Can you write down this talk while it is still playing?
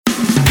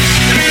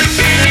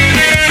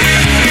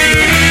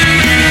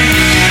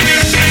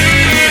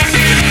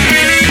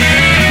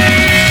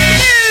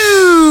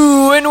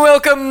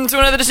welcome to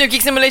another edition of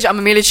Geeks in Malaysia. I'm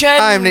Amelia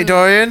Chen. I'm Nate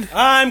Dorian.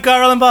 I'm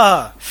Carl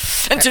Baha.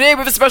 And today we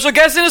have a special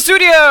guest in the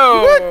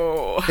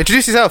studio.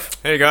 Introduce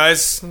yourself. Hey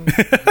guys.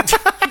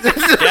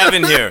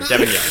 Gavin here.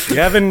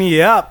 Gavin,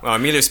 yeah. Wow,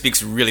 Amelia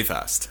speaks really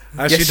fast.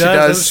 Yes, Yes, she she does,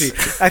 does. doesn't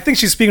she? I think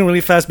she's speaking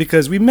really fast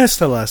because we missed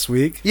her last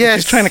week.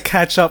 Yes. She's trying to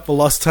catch up for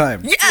lost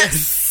time.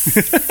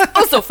 Yes.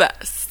 Also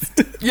fast.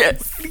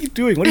 Yes. What are you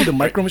doing? What are you, the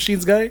Micro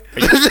Machines guy?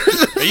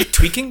 Are you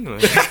tweaking?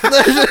 Just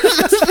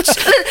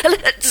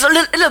a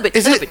little bit.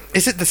 Is a little it bit.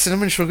 is it the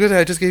cinnamon sugar that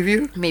I just gave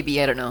you?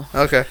 Maybe, I don't know.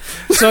 Okay.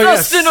 So,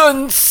 yes.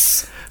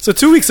 Sustenance. So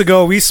 2 weeks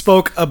ago, we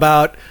spoke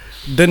about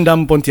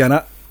Dendam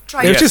Pontianak.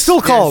 Try Which it. is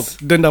still called Yes.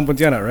 Dendam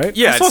Pontianak, right?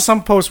 Yeah, I saw it's-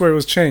 some post where it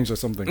was changed or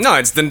something. No,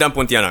 it's Dendam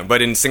Pontianak,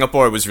 but in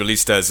Singapore it was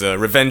released as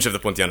Revenge of the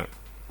Pontianak.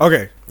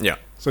 Okay. Yeah.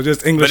 So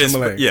just English But and it's,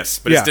 Malay. yes,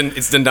 but Yeah.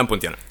 it's Dendam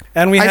Pontianak.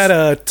 And we had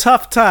a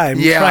tough time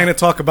Yeah. trying to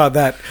talk about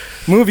that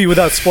movie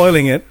without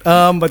spoiling it.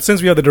 But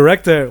since we have the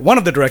director, one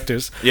of the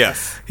directors,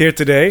 Yes. here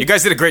today, You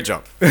guys did a great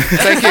job.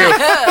 Thank you.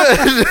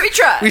 We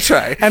try. We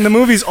try. and the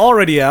movie's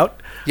already out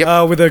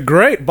Yep. with a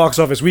great box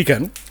office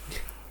weekend.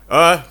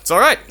 It's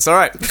alright. It's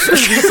alright. No,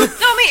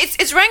 I mean,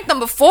 it's ranked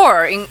number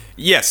 4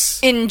 Yes.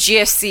 in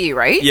GSC,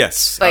 right?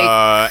 Yes. Like,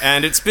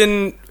 And it's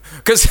been...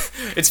 Because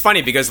it's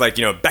funny because, like,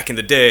 you know, back in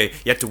the day,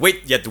 you had to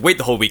wait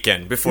the whole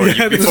weekend before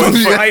Yeah, you... this Before,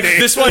 was Friday.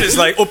 This one is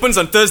like, opens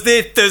on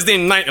Thursday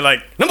night, you're like,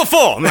 number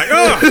 4! I'm like,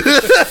 oh!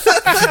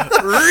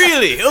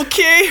 Really?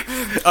 Okay.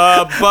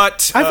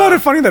 But... I found it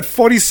funny that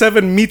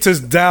 47 meters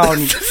down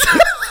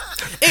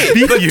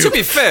beat But you. to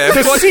be fair,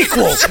 The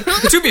sequel.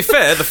 to be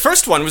fair, the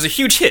first one was a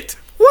huge hit.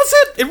 Was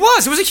it? It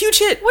was a huge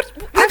hit. what?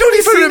 I don't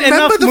even Seen remember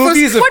enough the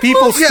movies first. of What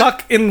people movie?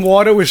 stuck in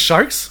water with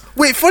sharks?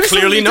 Wait, 47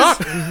 Clearly meters? not.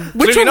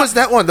 Which Clearly one not. was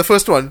that one? The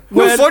first one?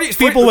 Where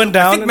people went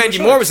down I think and Mandy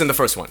were Moore shot. was in the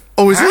first one.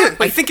 Oh, is it?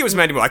 I think it was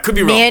Mandy Moore. I could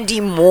be wrong. Mandy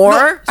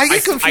Moore? I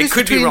get confused. I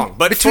could be between- wrong.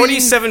 But between-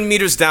 47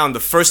 meters down, the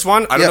first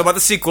one, I don't Yeah. know about the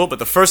sequel, but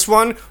the first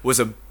one was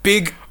a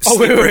big Oh,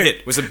 sleeper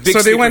hit. Was a big So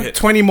they sleeper went hit.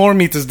 20 more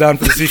meters down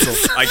for the sequel.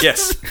 I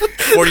guess.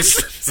 40,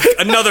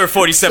 another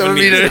 47 7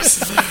 meters.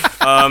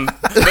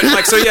 But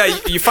like, so yeah,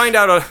 you find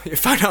out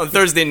on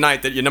Thursday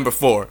night that you're number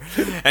 4,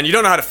 and you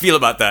don't know how to feel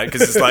about that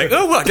because it's like,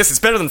 oh well, I guess it's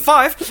better than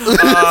 5.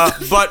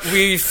 But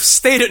we've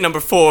stayed at number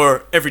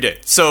 4 every day,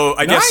 so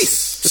I guess Nice.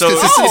 so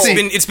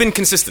consistency. it's been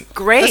consistent.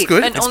 Great. That's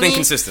good. And It's only, been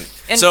consistent.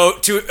 and- So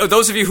to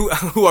those of you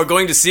who are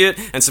going to see it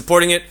and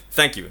supporting it,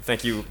 thank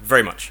you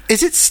very much.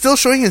 Is it still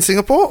showing in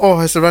Singapore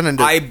or has the run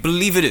ended? I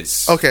believe it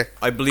is. Okay.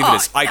 I believe Oh,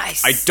 it is.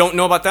 nice. I don't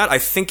know about that. I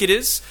think it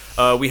is.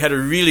 We had a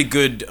really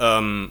good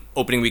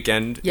opening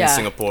weekend Yeah. in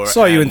Singapore.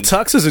 Saw you in and-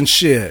 tuxes and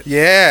shit.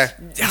 Yeah.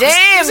 Damn,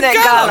 It was a that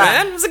gala, gala.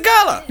 man. It was a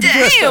gala.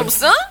 Damn,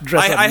 son.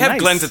 Dressed up I have nice.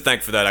 Glenn to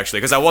thank for that actually,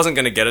 because I wasn't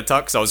gonna get a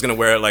tux. I was gonna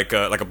wear like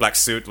a black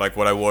suit, like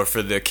what I wore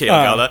for the KL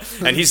gala,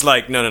 and he's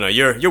like, no,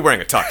 you're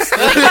wearing a tux.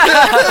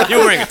 You're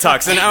wearing a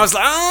tux, and I was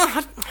like,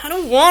 oh, I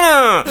don't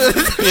wanna,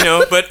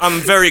 But I'm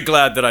very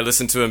glad that I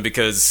listened to him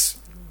because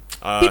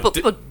People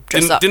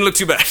dress up. didn't look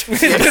too bad.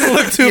 Didn't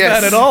look too Yes.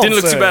 bad at all. Didn't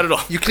look sir. too bad at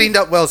all. You cleaned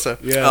up well, sir.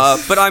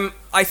 Yes. But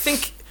I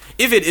think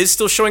if it is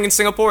still showing in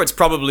Singapore, it's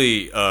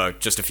probably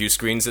just a few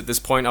screens at this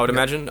point, I would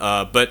imagine.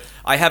 But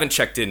I haven't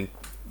checked in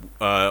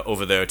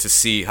over there to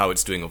see how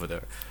it's doing over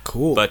there.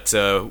 Cool. But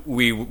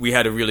we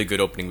had a really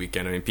good opening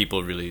weekend. I mean,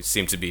 people really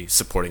seem to be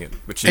supporting it,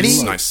 which is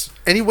Any nice.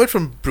 Any word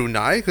from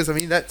Brunei? Because I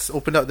mean that's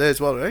opened up there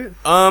as well, right?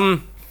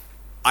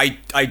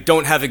 I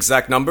don't have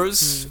exact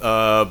numbers,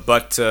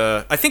 but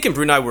I think in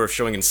Brunei we're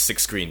showing in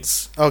 6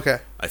 screens. Okay.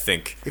 I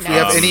think. If we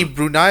have any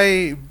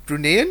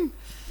Bruneian,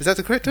 is that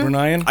the correct term?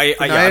 Bruneian?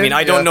 I mean,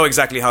 I don't Yeah. know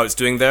exactly how it's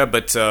doing there,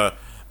 but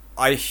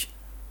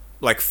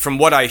from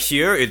what I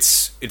hear,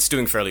 it's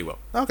doing fairly well.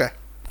 Okay.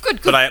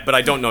 Good. But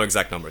I don't know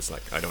exact numbers.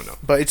 Like I don't know.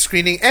 But it's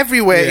screening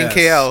everywhere Yes. in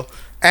KL.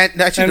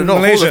 And actually, And no,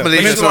 whole Malaysia. of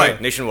Malaysia. Malaysia.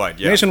 Nationwide,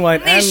 yeah.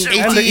 Nationwide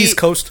and the East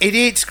Coast.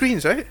 88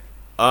 screens, right?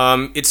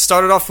 It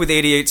started off with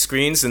 88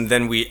 screens, and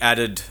then we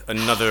added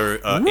another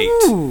 8.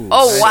 Ooh.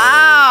 Oh,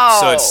 wow.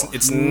 So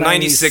it's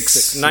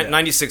 96, 96, yeah.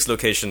 96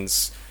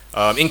 locations.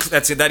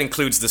 That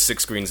includes the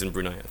 6 screens in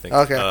Brunei, I think.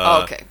 Okay.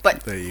 Oh, okay.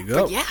 But, There you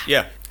go. but yeah.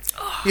 Yeah.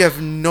 You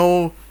have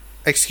no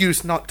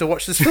excuse not to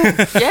watch this film.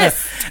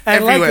 Yes.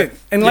 And Everywhere.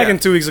 like Yeah. in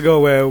 2 weeks ago,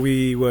 where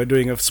we were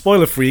doing a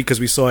spoiler free because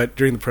we saw it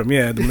during the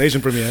premiere, the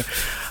Malaysian premiere.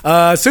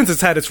 Since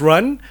it's had its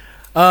run,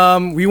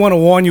 we want to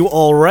warn you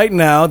all right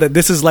now that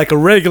this is like a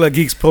regular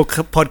Geeks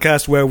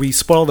podcast where we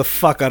spoil the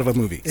fuck out of a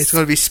movie. It's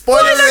going to be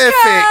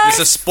spoilerific. It's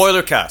a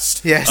spoiler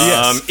cast. Yes.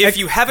 If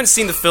you haven't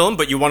seen the film,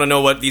 but you want to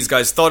know what these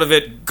guys thought of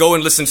it, go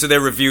and listen to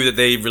their review that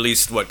they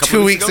released, what, a couple 2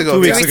 of weeks ago. 2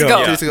 weeks weeks ago.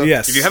 ago. 2 weeks ago.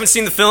 Yes. If you haven't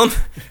seen the film,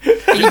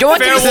 You don't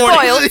want to be Fair warning.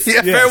 spoiled.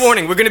 Yeah. Yes. fair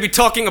warning, we're going to be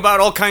talking about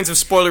all kinds of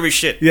spoilery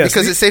shit. Yes.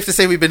 Because it's safe to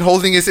say we've been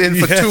holding this in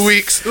for Yes. 2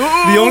 weeks.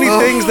 The only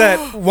things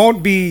that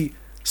won't be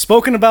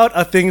spoken about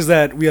are things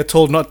that we are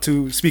told not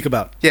to speak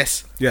about.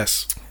 Yes.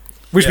 Yes.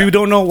 Which Yeah. we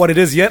don't know what it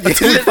is yet.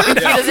 Until He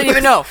doesn't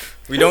even know.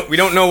 We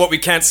don't know what we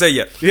can't say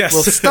yet. yes.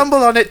 We'll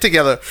stumble on it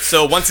together.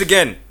 So once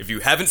again, if you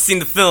haven't seen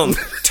the film,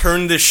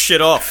 turn this shit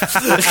off.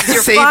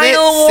 Your Save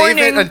final it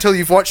warning. until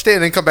you've watched it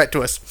and then come back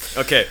to us.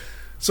 Okay.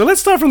 So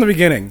let's start from the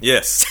beginning.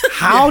 Yes.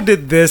 How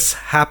did this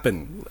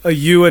happen?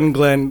 You and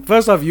Glenn.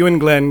 First off, you and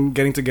Glenn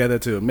getting together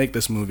to make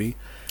this movie,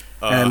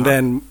 and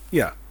then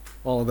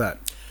all of that.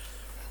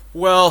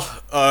 Well,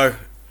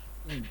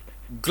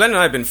 Glenn and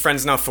I have been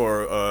friends now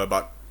for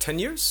about 10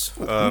 years,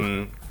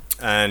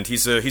 and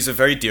he's a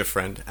very dear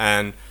friend,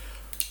 and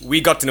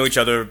we got to know each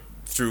other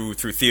through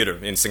theater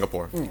in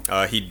Singapore.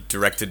 He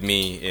directed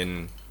me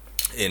in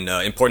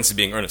Importance of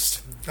Being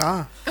Earnest.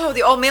 Ah. Oh,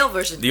 the all-male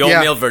version. The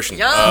all-male version.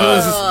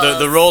 Yes.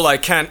 The role I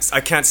can't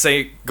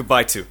say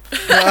goodbye to. But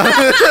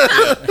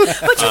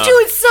you do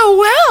it so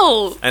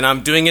well. And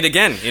I'm doing it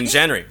again in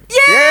January.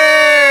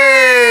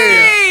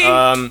 Yay!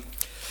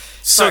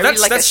 So Sorry,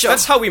 like a show.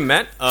 that's how we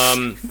met.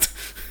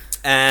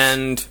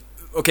 And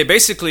okay,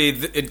 basically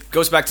it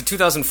goes back to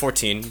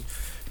 2014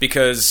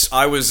 because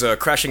I was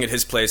crashing at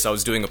his place. I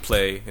was doing a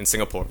play in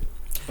Singapore.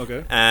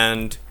 Okay.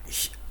 And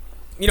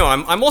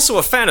I'm also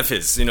a fan of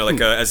his.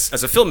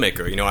 As a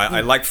filmmaker. I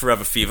like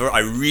Forever Fever. I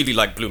really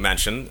like Blue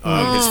Mansion, his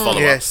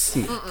follow-up. Yes.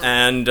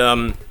 And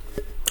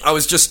I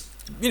was just,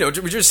 we were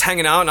just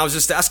hanging out, and I was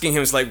just asking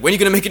him, when are you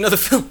going to make another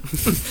film?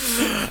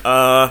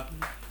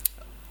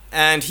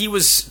 And he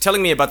was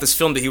telling me about this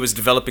film that he was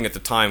developing at the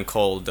time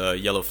called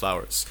Yellow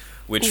Flowers,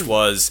 which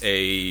was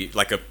a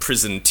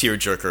prison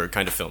tearjerker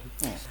kind of film.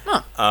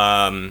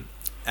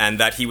 And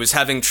that he was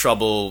having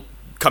trouble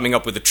coming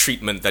up with a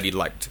treatment that he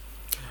liked.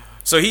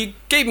 So he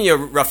gave me a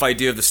rough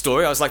idea of the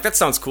story. I was like, that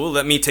sounds cool.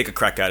 Let me take a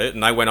crack at it.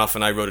 And I went off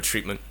and I wrote a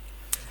treatment.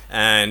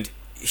 And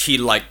he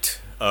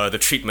liked the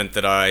treatment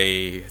that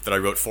I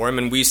wrote for him.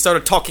 And we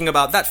started talking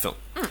about that film.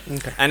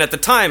 Okay. And at the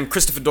time,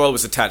 Christopher Doyle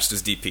was attached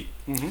as DP.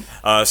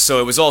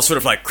 So it was all sort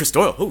of like, Chris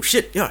Doyle, oh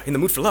shit, yeah, In the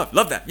Mood for Love.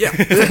 Love that, yeah.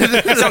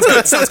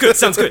 Sounds good.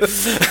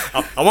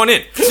 I want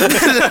in.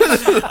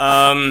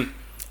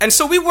 And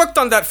so we worked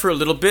on that for a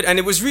little bit. And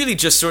it was really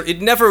just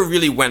it never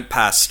really went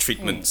past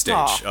treatment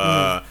stage.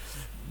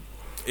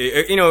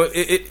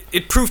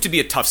 It proved to be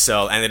a tough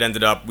sell, and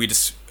we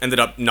just ended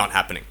up not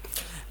happening.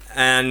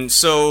 And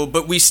so,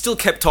 but we still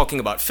kept talking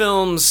about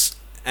films,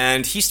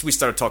 and we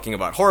started talking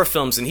about horror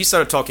films, and he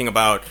started talking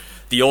about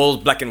the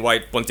old black and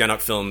white Pontianak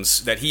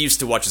films that he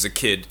used to watch as a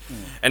kid,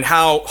 and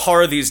how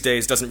horror these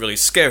days doesn't really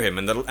scare him,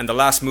 and the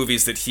last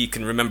movies that he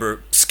can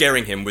remember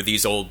scaring him were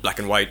these old black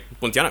and white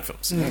Pontianak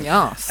films.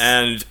 Yes.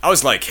 And I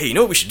was like, hey, you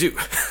know what we should do?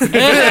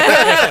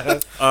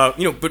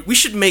 But we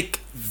should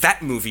make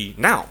that movie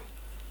now.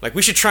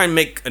 We should try and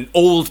make an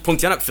old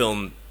Pontianak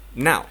film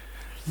now.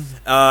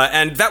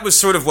 And that was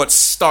sort of what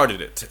started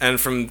it. And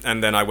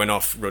then I went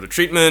off, wrote a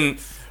treatment.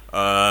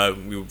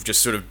 We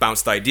just sort of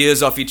bounced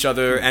ideas off each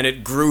other, and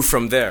it grew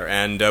from there.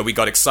 And we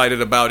got excited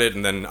about it,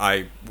 and then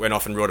I went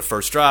off and wrote a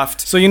first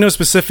draft. So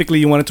specifically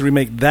you wanted to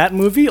remake that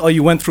movie, or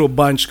you went through a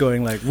bunch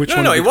going which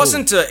one? No, it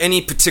wasn't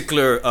any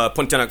particular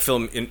Pontianak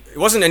film. It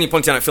wasn't any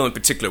Pontianak film in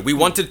particular. We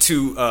wanted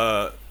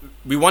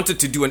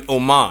to do an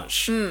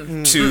homage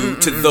to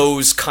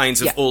those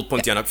kinds of old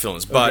Pontianak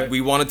films, but we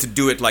wanted to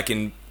do it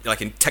in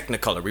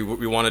Technicolor.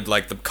 We wanted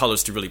the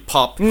colors to really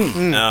pop,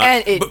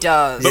 and it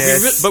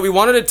does. But we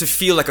wanted it to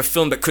feel like a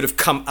film that could have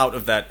come out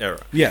of that era.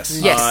 Yes.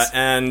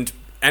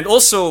 And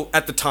also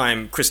at the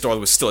time, Chris Doyle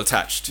was still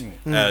attached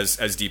as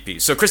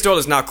DP. So Chris Doyle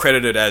is now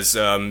credited as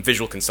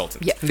visual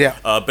consultant. Yeah.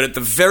 But at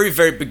the very,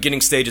 very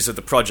beginning stages of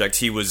the project,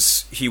 he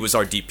was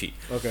our DP.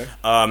 Okay.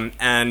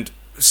 And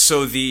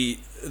so the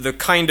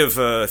kind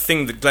of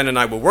thing that Glenn and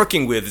I were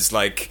working with is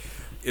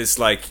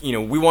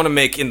we want to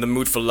make In the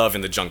Mood for Love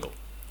in the Jungle.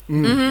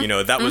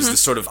 That was the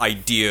sort of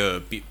idea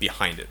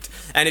behind it,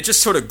 and it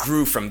just sort of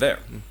grew from there.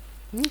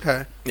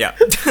 Okay. Yeah.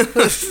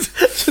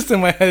 Just in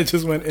my head, it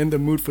just went In the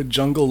Mood for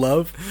Jungle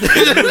Love.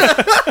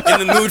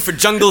 In the Mood for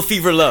Jungle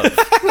Fever Love.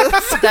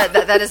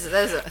 That is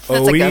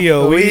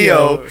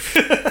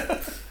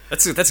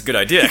That's a good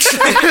idea, actually.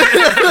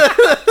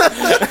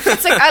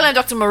 It's like Island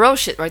Dr. Moreau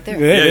shit right there.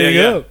 Yeah, there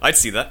you go. I'd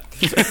see that.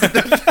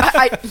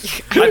 I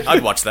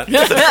I'd watch that.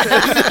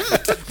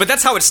 But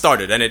that's how it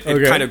started, and it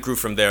kind of grew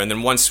from there. And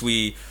then once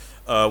we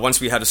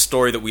had a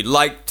story that we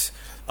liked,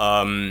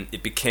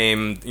 it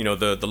became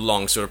the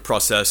long sort of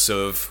process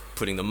of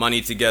putting the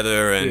money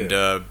together and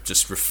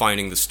just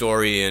refining the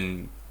story,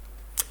 and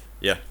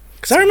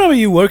because I remember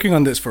you working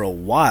on this for a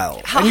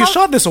while, and you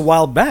shot this a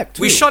while back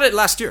too. We shot it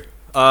last year,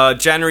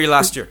 January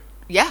last year.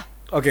 Yeah.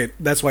 Okay,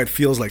 that's why it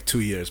feels like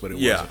 2 years, but it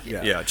wasn't.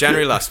 Yeah,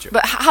 January last year.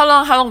 But how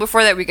long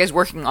before that were you guys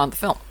working on the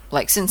film?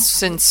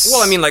 Since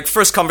Well, I mean,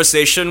 first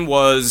conversation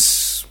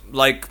was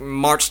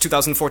March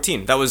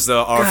 2014. That was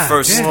our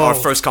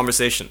first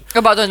conversation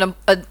about this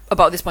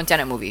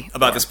Pontianak movie.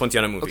 This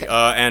Pontianak movie. Okay.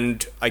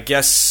 And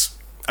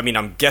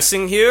I'm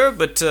guessing here,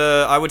 but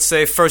I would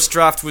say first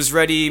draft was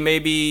ready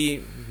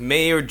maybe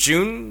May or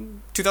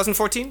June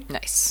 2014.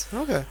 Nice.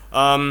 Okay.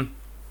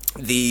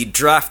 The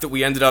draft that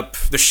we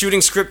the shooting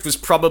script was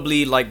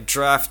probably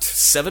draft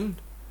 7.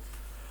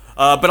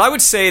 But I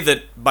would say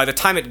that by the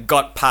time it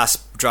got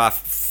past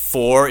draft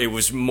 4, it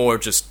was more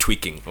just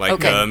tweaking.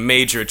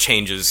 Major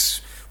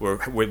changes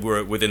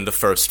were within the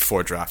first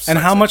 4 drafts. And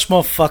how much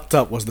more fucked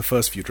up was the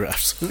first few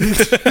drafts?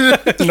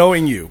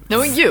 Knowing you.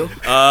 Knowing you.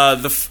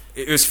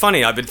 it was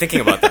funny. I've been thinking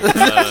about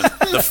that.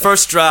 The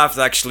first draft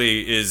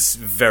actually is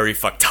very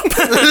fucked up.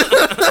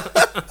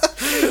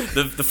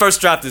 The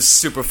first draft is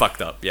super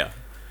fucked up. Yeah.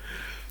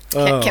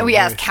 Can we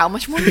ask how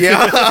much more?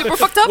 Yeah. Super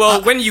fucked up.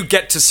 Well, when you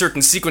get to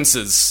certain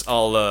sequences,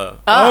 I'll.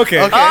 Okay.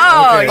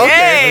 oh,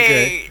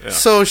 Okay. yay!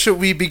 So should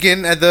we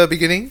begin at the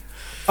beginning?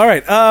 All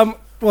right.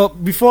 Well,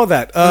 before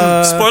that,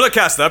 Spoiler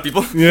cast,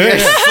 people. yeah,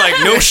 Like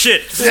no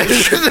shit.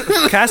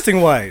 casting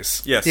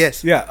wise, Yes.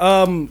 Yes. yeah.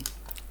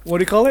 What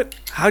do you call it?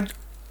 How'd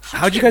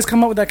you guys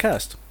come up with that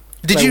cast?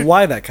 Did Like, you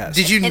why that cast?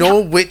 Did you And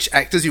know which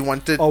actors you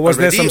wanted? Or was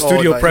there already, some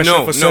studio or, like- pressure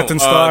No, for certain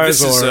no. stars?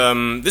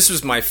 This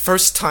was my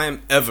first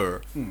time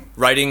ever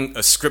writing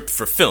a script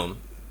for film.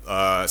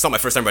 It's not my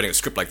first time writing a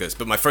script like this,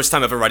 but my first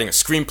time ever writing a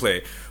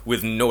screenplay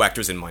with no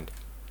actors in mind.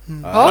 Oh,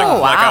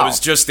 Like I wow.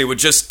 was they were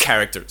just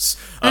characters.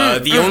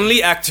 The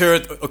only actor,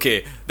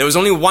 there was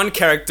only one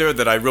character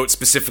that I wrote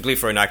specifically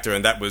for an actor,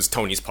 and that was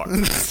Tony's part.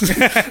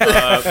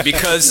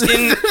 Because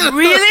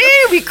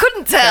Really? We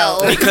couldn't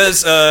tell.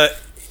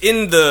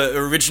 in the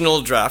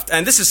original draft,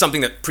 and this is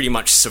something that pretty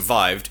much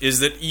survived, is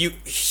that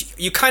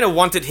you kind of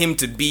wanted him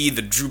to be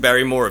the Drew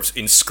Barrymore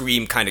in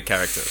Scream kind of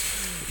character.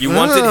 You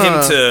wanted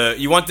him to,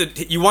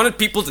 you wanted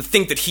people to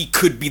think that he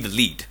could be the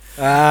lead.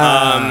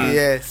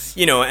 Yes.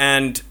 You know,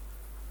 and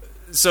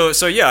so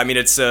yeah, I mean,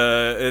 it's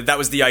that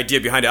was the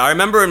idea behind it. I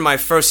remember in my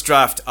first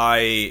draft,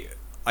 I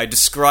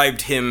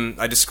described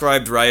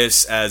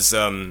Reyes as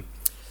an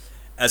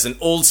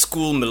old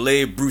school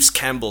Malay Bruce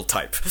Campbell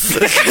type.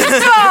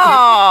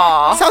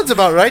 Sounds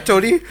about right,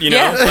 Tony. You know,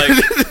 Yeah.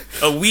 like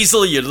a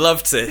weasel you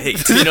love to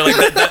hate. You know,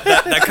 like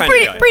that kind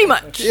of guy. Pretty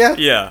much. Yeah.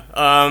 Yeah.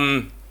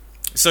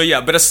 So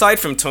yeah, but aside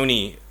from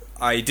Tony,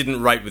 I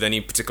didn't write with any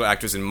particular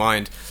actors in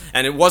mind,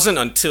 and it wasn't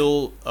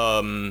until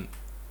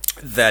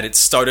that it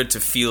started to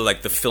feel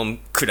like the film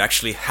could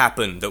actually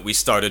happen that we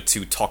started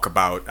to talk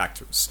about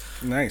actors.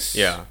 Nice.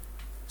 Yeah.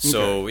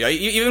 So yeah,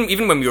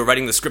 even when we were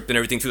writing the script and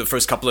everything through the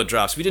first couple of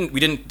drafts, we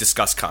didn't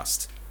discuss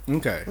cast.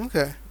 Okay.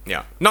 Okay.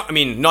 Yeah, not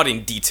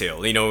in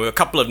detail. You know, a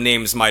couple of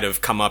names might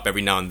have come up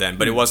every now and then,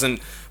 but it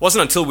wasn't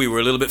until we were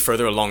a little bit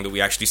further along that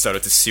we actually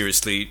started to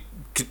seriously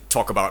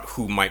talk about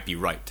who might be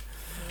right.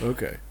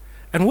 Okay.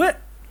 And what?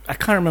 I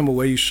can't remember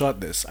where you shot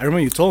this. I remember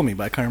you told me,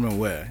 but I can't remember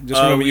where.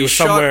 Just remember we you were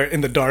shot- somewhere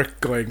in the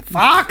dark going,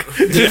 fuck!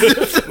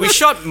 We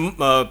shot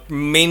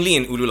mainly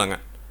in Ulu Langat.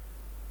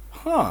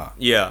 Huh.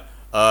 Yeah.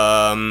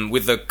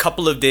 With a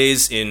couple of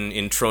days in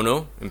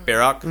Trono, in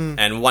Perak,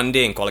 and one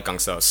day in Kuala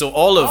Kangsar. So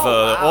all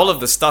of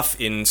the stuff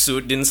in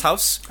Suuddin's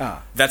house,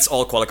 that's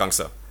all Kuala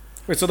Kangsar.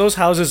 Wait, so those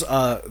houses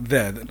are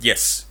there?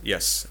 Yes.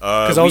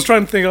 Because I was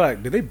trying to think,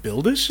 like, did they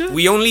build this shit?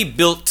 We only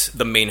built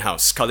the main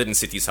house, Khalid and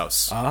City's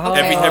house. Ah,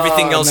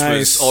 Everything else nice.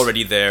 was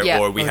already there, Yeah.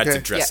 or we had to Okay.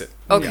 dress it.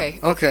 Okay.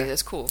 Yeah. Okay. Okay.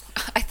 That's cool.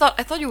 I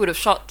thought you would have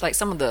shot like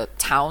some of the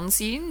town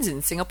scenes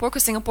in Singapore,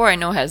 because Singapore I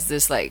know has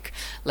this like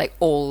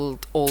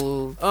old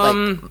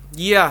like,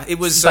 Yeah, it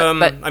was.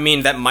 But- I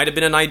mean, that might have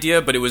been an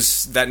idea, but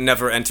that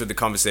never entered the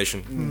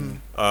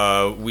conversation.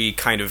 We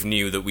kind of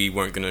knew that we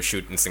weren't going to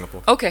shoot in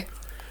Singapore. okay.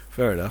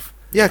 Fair enough.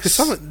 Yeah,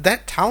 because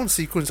that town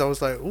sequence, I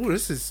was like, oh,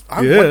 this is.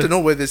 I Yeah. want to know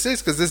where this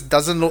is because this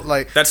doesn't look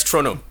like. That's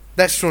Trono.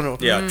 That's Toronto.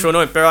 Yeah,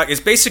 Trono and Perak is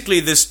basically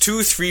this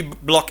 2-3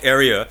 block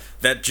area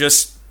that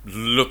just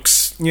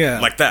looks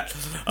like that.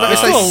 There's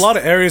still a lot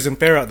of areas in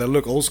Perak that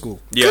look old school.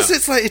 Yeah. Because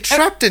it's like it's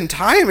trapped in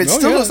time. It Oh,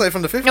 still yeah. looks like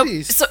from the No,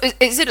 50s. so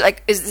is it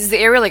like is the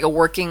area like a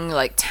working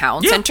like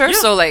town Yeah, center?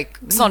 yeah. So like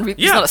it's not it's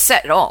Yeah. not a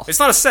set at all. It's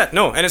not a set,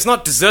 no, and it's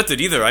not deserted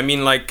either. I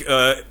mean, like,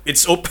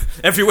 it's open.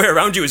 Everywhere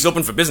around you is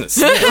open for business.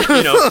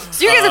 You know,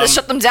 So you guys had to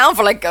shut them down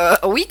for like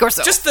a week or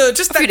so. just A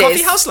that few coffee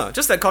days. house, lah.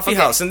 Just that coffee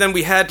Okay. house, and then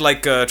we had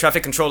like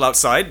traffic control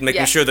outside,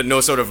 making Yeah. sure that no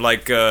sort of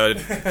like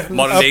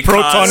modern day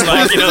proton cars,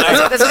 like, you know,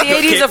 like, That's what the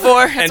 80s are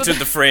for. That's entered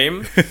the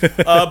frame.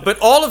 But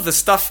all of the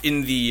stuff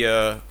in the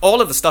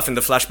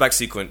flashback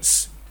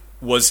sequence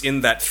was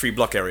in that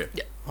 3-block area.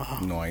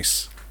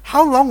 Nice.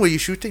 How long were you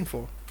shooting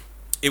for?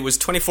 It was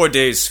 24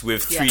 days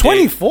with 3 days.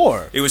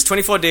 24? It was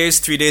 24 days,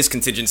 3 days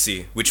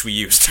contingency, which we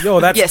used. Yo,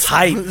 that's Yes.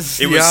 tight. It was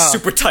Yeah.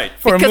 super tight.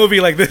 For a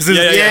movie like this.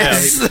 Yeah.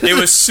 Yes. It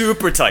was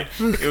super tight.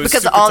 It was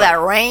because of super all tight. that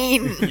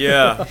rain.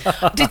 Yeah.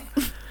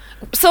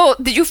 So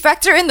did you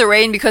factor in the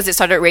rain because it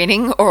started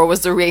raining, or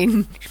was the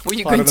rain were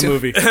you Part going of the to?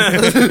 movie.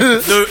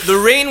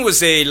 The rain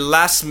was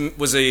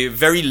a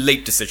very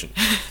late decision,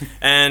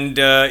 and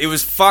it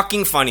was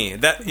fucking funny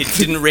that it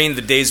didn't rain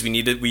the days we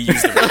needed. We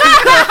used the rain.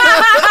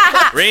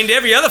 Rained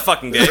every other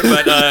fucking day,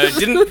 but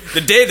didn't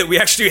the day that we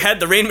actually had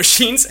the rain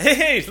machines.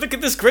 Hey, look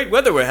at this great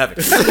weather we're having.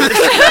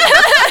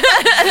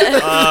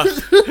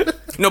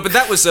 No, but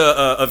that was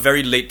a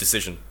very late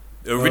decision.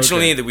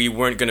 Originally, that we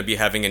weren't going to be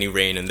having any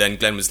rain, and then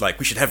Glenn was like,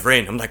 "We should have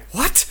rain." I'm like,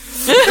 "What?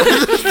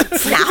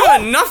 We've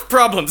got enough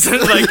problems." And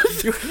like,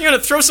 you're going to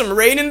throw some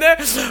rain in there?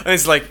 And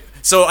it's like,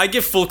 so I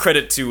give full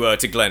credit to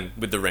Glenn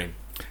with the rain.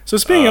 So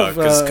speaking of...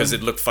 Because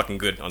it looked fucking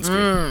good on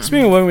screen.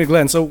 Speaking of When We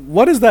Glenn, so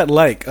what is that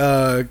like,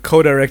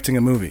 co-directing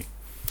a movie?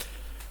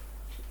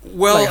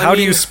 Well, Like, I how do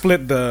mean, you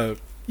split the...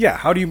 Yeah,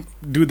 how do you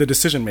do the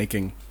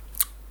decision-making?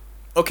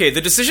 okay,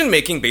 the decision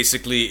making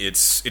basically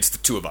it's the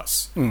two of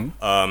us.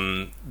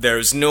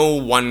 There's no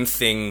one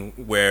thing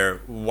where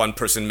one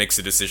person makes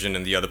a decision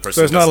and the other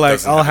person. So it's not like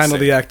doesn't I'll have a handle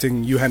say. the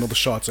acting, you handle the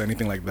shots, or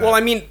anything like that. Well,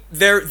 I mean,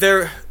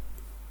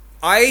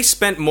 I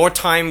spent more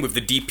time with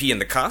the DP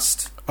and the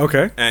cast,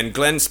 okay. and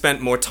Glenn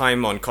spent more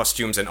time on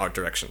costumes and art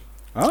direction.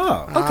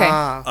 Oh.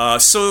 Okay.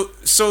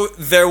 So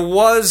there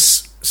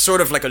was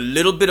sort of like a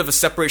little bit of a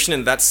separation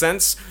in that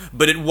sense,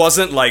 but it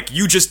wasn't like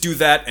you just do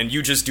that and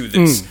you just do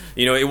this.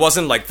 You know, it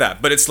wasn't like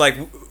that. But it's like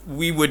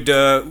we would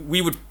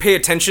pay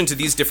attention to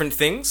these different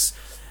things,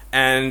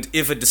 and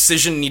if a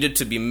decision needed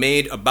to be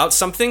made about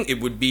something,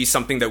 it would be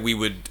something that we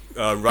would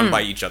run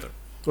by each other.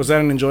 Was that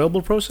an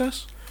enjoyable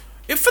process?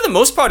 For the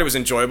most part, it was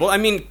enjoyable. I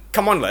mean,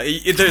 come on,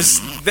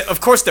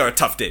 of course there are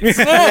tough days,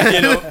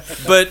 you know.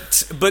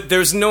 But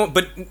there's no.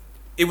 But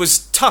it was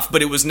tough,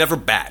 but it was never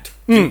bad.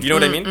 You know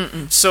what I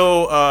mean?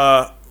 So,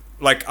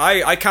 like,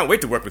 I can't wait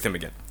to work with him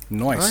again.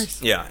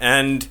 Nice. Yeah,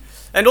 and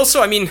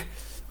also, I mean,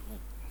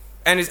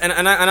 and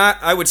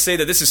I would say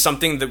that this is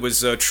something that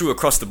was true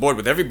across the board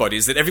with everybody,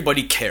 is that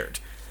everybody cared,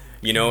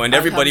 you know, and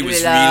everybody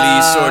was really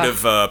Alhamdulillah.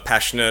 sort of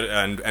passionate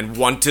and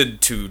wanted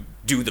to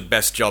do the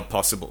best job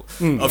possible.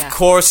 Of Yeah.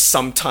 course,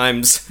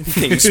 sometimes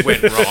things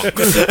went wrong.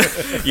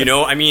 You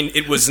know, I mean,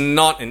 it was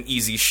not an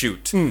easy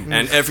shoot, and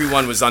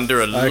everyone was under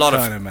a lot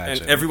can't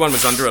imagine. and everyone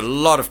was under a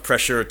lot of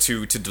pressure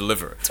to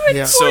deliver.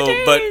 Yeah.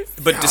 So,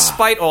 but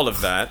despite all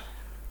of that,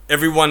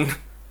 everyone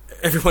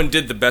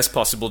did the best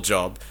possible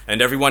job,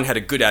 and everyone had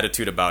a good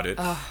attitude about it.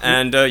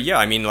 And yeah,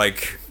 I mean,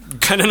 like,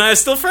 Glenn and I are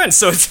still friends,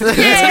 so it's Was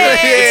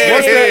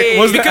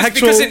the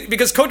actual...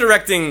 because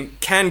co-directing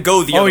can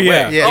go the Oh, other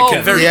yeah. way. Yeah. It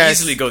can very Yes.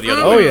 easily go the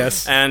other Oh, way.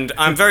 yes. And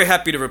I'm very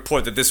happy to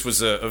report that this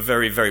was a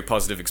very, very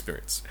positive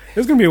experience.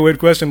 This is going to be a weird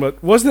question,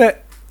 but was there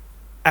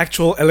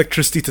actual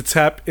electricity to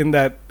tap in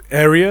that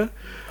area?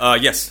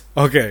 Yes.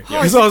 Okay. Oh,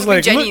 Because I was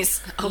like,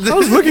 Jenny's. I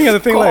was looking at the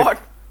thing God. like,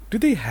 do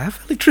they have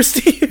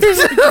electricity? Did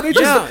they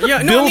just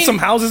Yeah. No, build I mean- some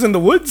houses in the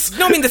woods?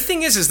 No, I mean, the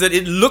thing is that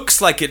it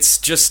looks like it's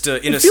just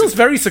in a... It feels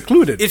very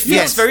secluded. It feels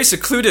Yes. very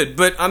secluded,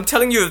 but I'm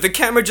telling you, if the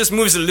camera just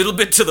moves a little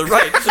bit to the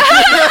right,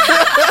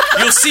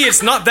 you'll see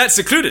it's not that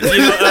secluded.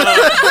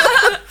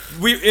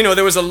 You know,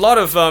 there was a lot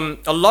of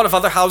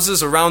other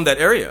houses around that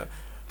area,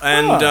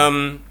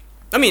 and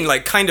I mean,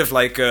 like kind of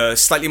like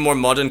slightly more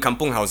modern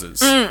kampung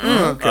houses.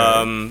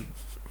 Okay.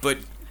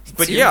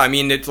 But yeah, I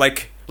mean, it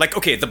like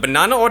okay, the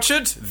banana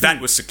orchard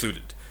that was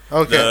secluded.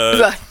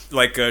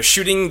 Okay.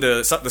 Shooting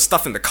the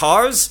stuff in the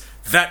cars,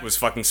 that was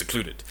fucking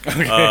secluded.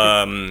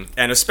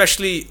 And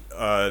especially,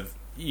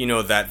 you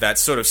know, that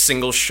sort of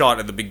single shot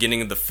at the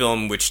beginning of the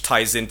film, which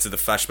ties into the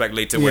flashback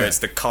later, where Yeah. it's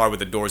the car with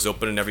the doors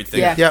open and everything.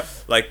 Yeah. Yep.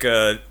 Like,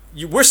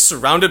 we're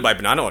surrounded by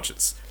banana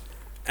orchards.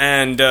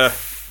 And,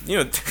 you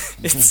know,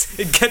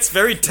 it gets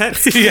very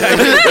tense.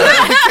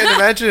 I can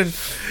imagine.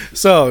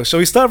 So, shall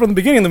we start from the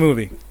beginning of the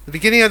movie? The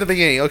beginning of the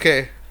beginning.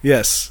 Okay.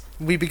 Yes.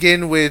 We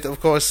begin with, of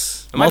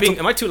course... Am I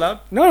too loud?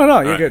 No, you're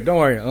Alright. good. Don't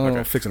worry.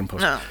 I'll fix it in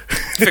post. No.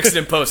 Fix it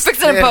in post.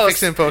 Fix it in Yeah, post.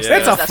 fix it in post. Yeah.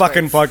 It's a That's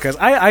fucking right.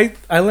 podcast.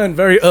 I learned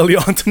very early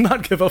on to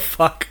not give a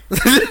fuck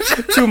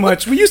too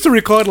much. We used to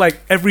record like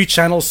every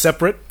channel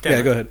separate.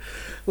 Yeah, go ahead.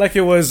 Like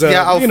it was,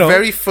 Yeah, our you know,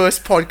 very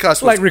first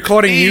podcast was like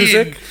recording clean.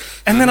 music.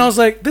 And then I was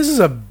like, this is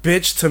a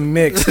bitch to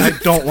mix. I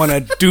don't want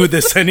to do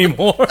this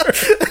anymore.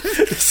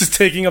 This is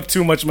taking up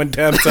too much of my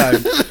damn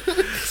time.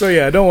 So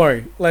yeah, don't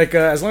worry. Like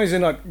as long as you're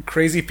not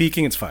crazy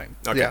peeking, it's fine.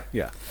 Okay. Yeah.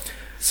 Yeah.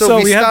 So, So,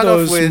 we we have start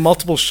those off with...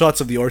 multiple shots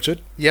of the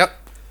orchard. Yep.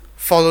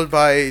 Followed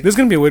by... This is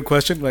gonna be a weird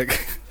question.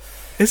 Like,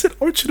 is it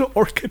orchard or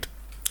orchid?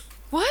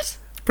 What?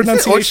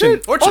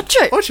 Pronunciation. Orchard.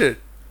 Orchard.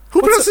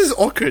 Who pronounces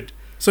orchid?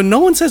 So no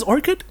one says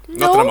orchid?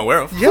 Not that I'm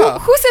aware of. Yeah.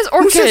 Who says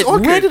orchid? says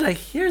orchid? Where did I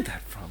hear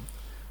that from?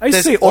 I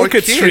used to There's say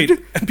Orchid orchid. Street,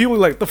 and people were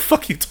like, "The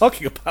fuck are you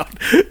talking about?"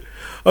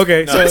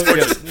 Okay, so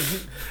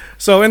yes.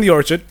 So in the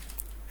orchard,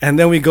 and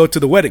then we go to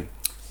the wedding.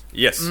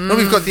 Yes. No,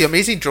 we've got the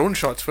amazing drone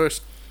shots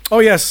first. Oh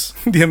yes,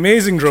 the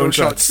amazing drone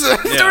shots.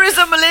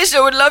 Tourism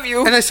Malaysia would love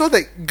you. And I saw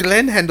that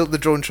Glenn handled the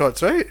drone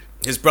shots, right?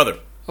 His brother.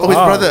 Oh, his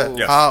Oh. brother.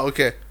 Yes. Ah,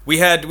 okay. We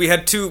had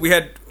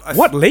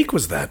What lake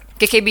was that?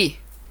 KKB.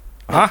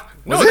 Huh?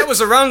 No, that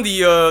was around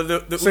the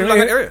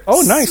Ulangan area.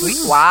 Oh, nice.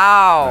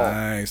 Wow.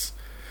 Nice.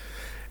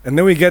 And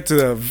then we get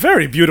to a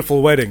very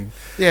beautiful wedding.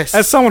 Yes.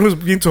 As someone who's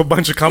been to a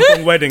bunch of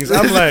kampong weddings,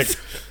 I'm like,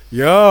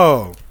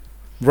 yo,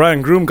 bride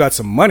and groom got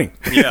some money.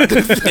 Yeah.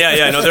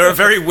 No, they're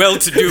very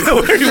well-to-do.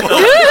 Don't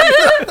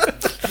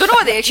know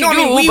what they actually No, I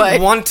mean,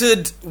 do,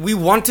 but we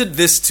wanted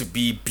this to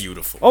be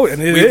beautiful. Oh,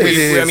 and it We-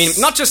 is. we- I mean, is.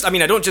 not just. I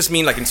mean, I don't just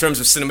mean like in terms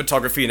of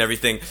cinematography and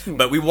everything,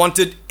 but we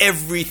wanted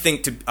everything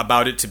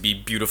about it to be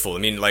beautiful. I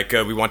mean, like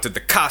we wanted the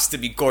cast to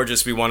be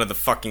gorgeous. We wanted the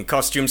fucking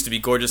costumes to be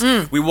gorgeous.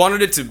 We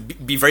wanted it to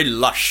be very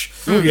lush,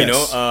 you Yes.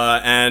 know.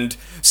 And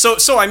so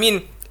I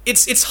mean,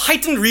 it's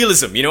heightened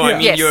realism, you know. Yeah. I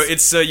mean,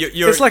 Yes.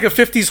 you're It's like a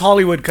 50s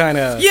Hollywood kind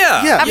of.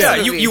 yeah.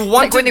 absolutely. You wanted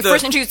like when they the,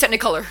 first introduced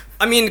Technicolor.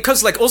 I mean,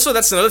 because like also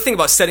that's another thing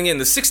about setting it in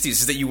the 60s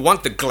is that you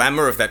want the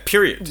glamour of that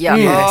period. Yeah.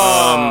 Yes.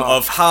 Oh.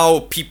 Of how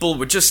people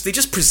would they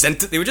just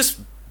presented, they were just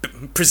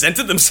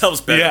presented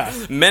themselves better. Yeah.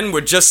 Men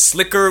were just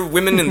slicker.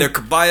 Women in their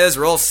kabayas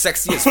were all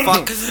sexy as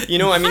fuck. You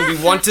know, I mean, we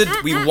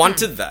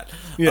wanted that.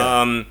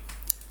 Yeah.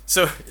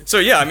 So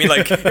yeah, I mean,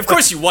 like, of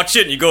course you watch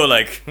it and you go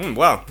like,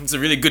 wow, it's a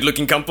really good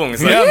looking kampung.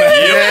 It's like, Yeah, man.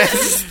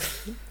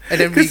 Yes. And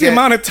then we Because the get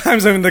amount of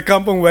times I'm in the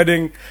kampung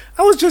wedding,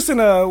 I was just in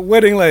a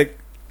wedding like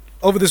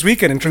over this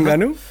weekend in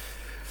Terengganu.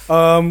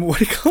 What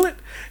do you call it?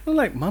 I'm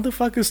like,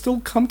 motherfuckers still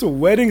come to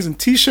weddings in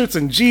t-shirts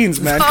and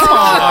jeans, man. Come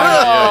on,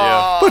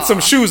 yeah. put some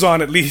shoes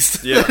on at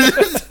least. Yeah.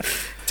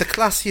 it's a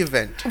classy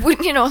event. Would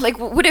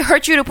would it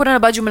hurt you to put on a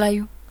baju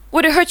Melayu?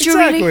 Would it hurt you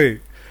really? Exactly.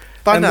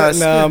 And Panas.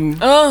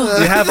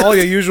 then, you have all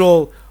your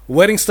usual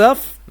wedding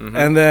stuff,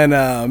 and then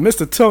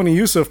Mr. Tony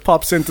Yusuf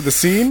pops into the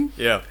scene,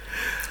 Yeah.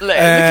 Like,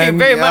 And- looking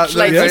very Yeah, much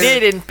like yes. he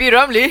did in P.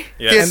 Ramlee. Yes.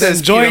 Yes. and then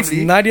Says joins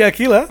PWD. Nadia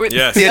Akila. With-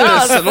 Yes. Theater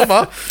Yeah.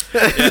 Saloma.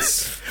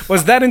 Yes.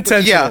 Was that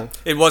intentional? Yeah.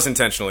 It was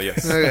intentional,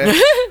 yes. Okay.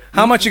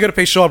 How much you got to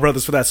pay Shaw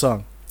Brothers for that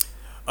song?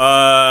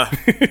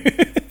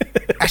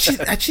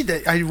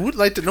 Actually, I would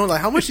like to know,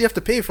 like, how much do you have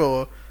to pay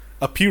for?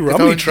 A P.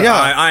 Rumley track. Yeah.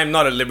 I'm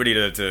not at liberty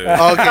to Okay.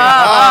 That's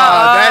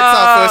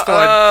our first one.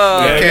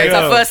 There Okay. you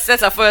That's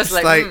go. our first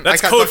like, like-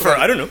 That's I can't code talk for,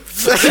 about I don't know.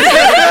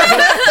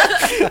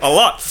 A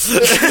lot.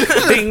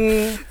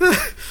 Ding.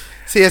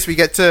 So yes, we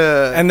get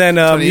to And then,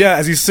 Tony.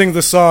 as he sings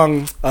the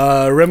song,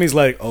 Remy's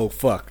like, "Oh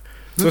fuck!"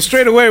 So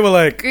straight away we're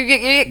like, you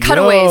get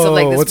cutaways of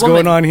like "Yo, this what's woman,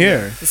 going on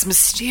here?" this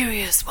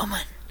mysterious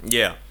woman,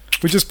 Yeah.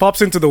 We just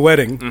pops into the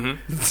wedding,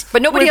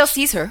 but nobody else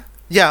sees her.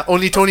 Yeah,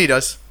 only Tony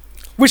does.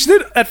 which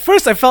did at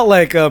first I felt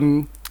like,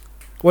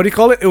 what do you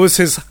call it? It was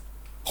his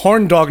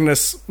horn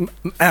dogness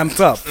amped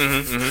up.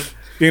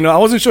 You know, I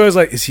wasn't sure. I was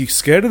like, is he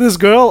scared of this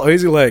girl, or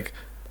is he like,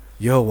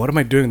 "Yo, what am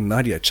I doing,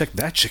 Nadia? Check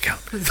that chick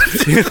out."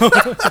 You know?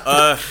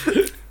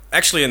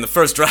 Actually, in the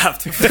first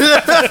draft, in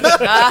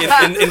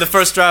the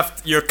first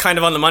draft, you're kind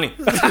of on the money.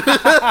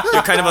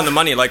 You're kind of on the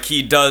money. Like,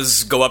 he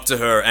does go up to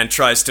her and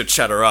tries to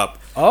chat her up,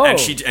 Oh. and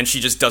she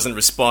just doesn't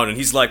respond. And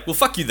he's like, "Well,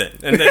 fuck you then,"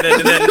 and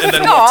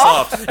then walks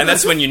off. And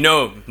that's when you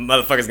know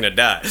motherfucker's gonna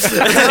die.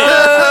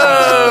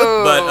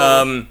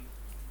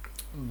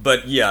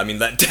 But yeah, I mean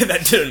that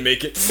didn't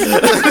make it.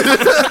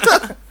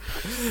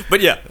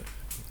 But yeah,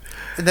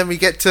 And then we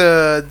get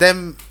to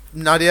them,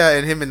 Nadia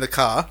and him in the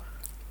car.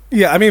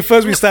 Yeah, I mean,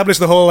 first we established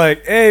the whole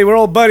like, "Hey, we're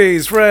all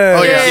buddies,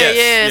 friends." Oh, yeah. Yeah,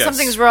 Yes.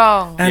 something's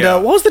wrong. And Yeah.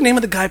 what was the name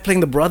of the guy playing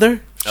the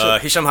brother?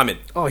 Hisham Hamid.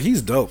 Oh,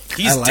 he's dope.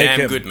 He's I like damn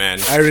him. good, man.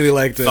 I really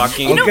liked him.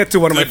 Fucking I'll get to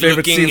one of my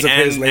favorite good-looking scenes of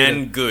his later.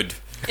 and good.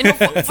 You know,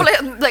 for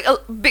like a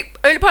big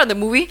early part of the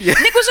movie,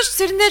 Nick was just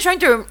sitting there trying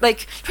to.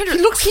 He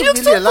looks so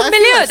familiar. Like, I feel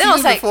familiar. I've Then I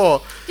was seen him like,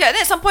 before. yeah.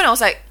 Then at some point I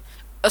was like,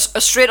 a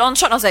straight on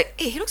shot. I was like,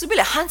 hey, he looks a bit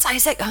like Hans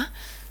Isaac, huh?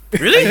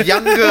 Really?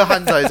 Younger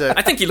Hans Isaac.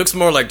 I think he looks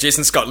more like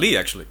Jason Scott Lee,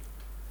 actually.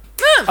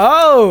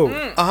 Oh,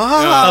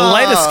 Ah. a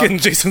lighter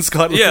skinned Jason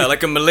Scott. Yeah,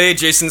 like a Malay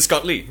Jason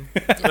Scott Lee.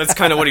 That's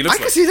kind of what he I looks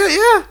can like. see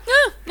that,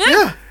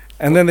 yeah.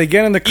 And then they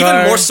get in the car.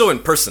 Even more so in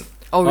person.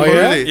 Oh, Oh, really?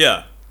 yeah? Really?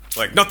 Yeah.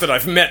 Like, not that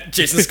I've met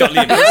Jason Scott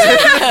Lee in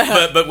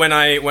person, but when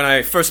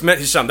I first met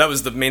Hisham, that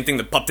was the main thing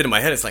that popped into my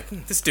head. It's like,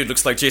 this dude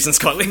looks like Jason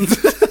Scott Lee.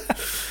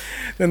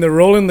 Then they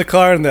roll in the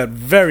car in that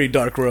very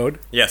dark road,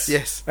 Yes.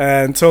 Yes.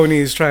 and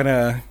Tony's trying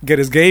to get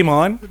his game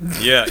on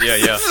Yeah, yeah,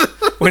 yeah.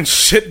 when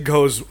shit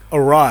goes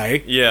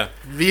awry. Yeah.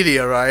 Really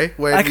alright.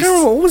 Where I we can't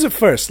remember what was it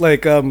first.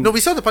 Like, No,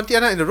 we saw the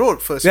Pontianak in the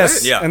road first, yes,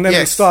 right? Yeah. and then they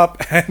Yes.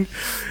 stop, and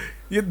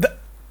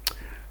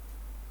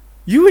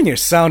you and your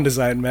sound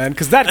design, man,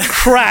 because that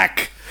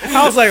crack.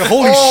 I was like,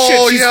 holy Oh,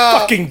 shit, she's yeah.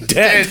 fucking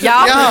dead.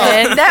 Yeah,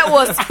 man, that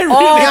was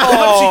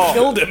She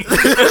killed him.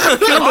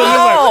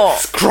 oh.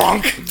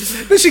 Kronk.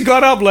 Then she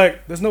got up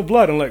like, there's no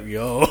blood. I'm like,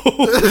 yo.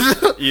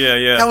 Yeah,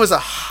 yeah. That was a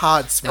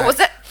hard smack. Was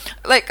that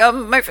like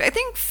I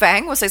think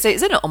Fang was like,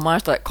 is it an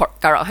homage to like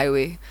Karak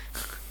Highway?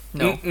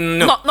 No,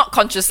 no. not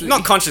consciously.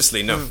 Not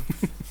consciously, no.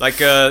 Like,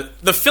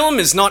 the film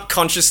is not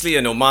consciously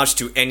an homage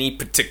to any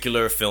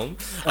particular film.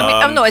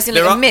 I mean, no, as in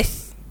like there a are- myth.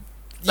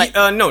 Like,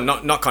 no,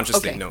 not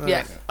consciously, okay, no.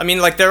 yeah. I mean,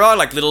 like, there are,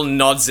 like, little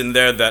nods in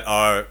there that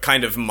are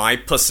kind of my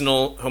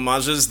personal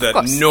homages that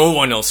course. no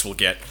one else will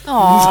get.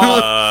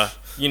 Aww.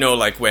 You know,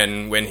 like,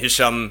 when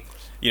Hisham,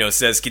 you know,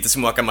 says, "Kita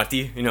semua akan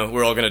mati," you know,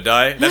 we're all gonna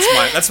die.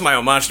 That's my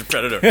homage to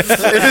Predator.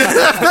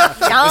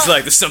 It's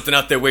like, there's something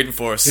out there waiting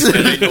for us. There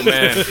ain't no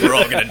man. We're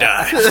all gonna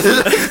die.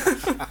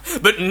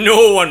 But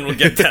no one will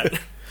get that.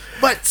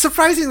 But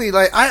surprisingly,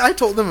 like I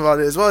told them about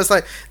it as well. It's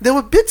like there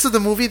were bits of the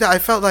movie that I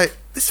felt like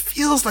this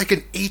feels like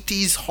an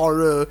 80s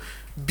horror,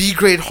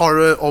 B-grade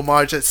horror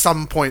homage at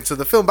some points of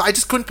the film, but I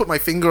just couldn't put my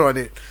finger on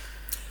it.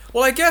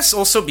 Well, I guess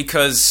also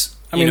because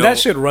I mean, you know, that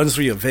shit runs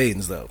through your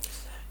veins, though.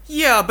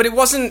 Yeah, but it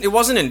wasn't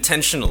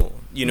intentional.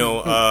 You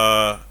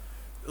know,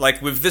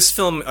 like with this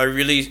film, I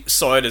really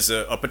saw it as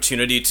an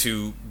opportunity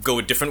to go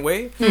a different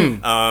way,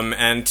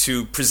 and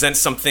to present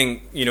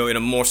something, you know, in a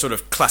more sort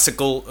of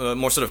classical,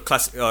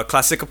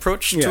 classic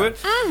approach to Yeah. it.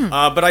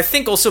 But I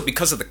think also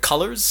because of the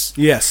colors,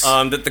 Yes.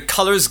 that the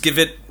colors give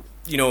it,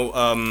 you know,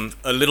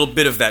 a little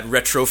bit of that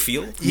retro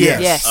feel.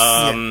 Yes.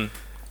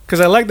 Because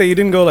I like that you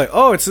didn't go like,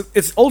 oh,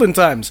 it's olden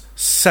times,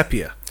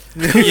 sepia.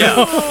 Yeah,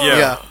 yeah.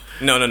 Yeah.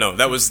 No.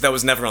 That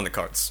was never on the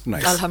cards.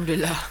 Nice.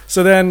 Alhamdulillah.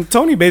 So then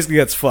Tony basically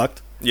gets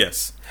fucked.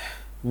 Yes.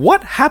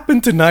 What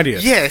happened to Nadia?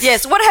 Yes.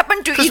 Yes, what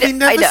happened to Because Ida? we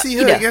never Ida, see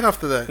her Ida? again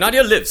after that.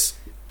 Nadia lives.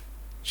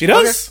 She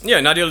does?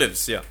 Yeah, Nadia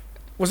lives. Yeah.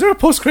 Was there a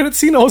post-credit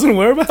scene I wasn't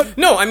aware about?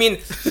 No, I mean,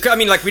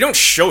 like we don't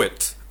show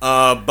it,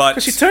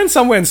 but She turned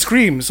somewhere and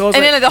screamed. So I was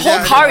And like, then like, the whole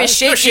Yeah, car yeah. is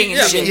shaking.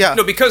 and shit. Yeah.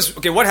 No, because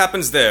what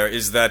happens there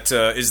is that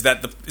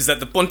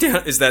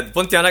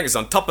Pontianak is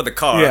on top of the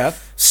car, Yeah.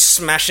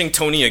 smashing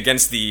Tony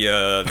against the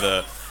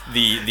hood.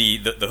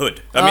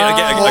 I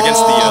mean,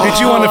 against the. did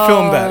you want to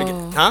film that?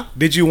 Huh?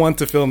 Did you want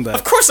to film that?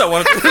 Of course, I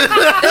wanted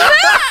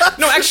to.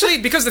 No, actually,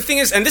 because the thing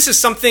is, and this is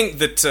something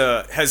that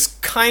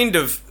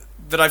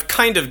I've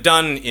kind of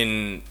done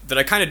that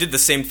I kind of did the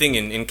same thing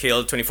in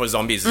KL 24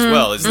 Zombies as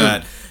well.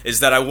 Is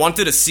that I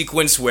wanted a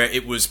sequence where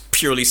it was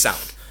purely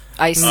sound.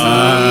 I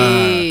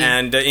see.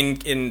 And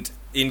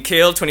in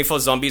KL 24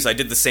 Zombies, I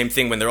did the same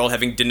thing when they're all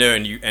having dinner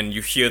and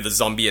you hear the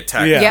zombie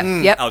attack Yeah.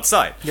 Yep.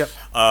 outside, Yep.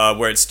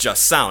 where it's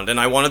just sound. And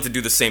I wanted to do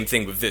the same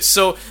thing with this.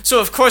 So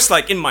of course,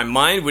 like in my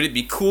mind, would it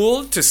be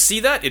cool to see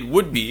that? It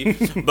would be,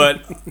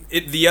 but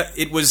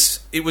it was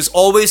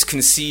always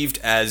conceived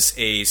as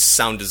a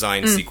sound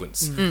design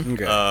sequence,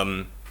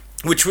 Okay.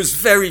 which was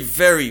very,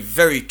 very,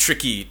 very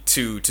tricky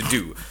to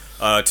do,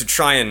 to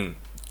try and.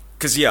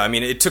 Because I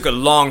mean, it took a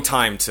long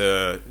time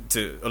to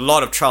a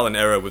lot of trial and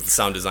error with the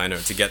sound designer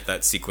to get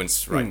that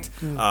sequence right.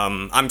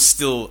 I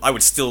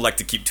would still like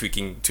to keep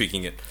tweaking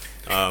it.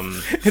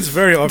 It's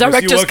very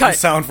obvious you Director's worked in cut.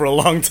 sound for a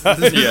long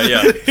time.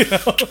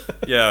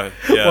 Yeah.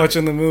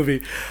 Watching the movie.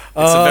 It's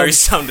a very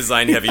sound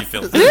design heavy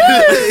film.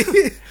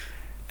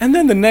 And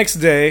then the next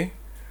day,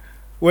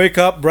 wake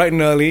up bright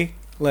and early,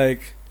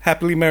 like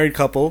happily married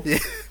couple.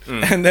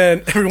 And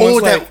then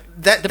everyone's Oh, like,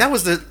 that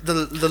was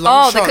the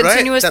long Oh, the shot,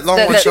 continuous- right? That long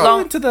the- one the shot.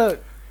 long- into the.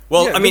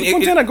 Well, Yeah, I mean, did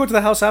Pontianak go to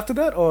the house after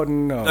that, or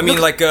no? I mean,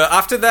 like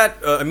after that,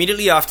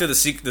 immediately after the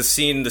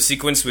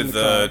sequence with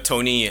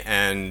Tony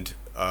and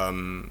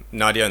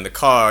Nadia in the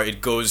car,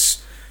 it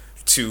goes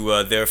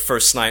to their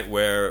first night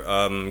where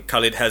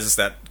Khalid has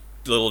that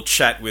little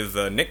chat with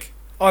Nick.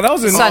 oh, that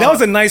was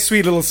Son. a nice,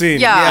 sweet little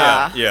scene.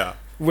 Yeah. Yeah.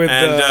 With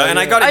and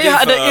I yeah. gotta I give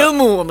had the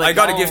ilmu. I'm like, I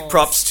gotta oh. give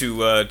props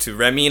to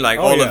Remy, like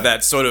Oh, all yeah. of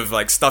that sort of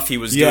like stuff he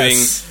was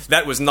Yes. doing.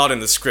 That was not in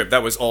the script.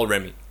 That was all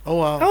Remy. Oh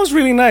wow. That was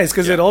really nice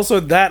because Yeah.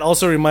 that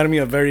also reminded me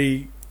of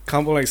very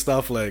complex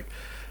stuff, like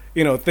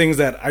things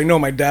that I know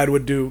my dad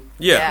would do.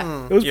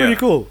 Yeah. It was pretty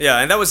cool. Yeah,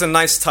 and that was a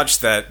nice touch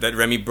that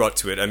Remy brought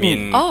to it. I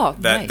mean, Oh,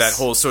 that nice.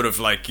 whole sort of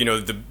like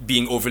the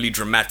being overly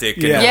dramatic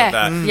and Yeah. all Yeah. of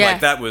that. Yeah.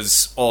 Like that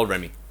was all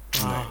Remy.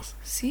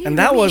 See, And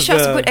that Remy was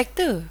Ishaq's the- a good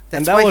actor. And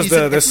That's that why was he's in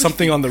there's everything.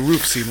 something on the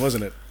roof scene,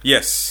 wasn't it?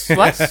 Yes.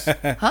 What?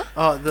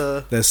 Oh,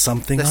 the There's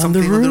something, There's on,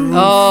 something the on the roof. roof.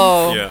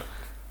 Oh.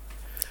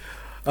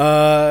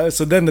 Yeah.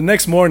 So then the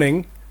next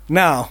morning,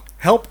 now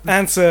help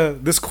answer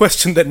this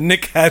question that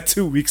Nick had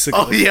 2 weeks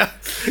ago. oh yeah.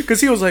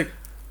 Because he was like,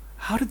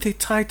 how did they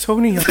tie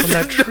Tony up on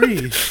that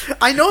tree?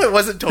 I know it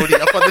wasn't Tony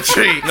up on the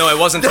tree. No, it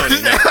wasn't Tony.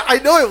 No. I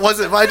know it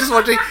wasn't, but I just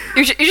wondering.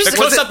 You just The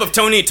close up of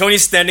Tony.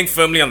 Tony's standing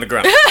firmly on the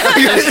ground.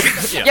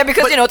 yeah,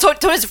 because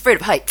Tony's afraid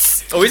of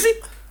heights. Oh, is he?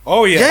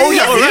 Oh, yeah. Yeah, Oh,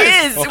 yeah.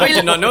 He is. I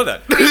did not know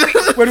that.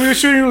 When we were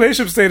shooting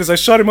relationship status, I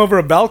shot him over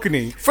a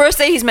balcony. First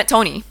day he's met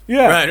Tony.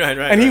 Yeah. Right.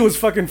 And he was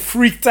fucking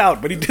freaked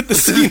out, but he did the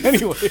scene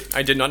anyway.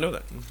 I did not know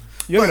that.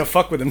 You're gonna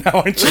fuck with him now,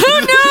 aren't you?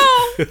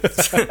 Oh no!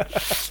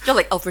 You're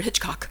like Alfred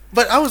Hitchcock.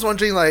 But I was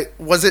wondering, like,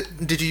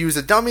 did you use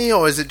a dummy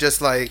or is it just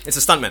like? It's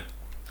a stuntman.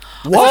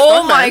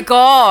 Oh my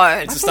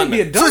god! It's a That'd be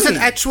a stuntman. So it's an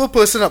dummy. actual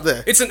person up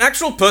there. It's an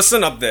actual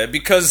person up there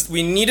because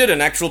we needed an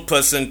actual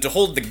person to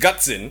hold the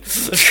guts in.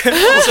 so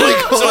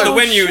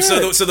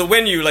the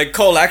when you like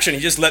call action, he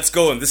just lets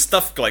go and this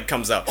stuff like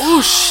comes out.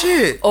 Oh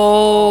shit!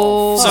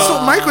 Oh.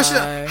 So my question: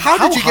 how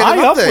did you get high him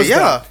up up there? was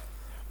Yeah,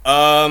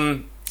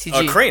 that?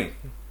 CG. A crane.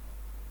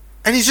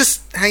 and he's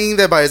just hanging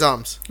there by his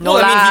arms. No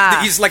Well, I lah.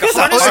 mean, he's like a He's a-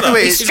 harness. okay,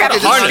 wait, He's it's strapped,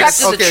 okay, he's this-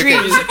 strapped to the okay, tree.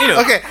 okay. You know.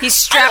 Okay, He's I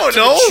strapped don't to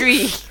know. the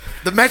tree.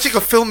 The magic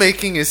of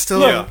filmmaking is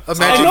still Yeah. a I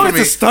magic know for me.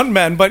 it's a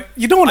stuntman, but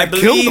you don't want I to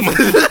kill believe. them.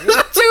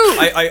 Dude.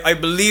 I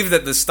believe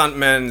that the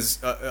stuntman's.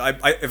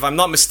 If I'm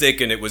not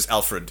mistaken, it was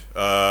Alfred.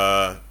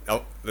 The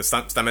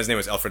stuntman's name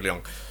was Alfred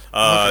Leong.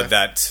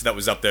 That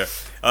was up there.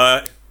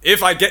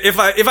 If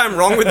I'm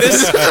wrong with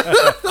this,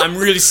 I'm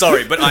really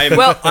sorry, but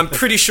I'm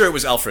pretty sure it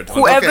was Alfred.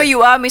 Whoever Okay.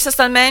 you are, Mr.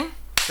 Stuntman.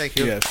 Thank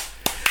you. Yes.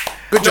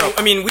 Good No, job.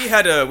 I mean we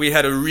had a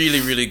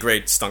really really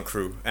great stunt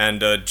crew,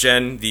 and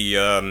Jen,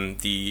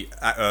 the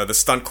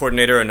stunt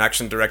coordinator and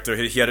action director,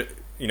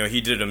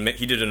 he did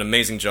an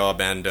amazing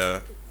job, and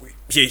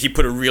he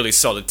put a really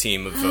solid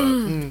team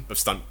of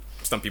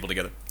stunt people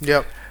together.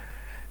 Yep.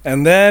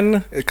 And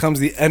then it comes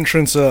the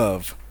entrance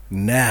of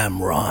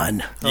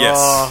Namron. Yes,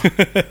 Oh,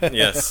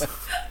 yes.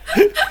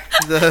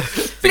 the,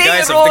 The Play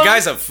guy's a role. the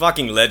guy's a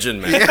fucking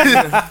legend, man.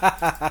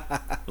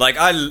 Like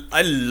I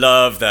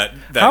love that.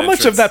 How much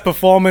of entrance. that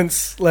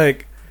performance,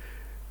 like,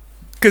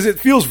 because it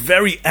feels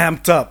very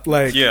amped up.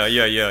 Like, Yeah.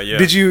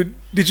 did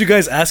you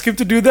guys ask him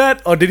to do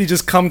that, or did he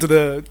just come to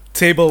the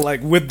table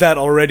like with that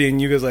already,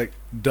 and you guys like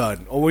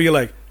done, or were you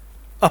like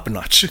up a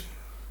notch?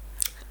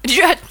 Did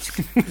you?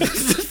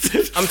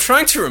 I'm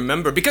trying to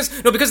remember because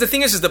the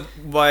thing is that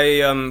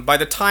by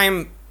the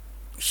time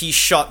he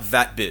shot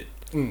that bit,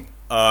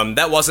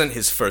 that wasn't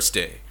his first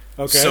day.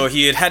 Okay. So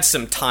he had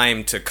some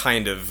time to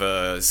kind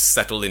of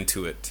settle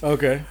into it.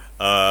 Okay.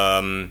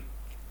 And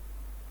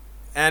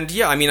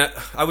yeah, I mean,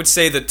 I would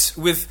say that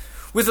with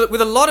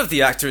a lot of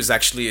the actors,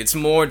 actually, it's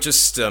more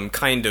just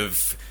kind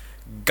of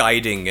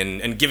guiding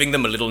and giving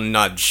them a little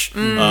nudge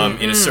in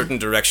a certain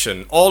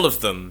direction. All of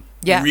them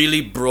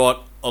really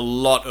brought a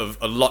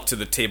lot to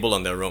the table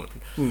on their own.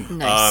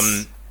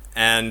 Nice.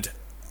 And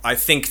I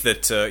think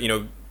that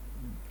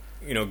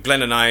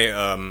Glenn and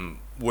I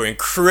were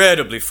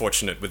incredibly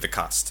fortunate with the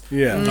cast.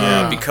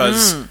 Yeah.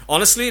 Because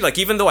honestly, like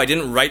even though I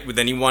didn't write with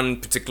anyone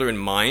particular in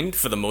mind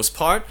for the most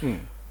part,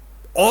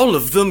 all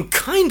of them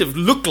kind of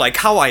look like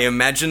how I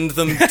imagined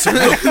them to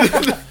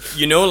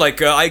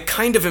look. I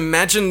kind of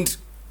imagined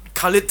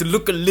Khalid to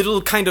look a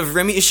little kind of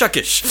Remy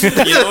Ishakish,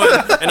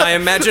 and I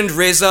imagined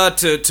Reza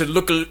to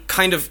look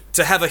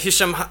to have a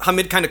Hisham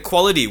Hamid kind of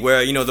quality,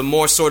 where the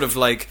more sort of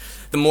like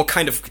the more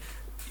kind of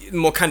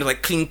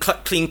like clean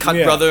cut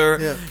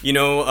brother,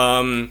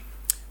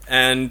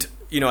 and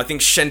I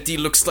think Shanti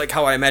looks like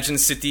how I imagined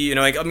Siti.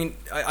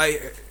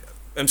 I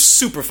am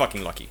super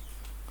fucking lucky.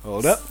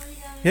 Hold up.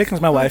 Here comes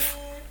my wife.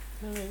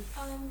 I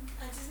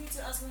just need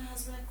to ask my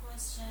husband a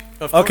question.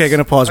 Okay,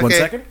 gonna pause 1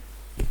 second.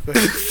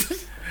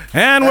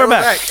 And we're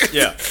back.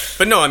 Yeah,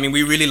 but no, I mean,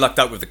 we really lucked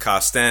out with the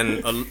cast,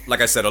 and like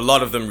I said, a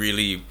lot of them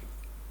really,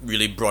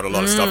 really brought a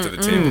lot of stuff to the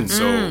table.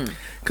 So,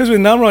 because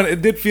with Namran,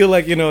 it did feel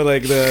like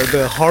like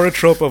the horror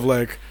trope of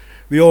like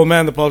the old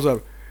man that pops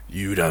up.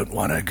 You don't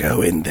want to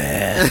go in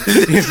there.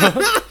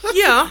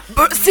 yeah,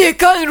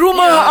 Bersihkan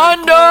rumah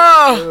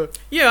anda.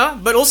 Yeah,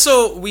 but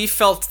also we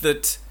felt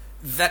that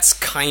that's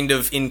kind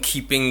of in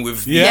keeping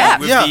with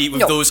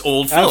those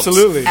old films.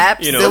 Absolutely.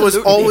 There was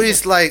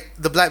always like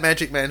the black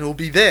magic man who'll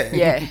be there,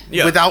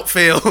 without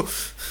fail.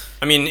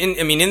 I mean,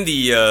 in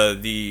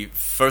the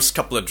first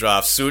couple of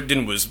drafts,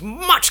 Suruddin was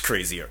much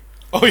crazier.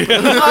 Oh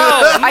yeah,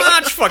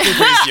 much fucking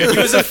crazier. He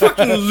was a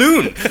fucking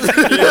loon.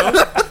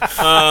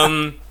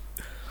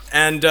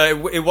 And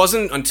it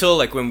wasn't until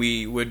like when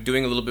we were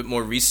doing a little bit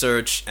more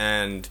research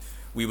and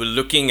we were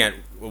looking at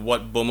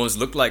what Bomos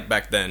looked like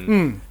back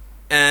then.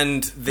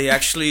 And they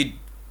actually,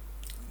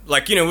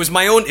 like, it was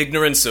my own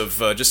ignorance of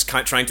just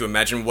trying to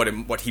imagine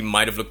what he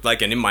might have looked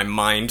like, and in my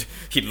mind,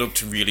 he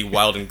looked really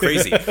wild and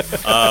crazy.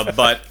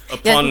 But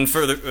upon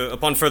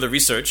further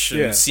research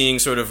and seeing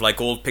sort of like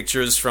old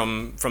pictures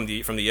from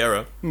the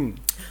era,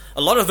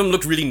 a lot of them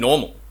looked really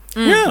normal.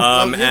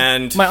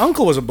 And my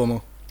uncle was a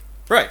Bomo.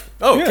 Right.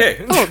 Oh,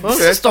 okay. This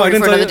is a story for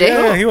another day.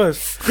 Yeah, he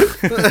was.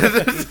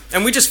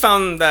 And we just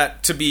found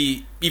that to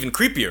be even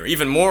creepier,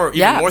 even more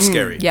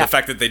scary. The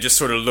fact that they just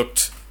sort of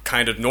looked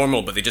kind of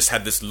normal, but they just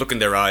had this look in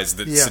their eyes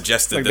that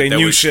suggested like that they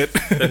knew shit.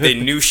 that they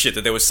knew shit,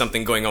 that there was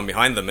something going on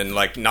behind them. And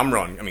like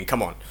Namron, I mean,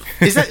 come on.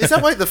 Is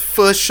that why the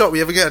first shot we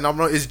ever get of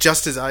Namron is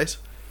just his eyes?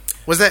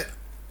 Was that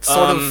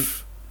sort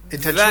of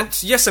intentional?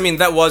 Yes, I mean,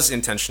 that was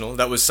intentional.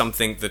 That was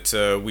something that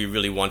we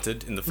really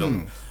wanted in the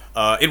film.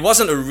 It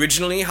wasn't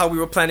originally how we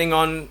were planning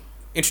on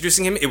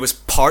introducing him. It was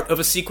part of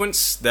a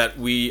sequence that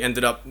we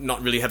ended up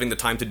not really having the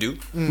time to do.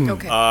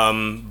 Okay.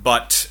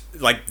 But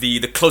like the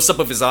close-up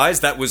of his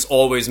eyes, that was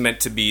always meant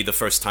to be the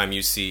first time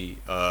you see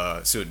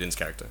Suruddin's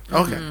character.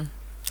 Okay.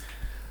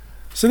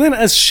 So then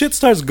as shit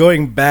starts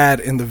going bad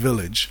in the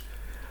village,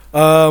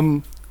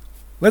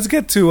 let's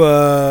get to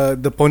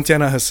the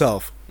Pontiana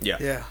herself,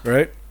 Yeah.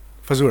 right?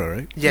 Fazura,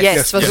 right?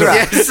 Yes, Fazura.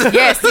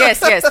 Yes.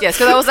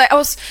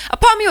 Because a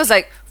part of me was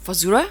like,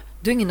 Fazura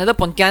doing another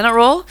Pontiana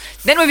role?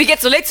 Then when we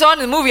get to later on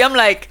in the movie, I'm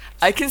like,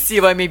 I can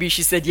see why maybe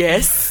she said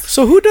yes.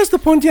 So who does the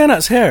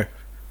Pontiana's hair?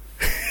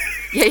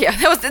 Yeah.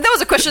 That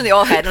was a question they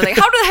all had. I'm like,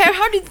 how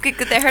did they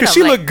get their hair done? Because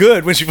she looked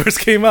good when she first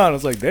came out. I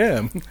was like,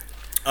 damn.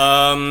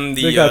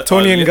 They got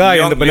Tony and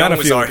Guy in the banana Leong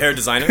was field. our hair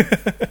designer.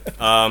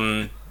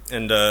 And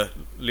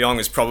Leong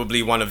is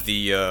probably one of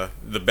the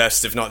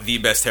best, if not the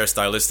best,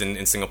 hairstylist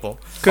in Singapore.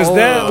 Because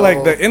they're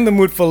like the In the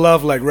Mood for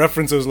Love like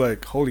references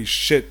like, holy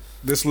shit,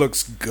 this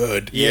looks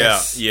good.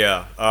 Yes.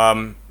 Yeah.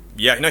 No,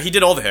 he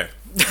did all the hair.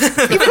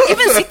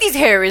 Even Siti's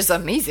hair is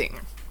amazing.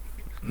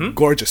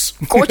 Gorgeous.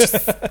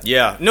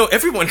 Yeah. No,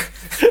 everyone's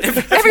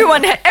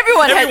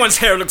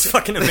hair looks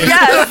fucking amazing.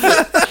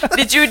 Yeah.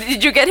 Did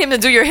you get him to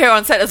do your hair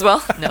on set as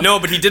well? No,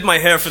 but he did my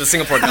hair for the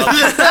Singapore Gala.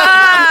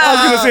 I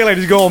was gonna say like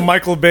you go on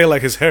Michael Bay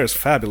like his hair is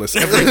fabulous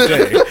every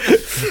day.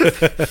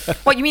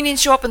 What, you mean he didn't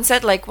show up and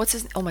said like, what's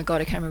his? Oh my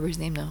god, I can't remember his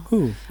name now.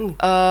 Who?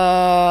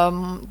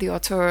 The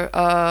author.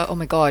 Oh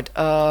my god.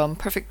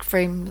 Perfect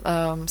frame.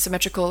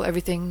 Symmetrical.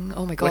 Everything.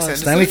 Oh my god.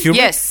 Stanley Kubrick?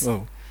 Yes.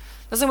 Oh.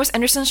 Doesn't Wes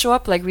Anderson show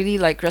up like really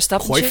like dressed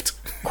up? Coiffed?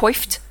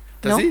 Coiffed?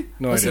 Does he?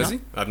 No Does idea. he Does he?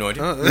 I have no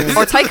idea.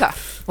 Or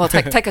Taika. Well,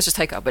 Taika's just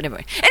Taika, but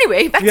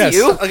anyway, back Yes. to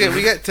you. Okay,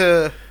 we get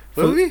to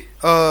where were we?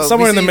 Somewhere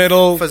we in the see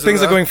middle, Fazura.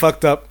 things are going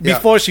fucked up. Yeah.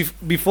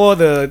 Before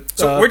the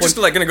So we're just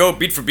like gonna go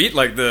beat for beat,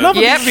 like the. not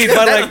Yep. beat,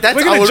 but like That's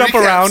we're gonna our jump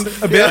recaps. around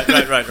a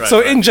bit. Right.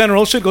 So in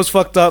general, shit goes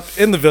fucked up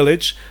in the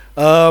village.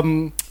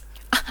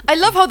 I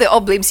love how they all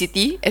blame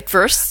Siti at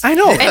first. I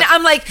know. And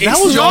I'm like, That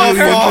was your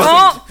really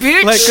fault. interesting.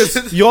 bitch.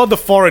 Like, 'cause you're the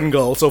foreign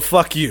girl, so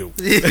fuck you.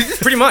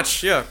 Pretty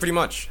much, yeah, pretty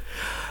much.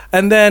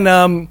 And then,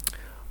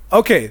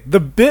 okay, the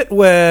bit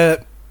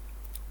where,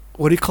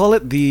 what do you call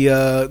it?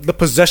 The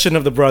possession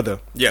of the brother.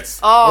 Yes.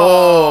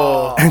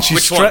 Oh, And she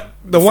Which one?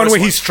 the The one first where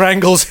he one?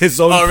 strangles his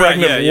own Oh, right,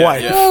 pregnant yeah,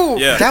 wife. yeah,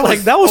 yeah. that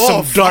was That was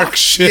some fuck. dark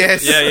shit.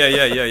 Yes.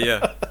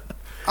 Yeah.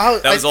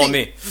 That was all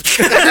me.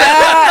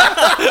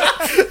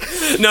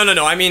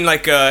 No. I mean,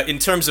 like, in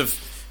terms of,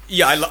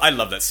 yeah, I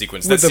love that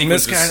sequence. With That the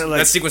sequence, miscarriage, like-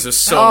 that sequence was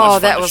so Oh, much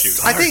fun that to was shoot.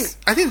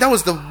 I think that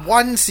was the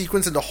one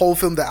sequence in the whole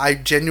film that I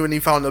genuinely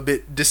found a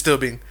bit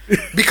disturbing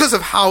because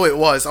of how it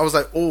was. I was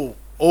like,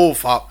 oh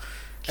fuck.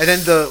 And then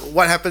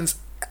what happens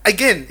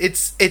again,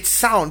 it's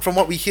sound from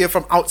what we hear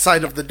from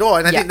outside of the door,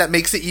 and I think that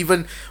makes it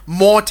even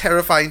more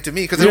terrifying to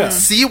me because I don't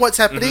see what's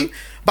happening,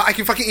 but I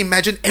can fucking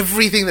imagine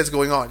everything that's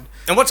going on.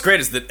 And what's great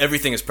is that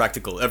everything is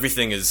practical.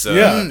 Everything is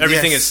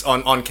everything is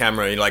on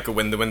camera. You know, like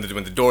when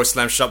the door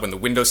slams shut, when the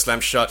window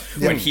slams shut,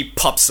 when he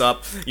pops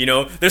up. You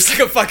know, there's like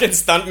a fucking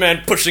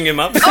stuntman pushing him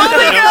up. Oh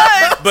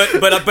my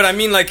god! But I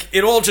mean, like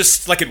it all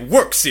just like it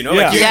works. You know,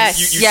 like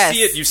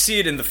you see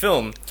it in the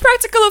film.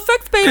 Practical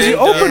effects, baby.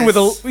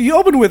 You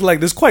open with like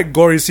this quite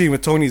gory scene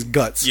with Tony's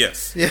guts.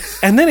 Yes.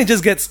 And then it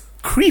just gets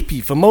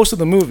creepy for most of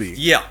the movie.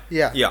 Yeah.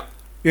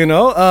 You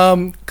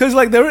know, because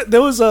like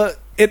there was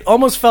it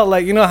almost felt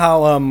like, you know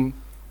how I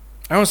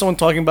remember someone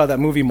talking about that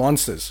movie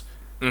Monsters.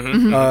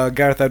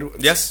 Gareth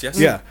Edwards. Yes.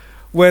 Yeah.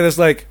 Where there's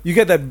like you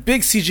get that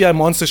big CGI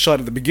monster shot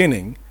at the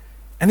beginning,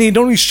 and then you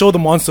don't really show the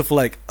monster for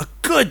like a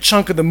good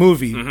chunk of the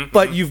movie,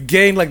 but you've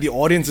gained like the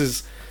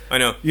audience's. I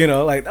know. You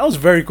know, like that was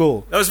very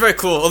cool. That was very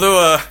cool.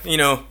 Although, you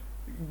know,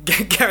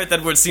 Gareth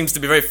Edwards seems to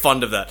be very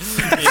fond of that.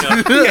 You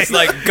know, it's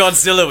like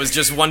Godzilla was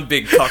just one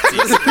big cock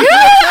tease.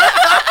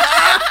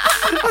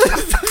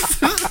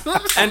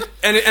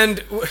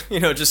 and you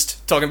know,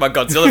 just talking about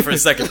Godzilla for a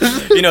second,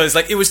 you know, it's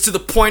like it was to the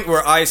point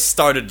where I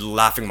started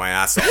laughing my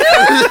ass off.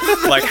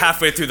 Like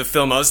halfway through the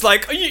film, I was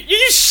like, "Are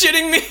you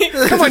shitting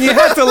me?" Come on, you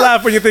have to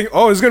laugh when you think,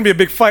 oh, it's going to be a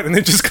big fight, and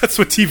then it just cuts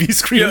to a TV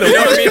screen. You know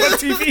what I mean? On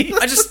TV.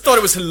 I just thought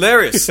it was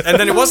hilarious, and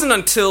then it wasn't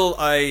until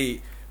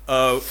it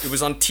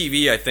was on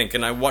TV, I think,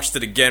 and I watched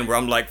it again where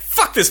I'm like,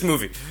 fuck this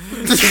movie.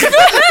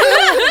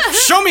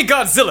 Show me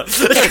Godzilla.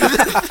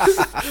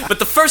 But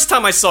the first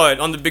time I saw it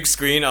on the big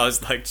screen, I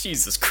was like,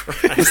 Jesus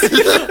Christ.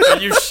 Are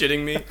you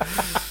shitting me?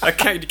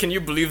 Can you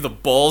believe the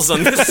balls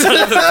on this son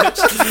of a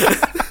bitch?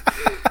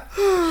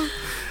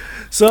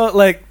 So,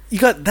 like, you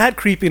got that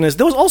creepiness.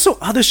 There was also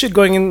other shit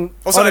going in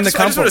Also, on I in the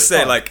just want to say,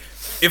 compound. like,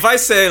 if I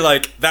say,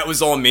 like, that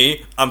was all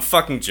me, I'm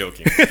fucking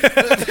joking. I'm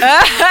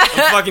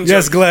fucking joking.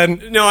 Yes,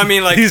 Glenn. No, I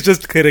mean, like... He's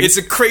just kidding. It's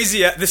a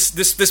crazy...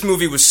 This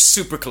movie was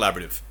super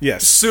collaborative.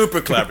 Yes. Super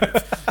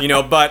collaborative. You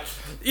know, but,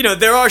 you know,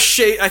 there are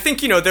shade... I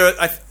think, you know,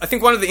 I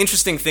think one of the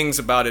interesting things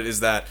about it is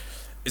that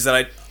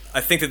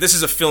I think that this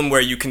is a film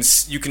where you can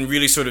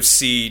really sort of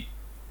see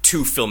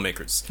two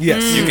filmmakers.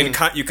 Yes.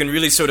 You can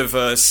really sort of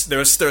there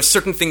are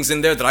certain things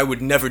in there that I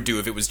would never do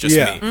if it was just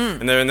me,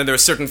 and then there are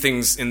certain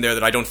things in there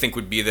that I don't think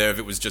would be there if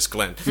it was just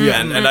Glenn.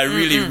 And I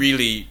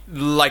really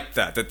like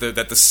that the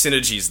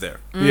synergy is there.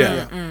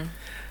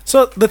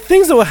 So the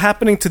things that were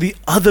happening to the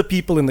other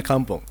people in the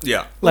kampong,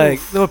 Yeah. like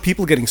there were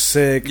people getting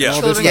sick. Yeah.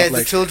 And all this Children. stuff. The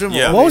Like, children.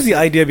 Yeah. what was the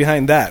idea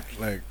behind that?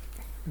 Like,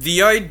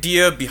 The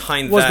idea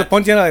behind was that the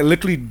Pontianak like,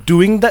 literally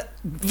doing that,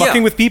 fucking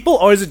Yeah. with people,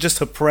 or is it just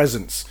her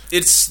presence?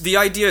 it's the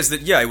idea is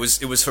that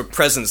it was her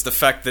presence, the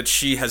fact that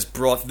she has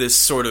brought this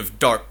sort of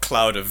dark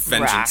cloud of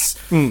vengeance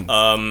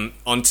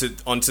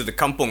onto the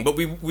kampong. But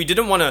we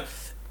didn't want to.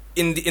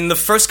 In the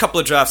first couple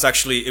of drafts,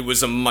 actually, it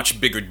was a much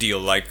bigger deal.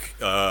 Like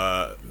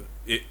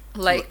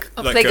Like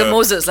a plague of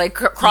Moses, like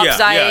crops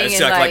dying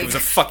and like it was a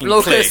fucking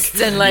locusts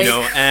plague, and like you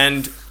know.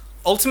 And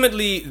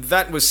ultimately,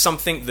 that was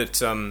something that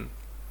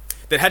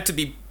that had to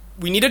be.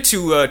 We needed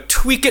to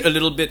tweak it a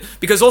little bit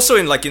because also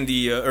in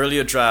the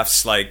earlier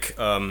drafts, like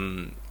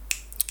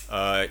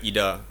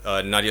Ida,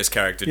 Nadia's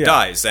character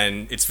dies,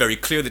 and it's very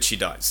clear that she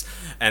dies,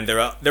 and there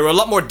were a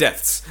lot more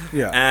deaths.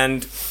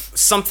 And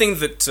something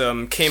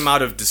that came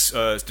out of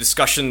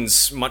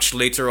discussions much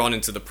later on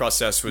into the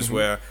process was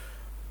where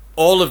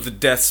all of the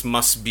deaths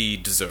must be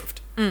deserved.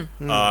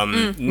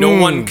 No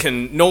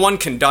one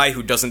can die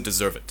who doesn't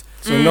deserve it.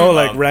 So no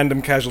like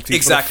random casualties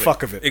Exactly. for the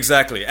fuck of it.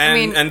 Exactly. And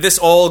mean, and this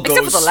all goes.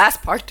 except for the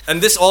last part. And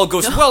this all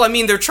goes. Well, I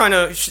mean, they're trying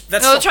to.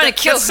 That's No, they're trying to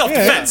kill. That's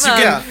self-defense.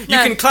 Yeah. You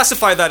can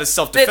classify that as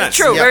self-defense.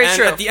 True, very and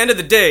true. at the end of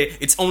the day,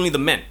 it's only the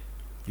men.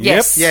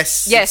 Yes.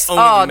 Yes. Yes.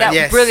 only Oh, the men. that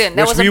Yes. brilliant.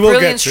 That Which was a we will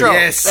brilliant get to. stroke.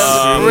 Yes. That was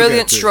We a will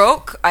brilliant get to.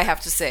 stroke, I have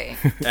to say.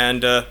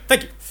 And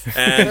thank you.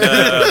 And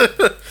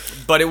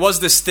but it was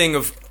this thing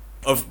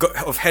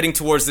of heading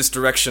towards this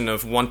direction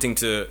of wanting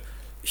to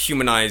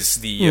humanize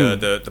the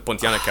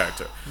Pontianak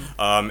character,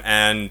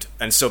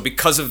 and so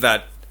because of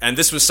that, and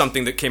this was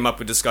something that came up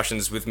with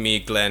discussions with me,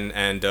 Glenn,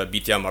 and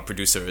Bitiam, our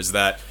producer, is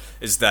that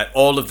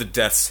all of the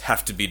deaths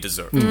have to be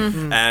deserved.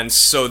 And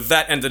so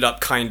that ended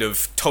up kind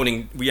of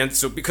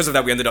so because of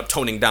that, we ended up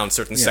toning down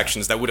certain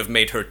sections that would have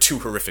made her too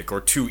horrific or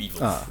too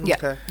evil. Yeah.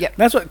 Okay. Yeah.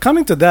 That's what,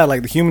 coming to that,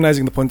 like the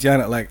humanizing the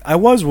Pontianak, like I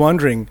was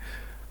wondering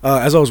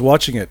as I was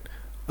watching it,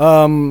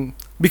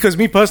 because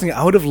me personally,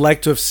 I would have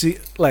liked to have seen,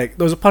 like,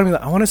 there was a part of me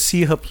that I want to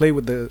see her play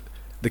with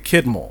the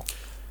kid more.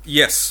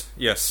 Yes.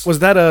 Was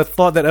that a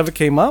thought that ever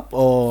came up,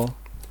 or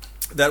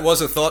That was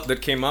a thought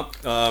that came up,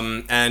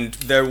 and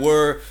there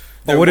were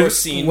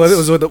scenes.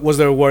 was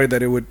there a worry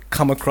that it would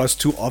come across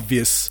too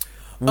obvious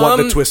what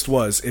the twist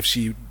was if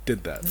she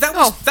did that?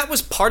 That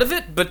was part of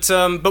it, but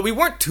we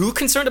weren't too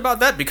concerned about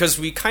that because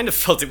we kind of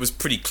felt it was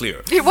pretty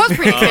clear. It was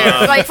pretty clear.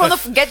 Like from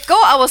the get-go,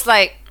 I was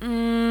like,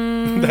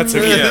 That's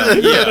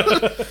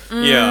okay.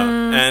 Yeah,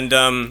 and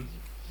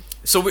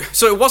so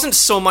it wasn't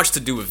so much to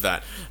do with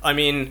that. I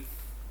mean,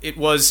 it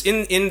was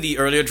in the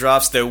earlier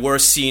drafts. There were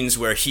scenes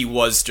where he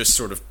was just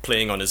sort of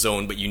playing on his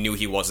own, but you knew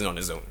he wasn't on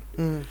his own.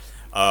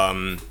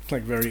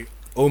 Like very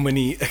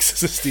Omani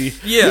exorcisty.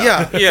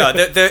 Yeah.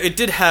 It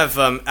did have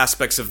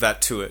aspects of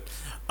that to it,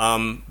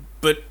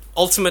 but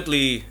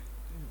ultimately,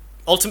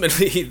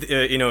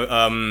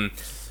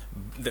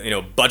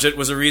 budget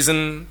was a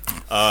reason,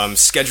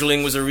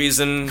 scheduling was a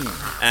reason,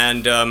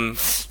 and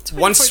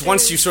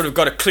once you sort of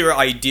got a clearer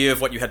idea of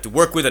what you had to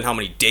work with and how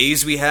many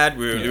days we had,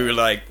 we were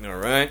like, all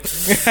right,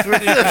 this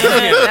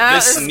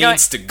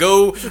needs to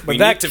go. We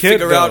need to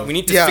figure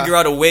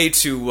out a way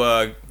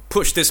to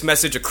push this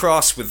message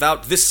across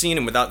without this scene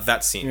and without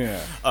that scene.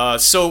 Yeah.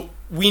 So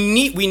we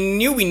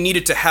knew we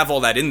needed to have all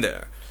that in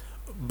there,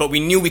 but we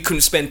knew we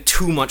couldn't spend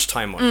too much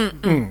time on it.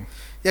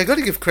 Yeah, I got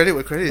to give credit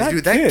where credit is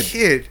due. That kid.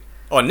 kid.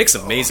 Oh, Nick's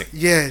amazing.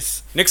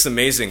 Yes. Nick's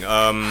amazing.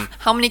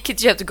 how many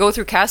kids you have to go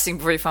through casting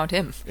before you found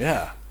him?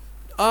 Yeah.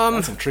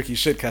 That's some tricky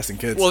shit casting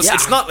kids. Well,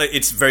 it's not like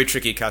it's very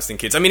tricky casting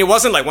kids. I mean, it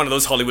wasn't like one of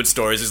those Hollywood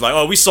stories. It's like,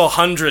 oh, we saw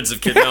hundreds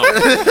of kids. No,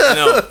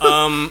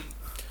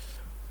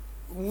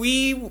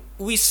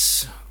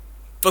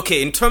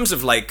 okay, in terms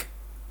of like,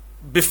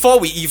 before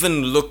we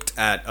even looked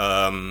at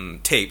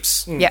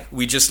tapes,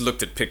 we just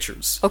looked at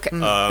pictures.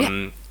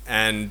 Okay.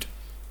 And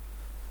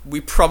we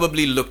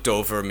probably looked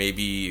over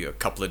maybe a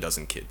couple of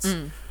dozen kids,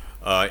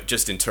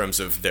 just in terms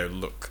of their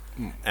look.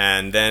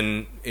 And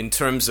then in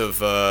terms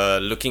of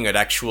looking at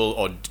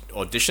actual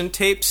audition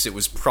tapes, it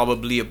was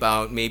probably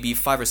about maybe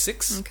 5 or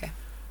 6. Okay.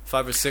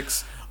 5 or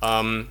 6.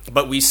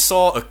 But we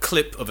saw a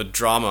clip of a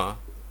drama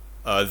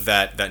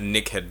that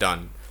Nick had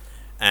done,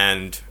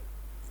 and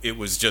it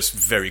was just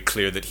very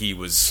clear that he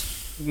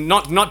was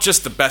not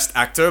just the best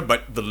actor,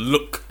 but the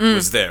look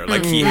was there.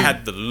 Like he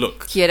had the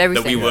look. He had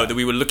everything that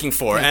we were looking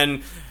for.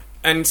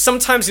 And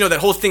sometimes, that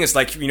whole thing is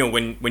like,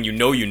 when you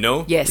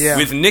know. Yes. Yeah.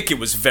 With Nick, it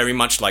was very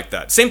much like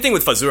that. Same thing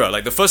with Fazura.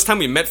 Like the first time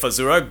we met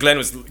Fazura,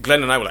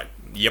 Glenn and I were like,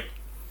 yep.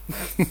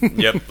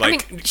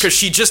 Like, because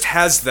she just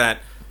has that.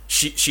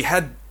 She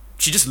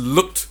just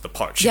looked the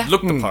part. She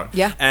looked the part.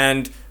 Yeah.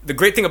 And the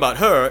great thing about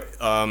her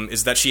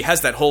is that she has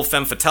that whole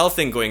femme fatale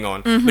thing going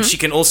on, but she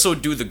can also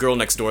do the girl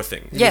next door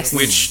thing. Yes.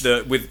 Which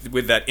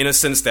with that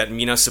innocence that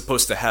Mina's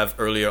supposed to have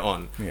earlier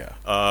on. Yeah.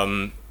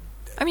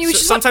 I mean,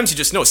 sometimes you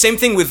just know. Same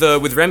thing with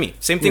Remy.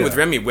 Same thing with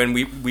Remy. When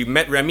we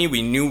met Remy,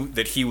 we knew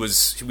that he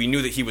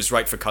was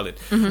right for Khalid.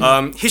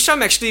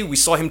 Hisham, actually, we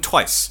saw him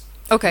twice.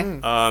 Okay.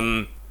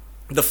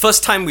 The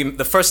first time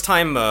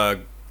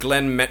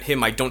Glenn met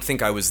him, I don't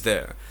think I was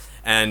there.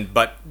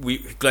 But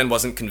Glenn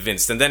wasn't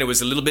convinced, and then it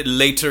was a little bit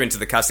later into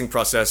the casting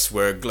process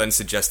where Glenn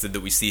suggested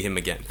that we see him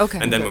again. Okay.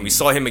 And then when we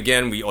saw him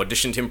again, we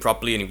auditioned him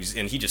properly,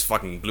 and he just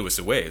fucking blew us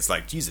away. It's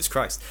like, Jesus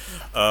Christ.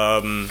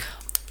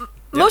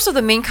 Most of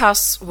the main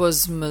cast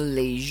was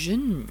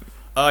Malaysian.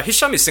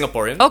 Hisham is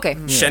Singaporean. Okay.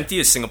 Shanti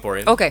is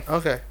Singaporean. Okay.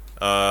 Okay.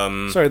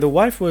 Sorry, the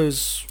wife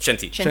was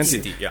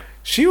Shanti. Yeah.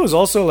 She was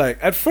also like,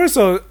 at first,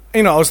 I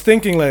was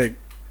thinking like,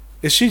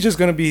 is she just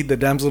going to be the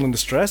damsel in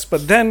distress?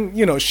 But then,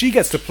 she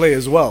gets to play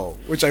as well,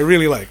 which I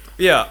really like.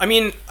 Yeah, I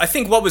mean, I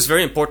think what was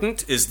very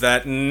important is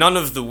that none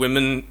of the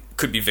women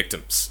could be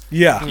victims.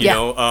 Yeah. You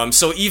know?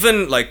 So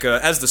even, like,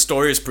 as the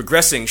story is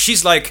progressing,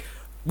 she's like,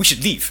 we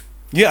should leave.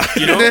 Yeah.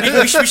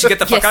 We should get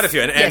the fuck Yes. out of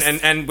here.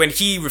 And when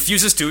he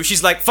refuses to,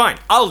 she's like, fine,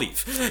 I'll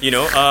leave.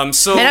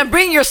 So... And I'm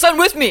bringing your son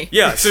with me.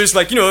 Yeah, so it's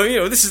like,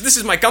 this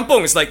is my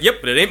kampong. It's like,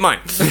 yep, but it ain't mine.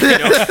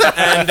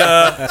 And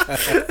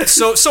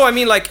so I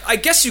mean, like, I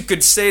guess you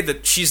could say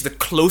that she's the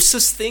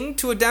closest thing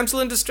to a damsel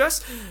in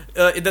distress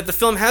that the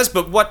film has.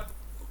 But what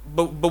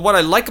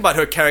I like about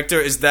her character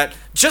is that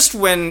just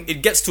when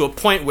it gets to a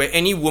point where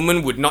any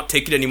woman would not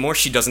take it anymore,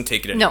 she doesn't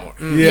take it anymore.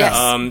 No.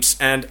 Yes.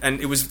 And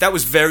that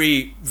was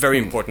very, very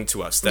important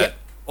to us, that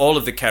all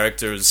of the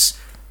characters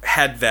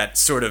had that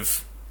sort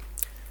of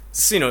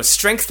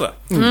strength.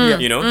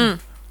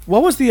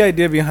 What was the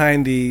idea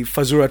behind the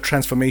Fazura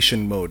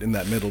transformation mode in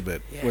that middle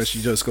bit, where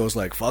she just goes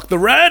like, fuck the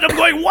red, I'm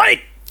going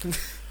white?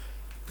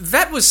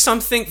 That was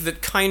something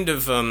that kind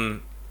of...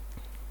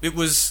 It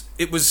was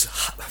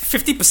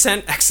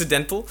 50%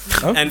 accidental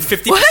and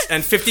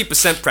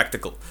 50%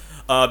 practical.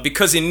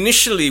 because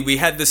initially we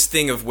had this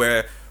thing of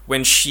where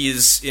when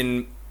she's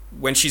in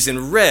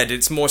red,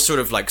 it's more sort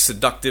of like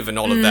seductive and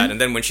all of that,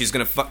 and then when she's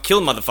gonna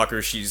kill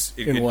motherfucker,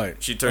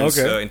 she turns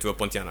into a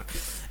Pontianak.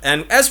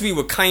 And as we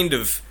were kind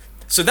of,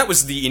 so that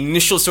was the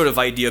initial sort of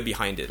idea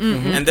behind it,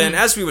 and then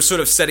as we were sort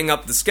of setting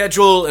up the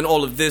schedule and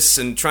all of this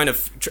and trying to,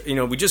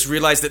 we just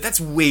realized that that's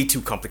way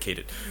too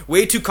complicated,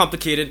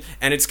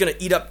 and it's gonna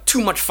eat up too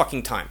much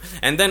fucking time.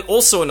 And then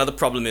also another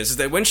problem is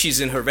that when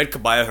she's in her red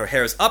kabaya, her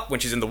hair is up. When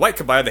she's in the white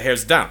kabaya, the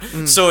hair's down.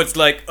 So it's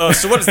like,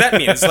 so what does that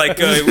mean? It's like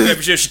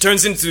she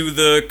turns into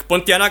the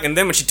Pontianak, and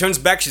then when she turns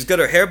back, she's got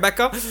her hair back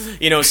up.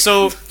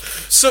 So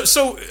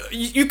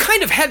you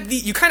kind of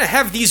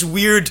have these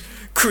weird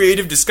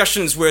creative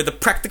discussions where the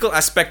practical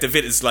aspect of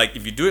it is like,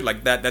 if you do it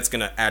like that, that's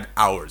going to add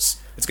hours.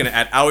 It's going to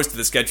add hours to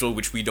the schedule,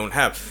 which we don't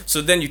have. So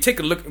then we took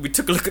a look at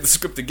the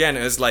script again,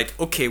 and it's like,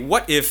 okay,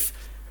 what if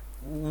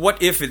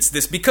it's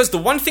this? Because the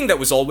one thing that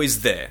was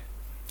always there,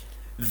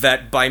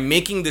 that by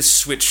making this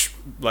switch,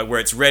 like where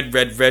it's red,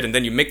 and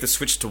then you make the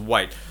switch to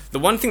white, the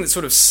one thing that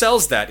sort of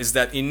sells that is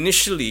that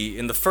initially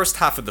in the first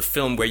half of the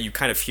film, where you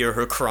kind of hear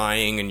her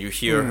crying and you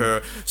hear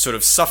her sort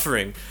of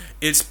suffering,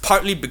 it's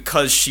partly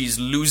because she's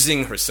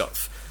losing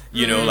herself.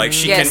 Like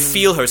she can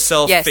feel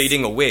herself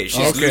fading away.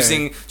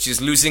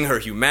 She's losing her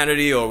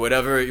humanity, or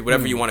whatever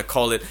you want to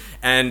call it.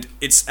 And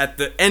it's at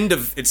the end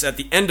of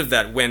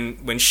that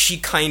when she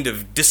kind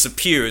of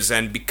disappears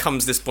and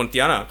becomes this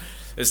Pontianak.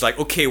 It's like,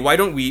 okay, why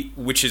don't we,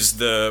 which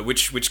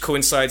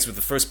coincides with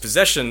the first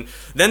possession,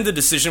 then the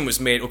decision was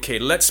made, okay,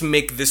 let's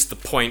make this the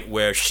point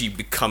where she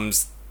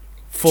becomes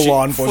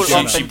full-on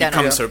Pontianak.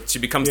 She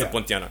becomes the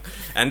Pontianak.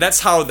 And that's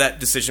how that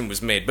decision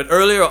was made. But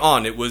earlier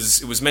on, it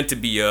was meant to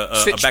be a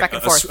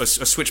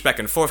switch back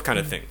and forth kind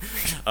of thing.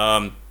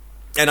 And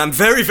I'm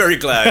very, very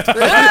glad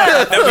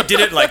that we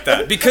did it like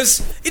that, because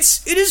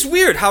it is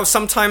weird how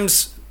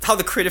sometimes how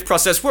the creative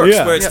process works,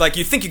 where it's like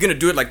you think you're going to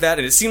do it like that,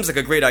 and it seems like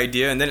a great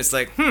idea, and then it's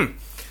like,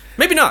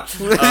 maybe not,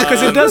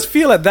 because it does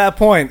feel at that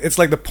point it's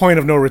like the point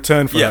of no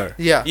return for her.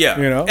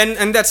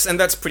 And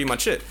that's pretty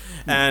much it.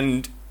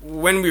 And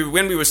when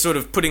we were sort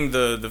of putting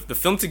the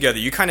film together,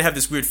 you kind of have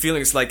this weird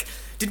feeling. It's like,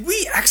 did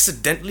we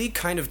accidentally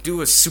kind of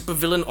do a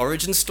supervillain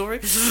origin story?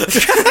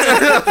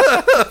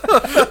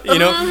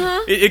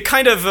 It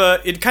kind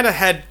of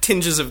had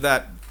tinges of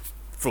that,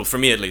 for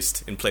me at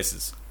least, in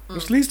places.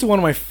 Which leads to one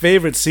of my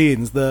favorite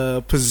scenes,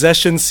 the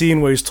possession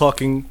scene where he's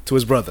talking to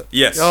his brother.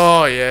 Yes.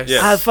 Oh, yes.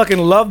 I fucking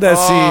love that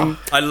scene.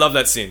 I love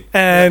that scene.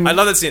 And I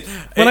love that scene.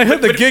 When I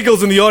heard the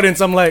giggles in the audience,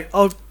 I'm like,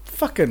 oh,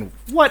 fucking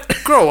what?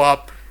 Grow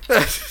up.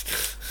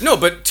 No,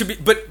 but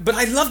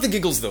I love the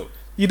giggles though.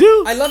 You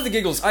do? I love the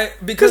giggles.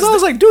 Because I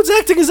was like, dude's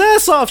acting his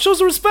ass off. Show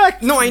some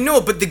respect. No, I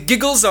know, but the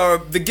giggles are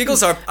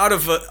out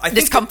of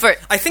discomfort.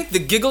 I think the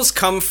giggles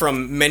come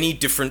from many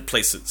different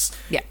places.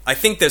 Yeah. I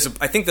think there's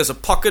a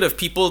pocket of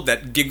people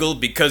that giggle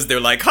because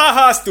they're like, ha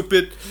ha,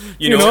 stupid.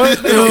 It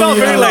felt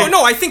very like,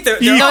 no, I think there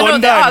are.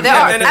 There are.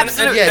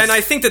 Absolutely. And I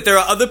think that there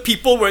are other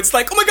people where it's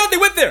like, oh my god, they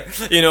went there.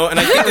 And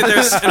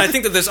I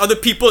think that there's other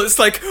people. It's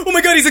like, oh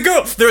my god, he's a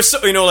girl. There's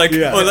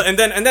and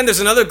then there's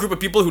another group of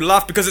people who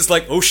laugh because it's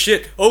like, oh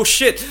shit.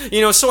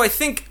 So I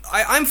think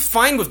I'm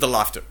fine with the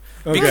laughter.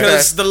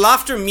 Because the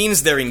laughter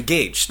means they're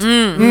engaged,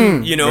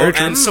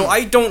 and so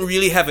I don't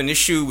really have an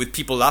issue with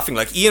people laughing.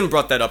 Like Ian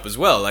brought that up as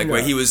well,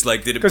 where he was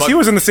like, because he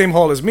was in the same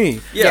hall as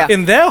me. Yeah.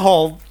 In their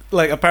hall,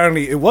 like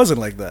apparently it wasn't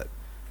like that.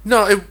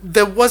 No,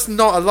 there was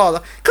not a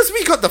lot. Because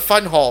we got the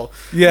fun hall.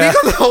 Yeah. We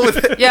got the hall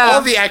with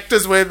all the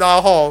actors were in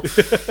our hall.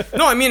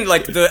 No, I mean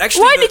like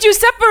Why did you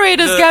separate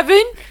us,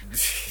 Gavin?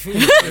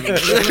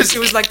 it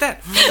was like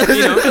that,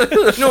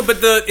 No,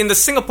 but in the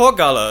Singapore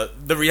gala,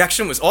 the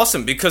reaction was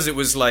awesome because it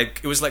was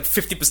like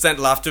 50%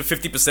 laughter,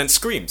 50%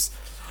 screams,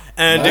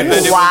 and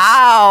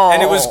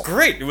it was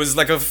great. It was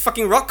like a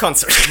fucking rock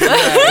concert,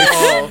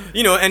 And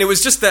it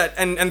was just that,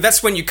 and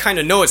that's when you kind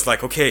of know it's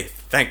like, okay,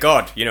 thank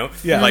God,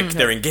 like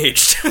they're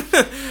engaged.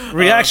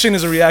 Reaction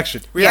is a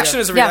reaction. Reaction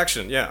is a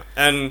reaction,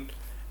 and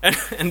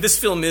this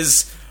film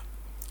is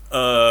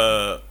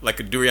like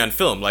a durian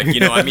film, like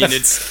I mean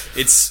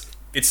it's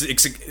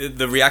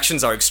the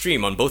reactions are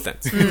extreme on both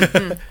ends.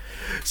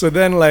 So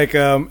then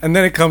and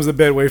then it comes the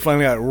bit where he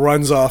finally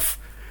runs off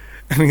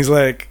and he's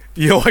like,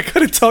 yo, I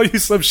gotta tell you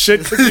some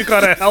shit because you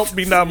gotta help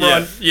me,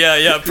 Namran. Yeah.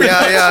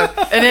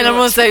 And then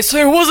everyone's like, so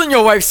it wasn't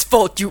your wife's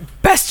fault, you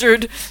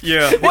bastard.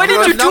 Yeah. Why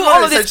did you do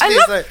all of this?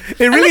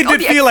 It really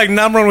did feel like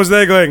Namran was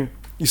there going,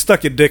 you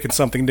stuck your dick in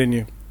something, didn't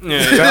you?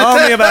 Yeah.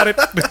 Tell me about it.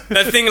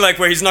 That thing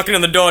where he's knocking on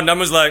the door and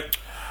Namran's like,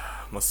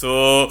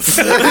 Maso. He's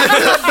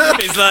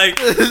like,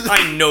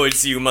 I know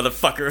it's you,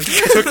 motherfucker.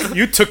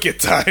 You took your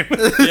time.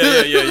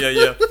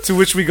 Yeah. To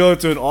which we go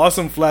to an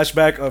awesome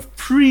flashback of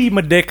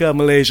pre-Merdeka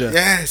Malaysia.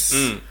 Yes.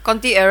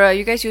 Conti era,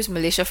 you guys use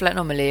Malaysia flat,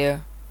 not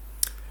Malaya?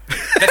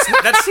 That's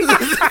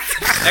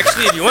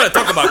actually, if you want to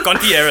talk about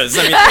Conti errors,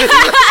 I mean,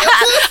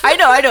 I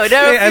know.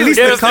 There are Hey, at a few. least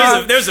There the are a car-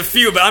 few. there's a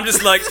few, but I'm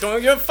just like,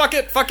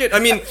 fuck it. I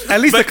mean,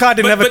 At least the car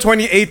didn't have a but-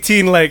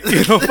 2018 like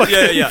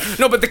yeah.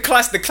 No, but the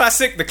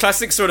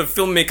classic sort of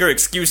filmmaker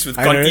excuse with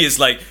I know. Conti is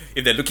like,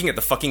 if they're looking at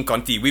the fucking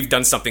Conti, we've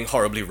done something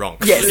horribly wrong.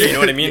 Yes. You know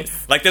what I mean?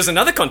 Like, there's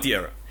another Conti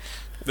error.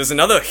 There's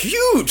another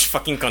huge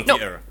fucking Conti No.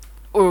 error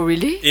Oh,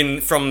 really?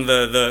 from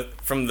the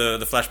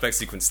flashback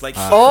sequence. Like,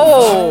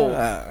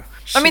 Oh.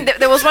 I mean,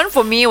 there was one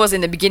for me. It was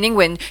in the beginning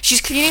when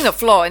she's cleaning the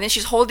floor and then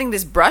she's holding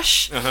this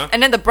brush,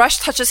 and then the brush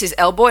touches his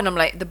elbow, and I'm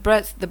like, the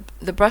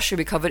brush should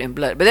be covered in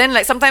blood. But then,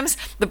 like, sometimes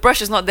the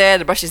brush is not there,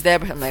 the brush is there,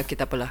 but I'm like, okay,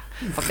 tapalah,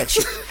 fuck that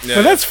shit. yeah.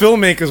 But that's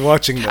filmmakers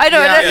watching that. I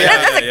know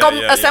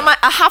Yeah, that's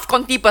a half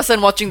Conti person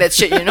watching that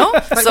shit, you know.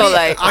 So me,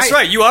 like, That's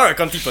right. You are a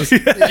Conti person.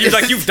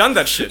 You've done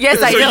that shit.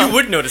 yes, I so know. you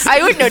would notice.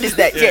 I would notice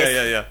that. Yeah,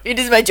 Yes, yeah. It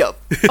is my job.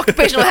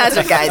 Occupational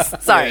hazard, guys.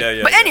 Sorry,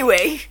 Yeah. but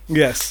anyway,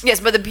 Yes. yes.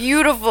 But the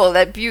beautiful,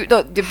 the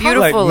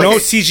beautiful, Like no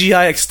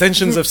CGI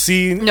extensions of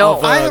scene. No.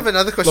 of, I have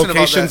another question about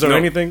locations that. or No,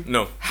 anything.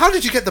 No. How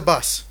did you get the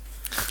bus?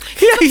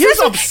 Yeah, he's He's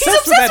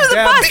obsessed with that the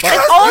damn bus. bus.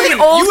 And all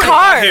the old you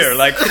cars. Here,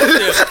 like,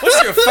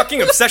 what's your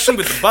fucking obsession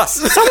with the bus?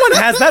 Someone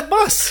has that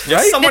bus, Yeah,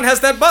 right? someone has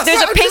that bus. There's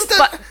Yeah, a I'm pink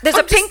just, there's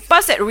a pink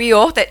bus at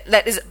Rio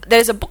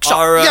there's a bookshop.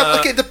 Our, Yeah,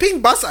 okay, the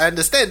pink bus, I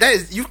understand. That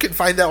is, you can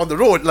find that on the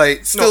road.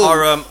 Like, still.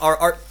 No, our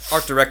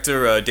art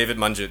director David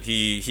Manjit,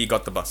 he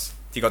got the bus.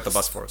 He got the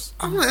bus for us.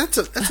 I'm like,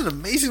 that's an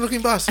amazing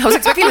looking bus. I was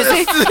expecting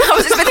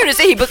to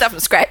say he built that from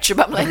scratch,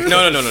 but I'm like,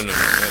 No.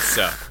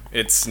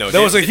 It's no.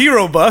 There was a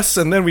hero bus,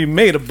 and then we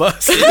made a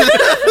bus.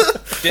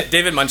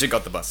 David Manjit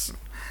got the bus,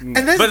 And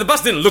then, but the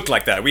bus didn't look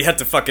like that. We had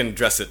to fucking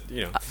dress it,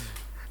 you know.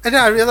 and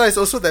then I realized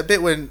also that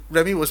bit when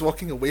Remy was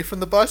walking away from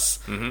the bus,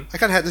 Mm-hmm. I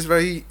kind of had this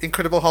very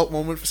Incredible Hulk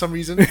moment for some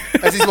reason.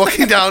 As he's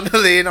walking down the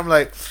lane, I'm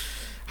like,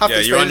 half Yeah,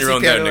 this you're on fantasy your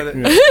own there, piano Nick.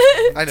 and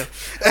it- I know.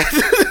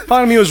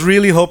 Part of me was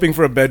really hoping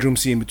for a bedroom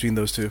scene between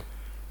those two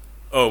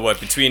Oh, what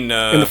between?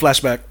 in the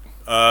flashback.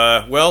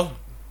 Well,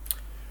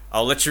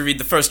 I'll let you read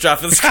the first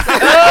draft of the script.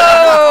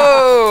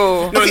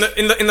 oh, No,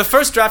 in the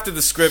first draft of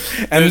the script,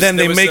 And then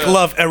there they was make a-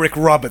 love Eric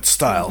Roberts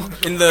style.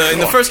 In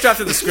the first draft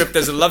of the script,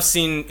 there's a love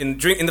scene in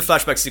the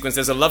flashback sequence.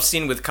 There's a love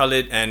scene with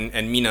Khalid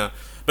and Mina,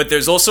 but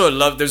there's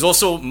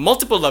also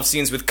multiple love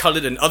scenes with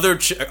Khalid and other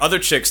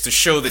chicks to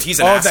show that he's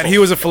an asshole. That he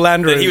was a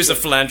philanderer. That he was a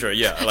philanderer.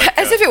 Yeah, like,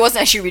 as if it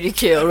wasn't actually really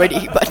clear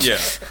already. But yeah.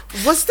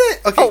 Was there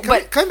okay? Oh,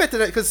 but- coming back to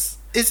that, because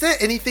is there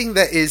anything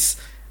that is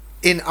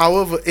in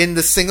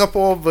the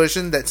Singapore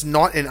version that's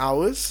not in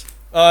ours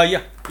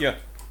Yeah.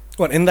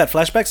 What, in that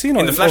flashback scene? Or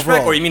In the flashback,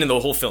 overall? or you mean in the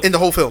whole film? in the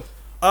whole film?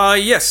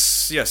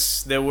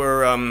 Yes. There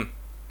were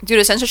due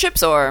to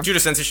censorships or due to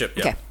censorship.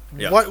 Yeah. Okay.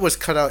 Yeah. What was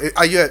cut out?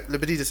 Are you at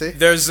liberty to say?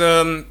 There's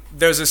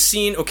a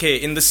scene, okay,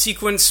 in the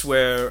sequence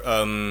where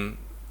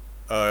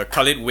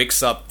Khalid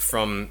wakes up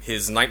from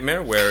his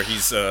nightmare where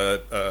he's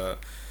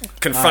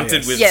confronted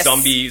yes. with Yes.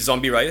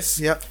 zombie Reyes.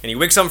 Yep. And he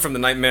wakes up from the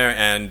nightmare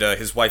and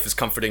his wife is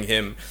comforting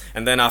him.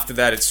 And then after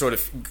that it sort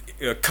of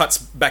cuts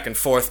back and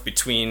forth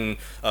between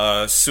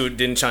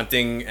Din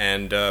chanting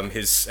and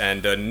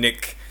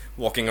Nick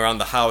walking around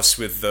the house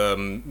with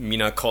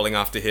Mina calling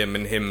after him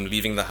and him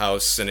leaving the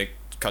house, and it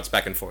cuts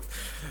back and forth.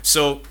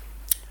 So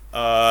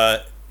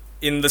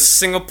in the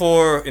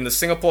Singapore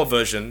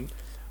version,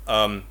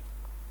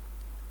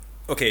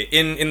 okay,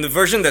 in the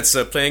version that's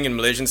playing in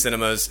Malaysian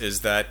cinemas,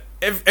 is that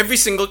every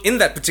single in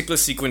that particular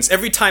sequence,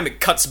 every time it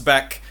cuts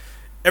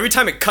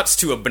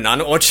to a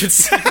banana orchard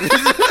scene,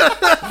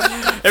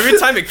 every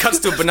time it cuts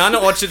to a banana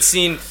orchard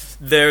scene,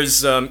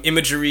 there's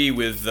imagery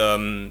with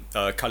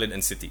Khalid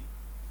and Siti,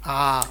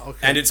 Okay.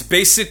 and it's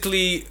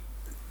basically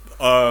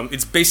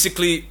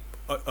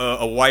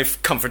a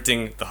wife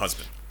comforting the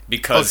husband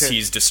because Okay.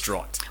 he's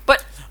distraught,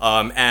 but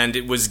and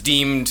it was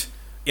deemed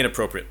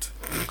inappropriate.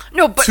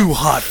 no, but Too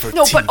hot for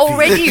no, TV. but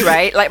already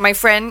right. Like my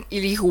friend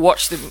Ili who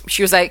watched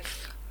she was like,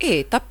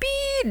 tapi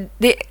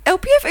the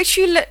LPF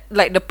actually let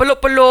like the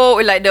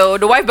peluk-peluk, like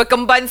the wife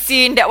berkemban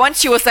scene. That one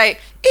she was like,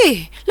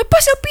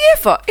 lepas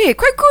LPF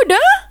quite good,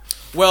 huh?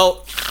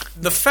 Well,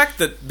 the fact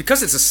that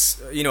because it's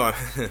No,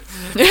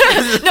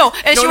 and no,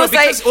 she was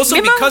like, because, also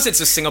memang- because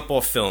it's a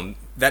Singapore film,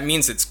 that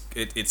means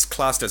it's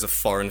classed as a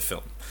foreign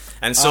film,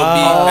 and so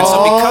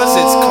because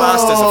it's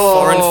classed as a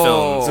foreign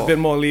film, It's a bit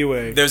more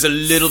leeway. there's a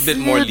little bit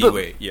more Little bit-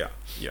 leeway. Yeah.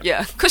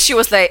 Yeah, because she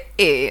was like,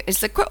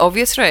 it's like quite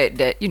obvious, right?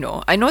 That,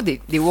 I know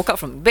they woke up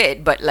from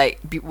bed, but like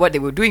what they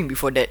were doing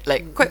before that,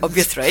 like quite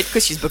obvious, right?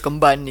 Because she's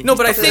berkemban. No,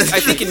 but I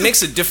think it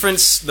makes a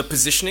difference, the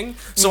positioning.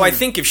 So I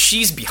think if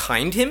she's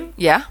behind him,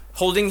 Yeah,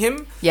 holding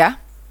him, yeah.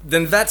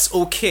 then that's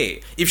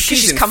okay. If she's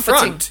she's in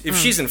comforting. front, if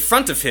she's in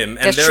front of him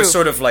and That's they're true.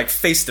 sort of like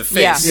face to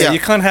Yeah. face, Yeah, you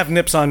can't have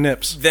nips on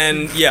nips.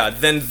 then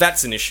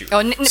that's an issue.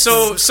 Oh, nips.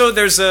 So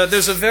there's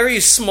a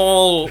very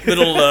small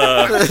little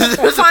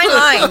Fine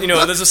line.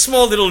 there's a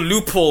small little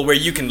loophole where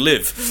you can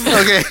live.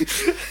 Okay.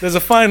 There's a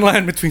fine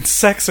line between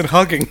sex and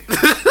hugging.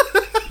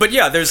 But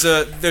yeah, there's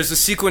a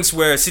sequence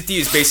where Siti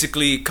is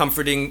basically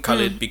comforting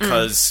Khalid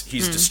because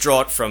he's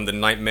distraught from the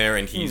nightmare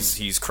and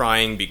he's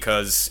crying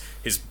because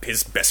his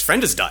best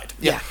friend has died.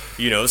 Yeah.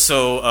 You know,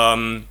 so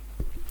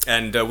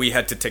and we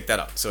had to take that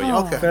out. So yeah.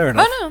 Okay. Fair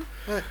enough. Oh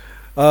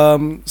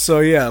no. So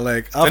yeah,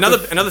 like after,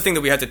 Another thing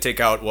that we had to take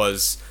out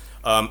was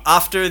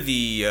after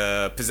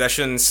the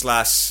possession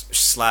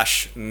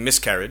slash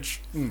miscarriage.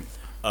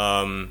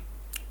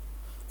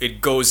 It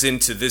goes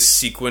into this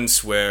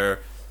sequence where,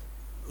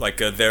 like,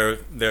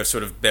 they're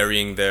sort of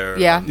burying their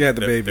Yeah. Yeah, the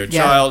their, baby. their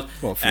Yeah. child,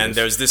 Well, fetus. and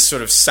there's this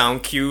sort of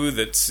sound cue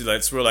that's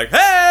we're like,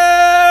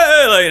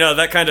 hey, like, you know,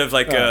 that kind of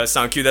like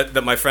sound cue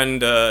that my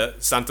friend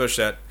Santosh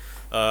at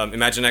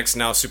Imaginex,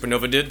 now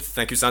Supernova, did.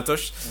 Thank you,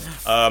 Santosh.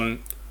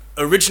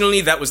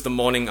 Originally, that was the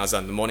morning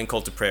azan, the morning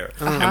call to prayer,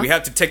 and we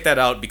had to take that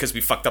out because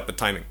we fucked up the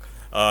timing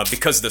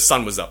because the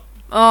sun was up.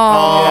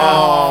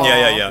 Oh.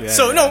 Yeah.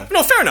 So no,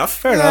 fair enough.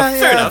 Fair enough.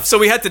 Fair enough. So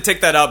we had to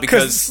take that out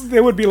because because they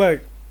would be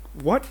like,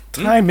 "What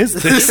time is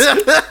this?"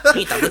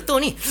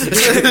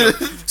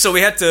 so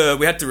we had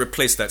to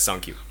replace that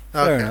sound cue.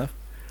 Fair Okay. enough.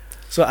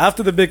 So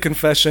after the big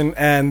confession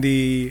and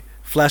the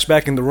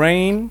flashback in the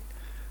rain,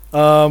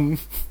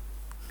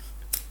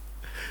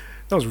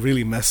 that was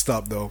really messed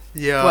up, though.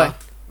 Yeah. What?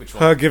 Which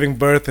Her giving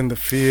birth in the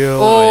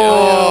field.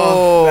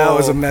 Oh. That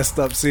was a messed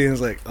up scene.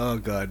 It's like, oh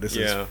god, this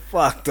Yeah. is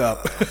fucked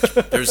up.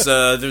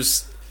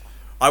 There's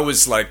I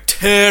was like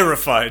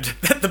terrified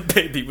that the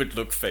baby would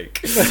look fake.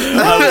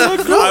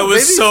 I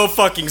was so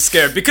fucking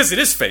scared because it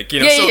is fake, you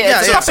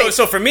know.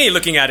 So for me,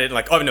 looking at it,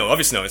 like, oh no,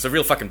 obviously no, it's a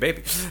real fucking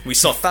baby. We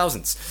saw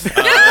thousands,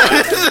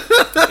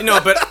 you know.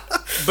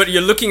 But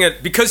you're looking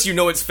at, because you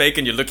know it's fake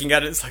and you're looking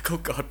at it, it's like, oh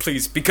god,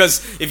 please.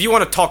 Because if you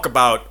want to talk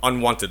about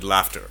unwanted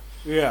laughter,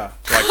 Yeah.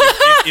 like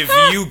if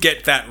you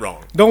get that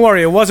wrong, Don't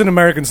worry, it was an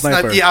American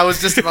Sniper. Yeah, I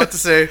was just about to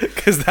say.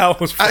 Because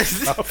that was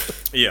fucked up.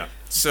 yeah.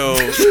 So,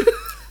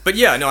 but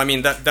yeah, no, I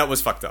mean that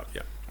was fucked up.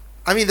 Yeah.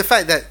 I mean, the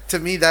fact that, to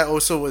me, that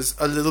also was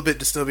a little bit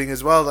disturbing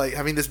as well. Like,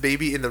 having this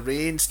baby in the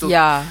rain still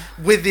Yeah.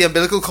 with the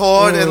umbilical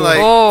cord and, like,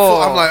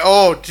 Oh. I'm like,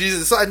 oh,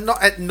 Jesus. So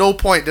at no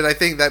point did I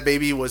think that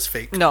baby was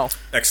fake. No.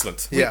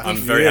 Excellent. Yeah. I'm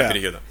very Yeah. happy to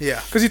hear that.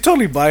 Yeah. Because you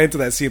totally buy into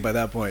that scene by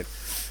that point.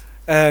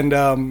 And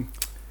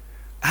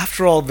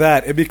after all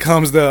that, it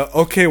becomes the,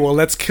 okay, well,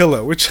 let's kill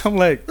her. Which I'm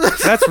like,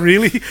 that's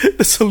really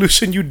the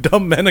solution you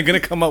dumb men are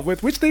going to come up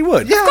with? Which they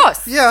would. Yeah. Of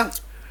course. Yeah.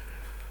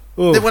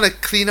 Ugh. They want to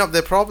clean up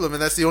their problem,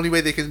 and that's the only way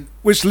they can.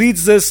 Which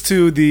leads us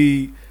to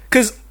the...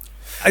 Because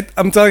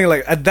I'm telling you,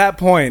 like, at that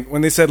point,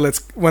 when they said,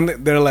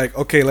 they're like,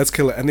 okay, let's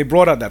kill her. And they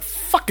brought out that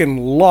fucking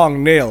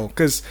long nail.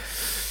 Because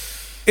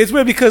it's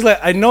weird because, like,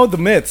 I know the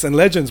myths and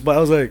legends, but I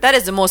was like... That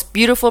is the most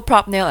beautiful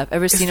prop nail I've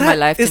ever seen in my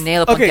life. To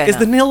nail a okay, Pontianak. is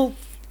the nail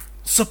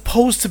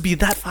supposed to be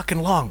that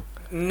fucking long?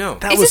 No.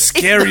 That was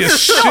scary as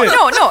shit.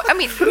 No. I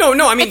mean,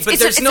 No, I mean, It's- but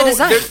it's a- there's it's a no.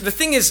 design. The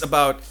thing is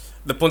about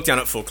the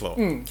Pontianak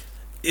folklore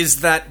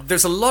is that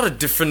there's a lot of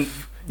different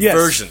Yes.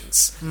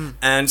 versions,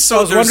 and so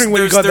I was there's- wondering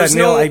where you there's- got there's that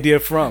nail no- idea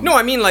from. No,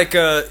 I mean like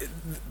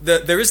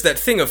there is that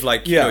thing of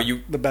like Yeah, you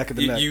know the back of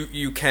the neck.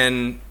 you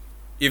can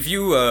if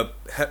you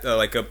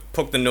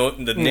poke the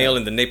nail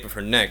in the nape of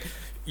her neck,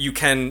 you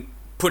can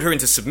put her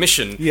into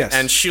submission, Yes.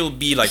 and she'll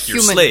be like your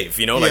Human. slave,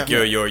 you know, like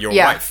Yeah. your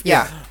yeah, wife.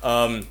 yeah.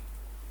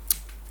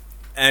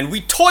 And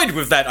we toyed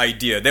with that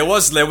idea. There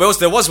was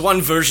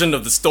one version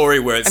of the story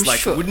where it's I'm like,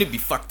 sure. wouldn't it be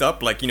fucked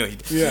up? Like, you know, Yeah.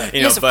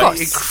 you know, Yes, of but course.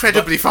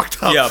 Incredibly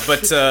fucked up. yeah,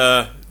 but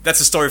that's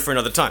a story for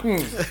another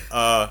time.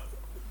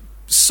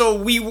 So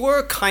we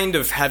were kind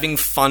of having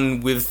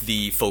fun with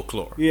the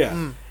folklore,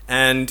 Yeah.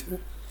 and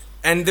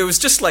there was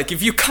just like,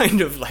 if you kind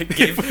of like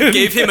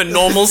gave him a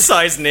normal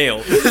sized nail,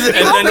 and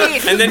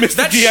then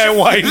that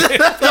DIY. you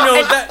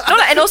know that. No,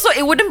 and also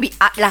it wouldn't be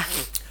art lah.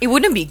 It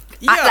wouldn't be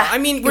art Yeah, lah. I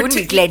mean, it wouldn't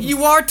be Glenn.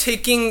 you are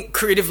taking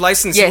creative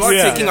license. Yes. You are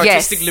Yeah. taking Yes.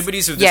 artistic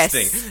liberties with this Yes.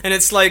 thing, and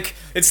it's like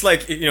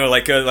you know,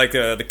 like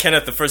the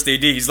Kenneth, the first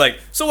AD. He's like,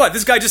 so what?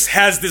 This guy just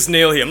has this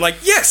nail here. I'm like,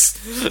 yes,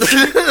 he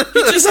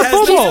just has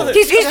Bobo. this.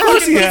 He's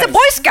yes. a Boy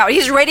Scout.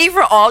 He's ready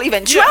for all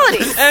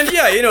eventualities. And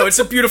yeah, you know, it's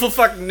a beautiful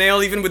fucking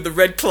nail, even with the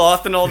red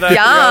cloth and all that.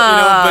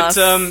 Yes.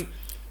 You know, but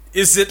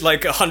is it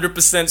like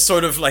 100%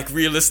 sort of like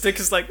realistic?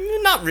 It's like,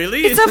 not really.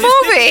 It's a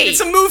movie. It's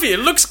a movie. It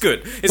looks good.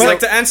 It's But- like,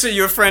 to answer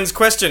your friend's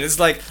question, it's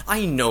like,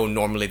 I know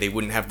normally they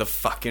wouldn't have the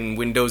fucking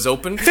windows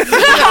open.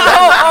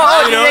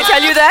 Oh, You know? did they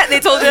tell you that? They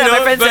told you You that. know,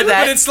 My friend said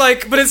that.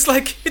 but it's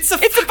like it's a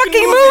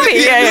fucking movie.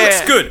 It Yeah, looks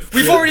yeah. good.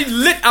 We've already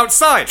lit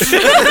outside.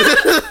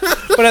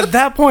 But at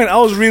that point, I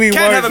was really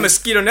Can't worried. have a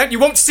mosquito net. You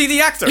won't see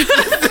the actor.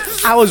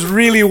 I was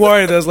really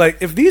worried. I was like,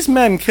 if these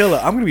men kill her,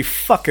 I'm going to be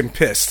fucking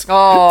pissed.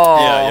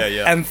 Oh.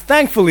 Yeah. And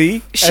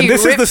thankfully, She and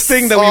this is the rips-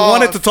 thing that we Oh.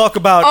 wanted to talk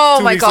about Oh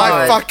 2 my weeks God.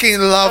 I ago. fucking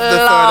love the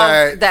Love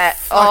third eye. that.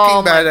 Fucking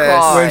Oh my badass.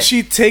 God. When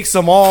she takes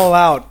them all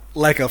out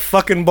like a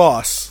fucking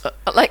boss.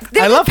 Like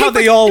I love how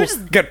they all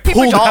get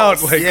pulled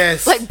out. Like,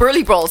 Yes. like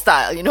Burly Brawl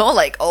style, you know?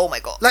 Like, oh my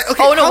god. Like,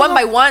 okay, oh no, how one long-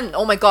 by one.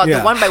 Oh my god, Yeah.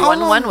 the one by How one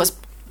long one was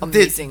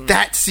amazing. Did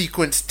that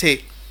sequence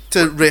take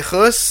to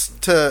rehearse,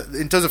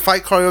 in terms of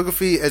fight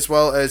choreography as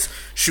well as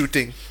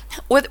shooting?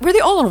 Were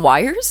they all on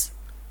wires?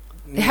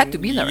 It had to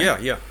be that,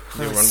 right? Yeah.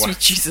 They were on Sweet wire.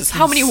 Jesus.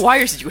 How many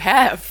wires did you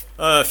have?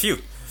 A few.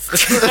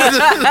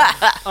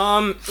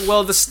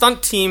 Well, the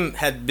stunt team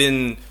had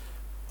been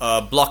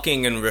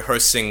blocking and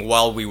rehearsing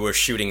while we were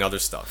shooting other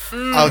stuff.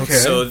 Okay.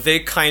 So they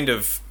kind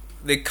of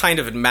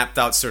had mapped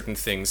out certain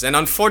things, and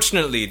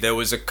unfortunately, there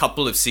was a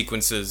couple of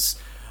sequences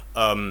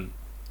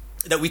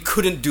that we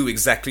couldn't do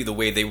exactly the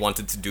way they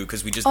wanted to do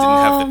because we just didn't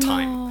have the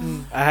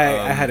time.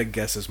 I had a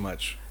guess as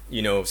much.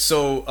 You know,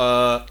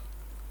 so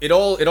it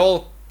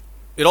all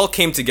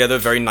came together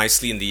very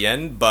nicely in the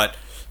end, but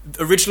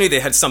originally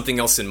they had something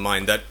else in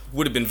mind that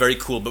would have been very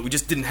cool, but we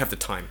just didn't have the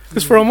time.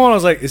 Because for a moment I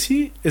was like, is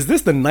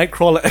this the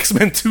Nightcrawler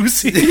X-Men 2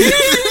 scene?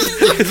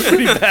 It's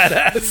pretty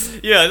badass.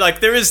 Yeah, like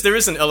there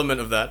is an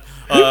element of that.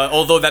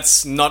 Although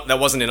that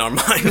wasn't in our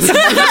minds.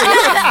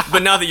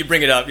 But now that you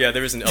bring it up, yeah,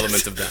 there is an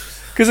element of that.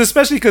 Because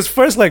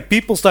first, like,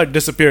 people start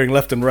disappearing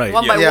left and right.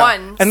 One by Yeah.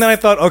 one. And then I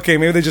thought, okay,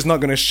 maybe they're just not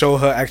going to show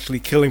her actually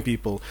killing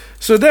people.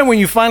 So then when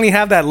you finally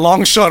have that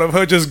long shot of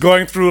her just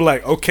going through,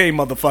 like, okay,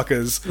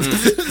 motherfuckers.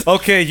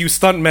 Okay, you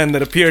stuntmen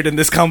that appeared in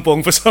this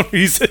kampong for some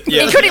reason.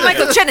 Yeah. Including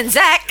Michael Chen and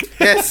Zach.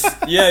 Yes.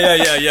 Yeah.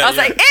 I was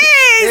like, hey,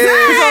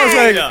 I was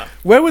like, Yeah.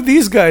 where were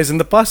these guys in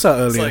the Pasa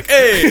earlier? Like,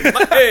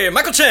 hey,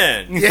 Michael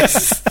Chen.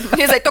 Yes.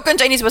 He's like, token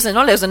Chinese person.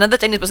 No, there's another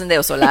Chinese person there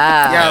also lah.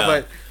 Yeah,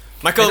 but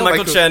Michael I know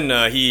Michael.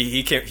 Chen,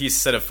 he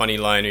said a funny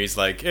line. He's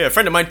like, yeah, a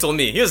friend of mine told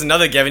me, here's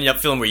another Gavin Yap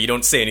film where you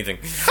don't say anything.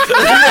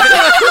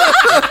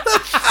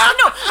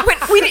 No, when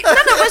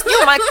none of us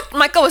knew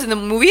Michael was in the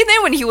movie. And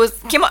then when he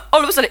came out,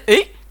 all of a sudden,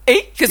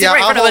 because Yeah,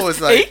 he right in front Avo of us,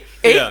 was like-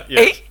 Yeah.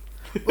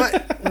 What,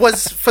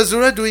 was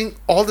Fazura doing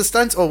all the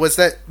stunts, or was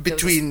that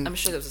between? I'm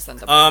sure there was a stunt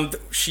double.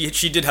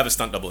 She did have a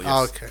stunt double, yes.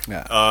 Oh, okay.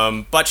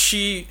 Yeah. But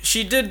she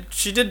did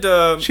She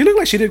looked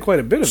like she did quite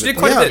a bit of She it. did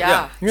quite a bit, Yeah.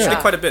 yeah. She Yeah. did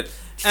quite a bit.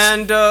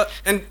 And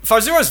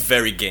Farzura's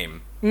very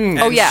game. And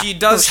Oh, yeah. she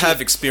does Oh, have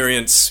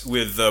experience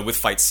with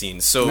fight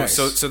scenes, so Nice.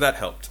 so that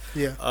helped.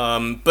 Yeah.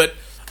 But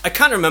I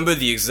can't remember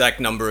the exact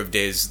number of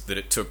days that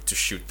it took to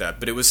shoot that,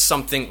 but it was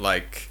something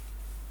like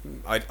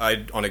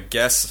I on a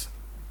guess,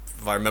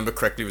 if I remember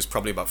correctly, it was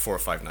probably about 4 or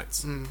 5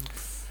 nights.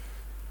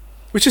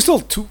 Which is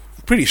still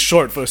pretty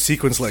short for a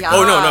sequence like Yeah. that.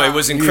 Oh no, it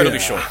was incredibly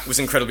Yeah. short. It was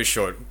incredibly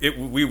short.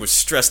 We were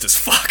stressed as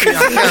fuck. I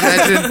can't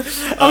imagine.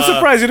 I'm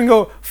surprised you didn't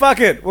go, fuck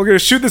it, we're going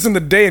to shoot this in the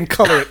day and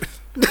color it.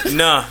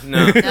 No.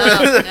 No.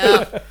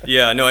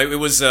 Yeah, no, it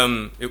was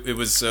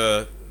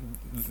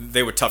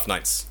they were tough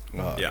nights.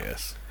 Oh, Yeah.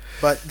 yes.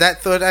 But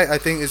that third act, I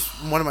think, is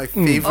one of my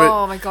favorite.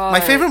 Oh my God. My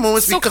favorite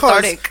moments So because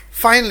cathartic.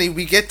 finally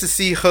we get to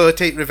see her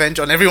take revenge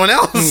on everyone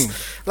else.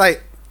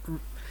 Like,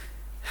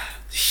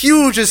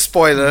 hugest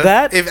spoiler,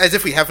 That- as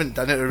if we haven't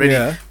done it already.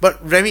 Yeah. But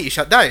Remy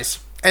Ishak dies,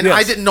 and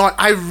Yes.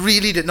 I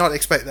really did not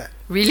expect that.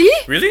 Really?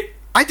 Really?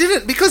 I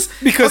didn't because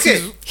okay,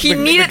 he's He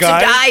the needed to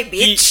guy- die,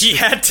 He bitch.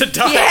 had to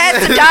die. He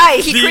had to die.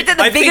 He created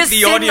the I biggest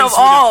think the sin audience of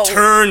would have all.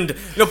 turned.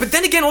 No, but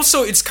then again,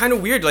 also it's kind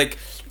of weird, like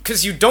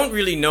because you don't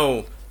really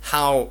know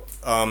how,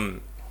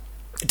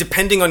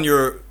 depending on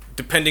your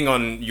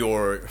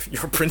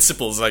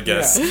principles, I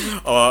guess,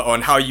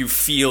 on how you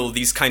feel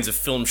these kinds of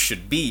films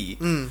should be.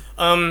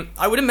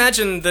 I would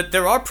imagine that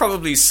there are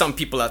probably some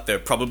people out there,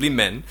 probably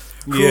men,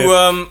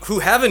 who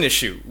have an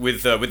issue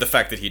with the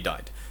fact that he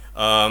died.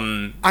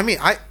 I mean,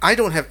 I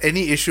don't have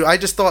any issue. I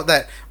just thought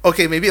that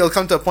okay, maybe it'll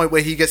come to a point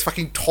where he gets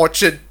fucking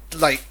tortured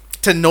like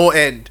to no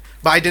end.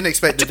 But I didn't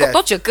expect the death.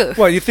 Torture ke?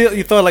 What, you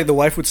thought like the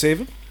wife would save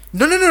him?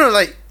 No.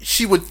 Like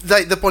she would,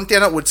 like the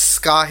Pontianak would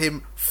scar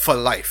him for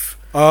life,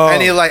 Oh.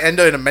 and he'll like end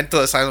up in a mental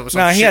asylum or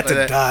something. Nah, he had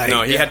to die.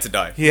 No, he had to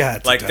die. He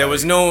had to like die.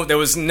 there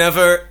was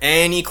never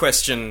any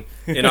question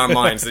in our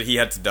minds that he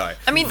had to die.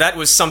 I mean- that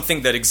was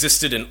something that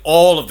existed in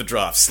all of the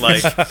drafts.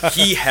 Like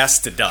he has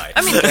to die.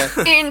 I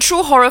mean, in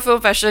true horror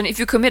film fashion, if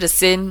you commit a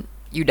sin,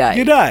 you die.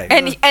 You die.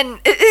 And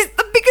it's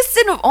the biggest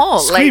sin of all.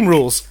 Scream like,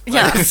 rules.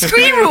 Yeah,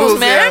 screen rules,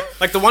 man.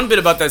 Like the one bit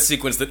about that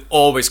sequence that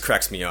always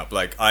cracks me up,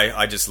 like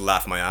I just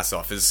laugh my ass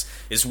off, is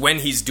when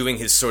he's doing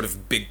his sort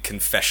of big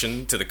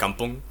confession to the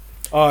kampung.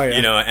 Oh, yeah.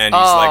 You know, and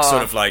he's like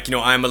sort of like, you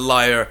know, I'm a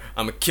liar,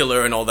 I'm a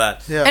killer, and all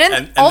that. Yeah. And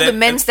then all the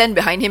men stand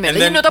behind him and,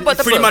 And then you know,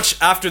 pretty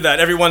much after that,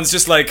 everyone's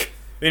just like,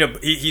 you know,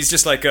 he's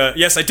just like,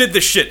 yes, I did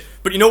this shit,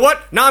 but you know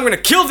what? Now I'm gonna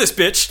kill this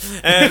bitch,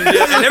 and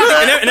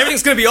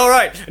everything's gonna be all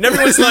right. And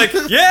everyone's like,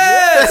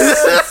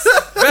 yes,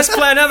 best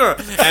plan ever.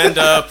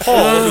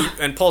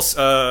 And Paul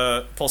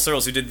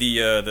Searles, who did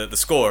the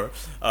score,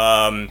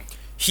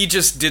 he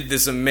just did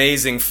this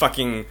amazing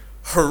fucking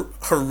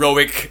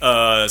heroic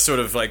sort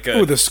of like.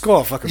 Ooh, the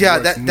score fucking Yeah,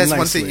 works that's one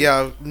nicely. thing.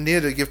 Yeah,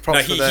 need to give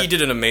props No, for that. he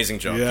did an amazing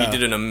job. Yeah. He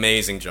did an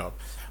amazing job.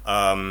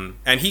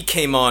 And he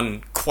came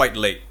on quite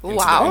late into,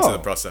 Wow. into the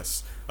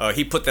process.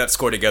 He put that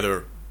score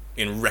together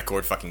in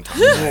record fucking time.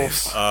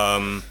 Nice.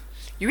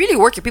 you really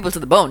work your people to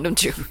the bone,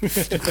 don't you?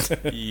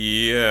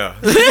 Yeah.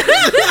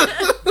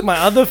 My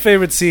other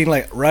favorite scene,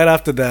 like right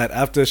after that,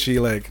 after she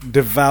like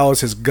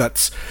devours his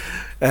guts,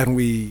 and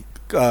we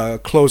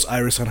close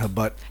Iris on her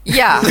butt.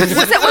 Yeah. Was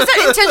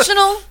that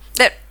intentional?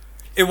 That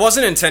It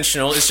wasn't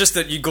intentional. It's just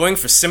that you're going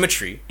for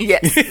symmetry.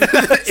 yes.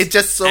 It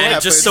just so And it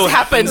happens. just so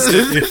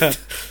happens.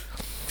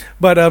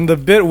 But the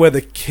bit where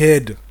the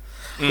kid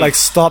like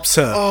stops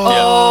her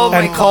Oh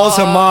and my calls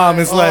her mom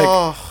is like,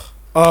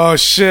 oh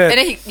shit.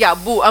 And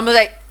then boo. I'm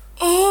like,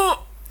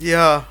 oh,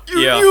 Yeah.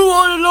 Yeah. you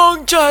are a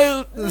long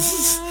child.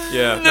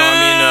 Yeah, no, I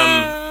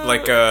mean,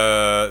 like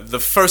the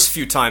first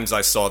few times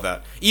I saw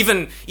that,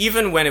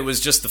 even when it was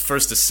just the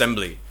first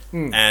assembly,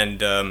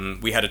 and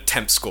we had a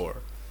temp score,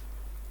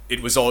 it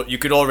was all you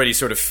could already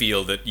sort of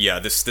feel that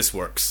this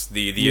works.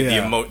 The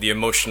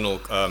emotional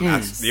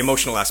the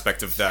emotional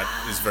aspect of that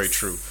is very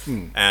true,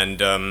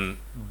 and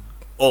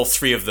all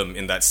three of them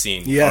in that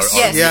scene, Yes. are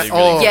Yes. really, Yeah. really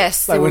Oh.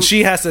 Yes. Like they when were-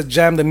 she has to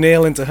jam the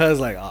nail into her, it's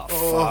like, oh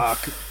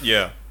fuck.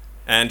 Yeah,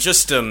 and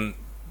just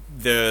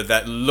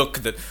that look.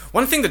 That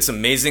one thing that's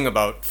amazing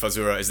about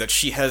Fazura is that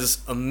she has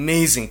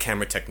amazing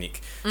camera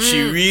technique.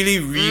 She really,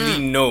 really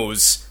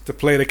knows To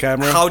play the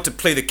camera. how to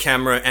play the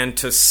camera and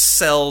to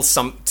sell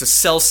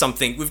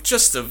something with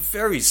just a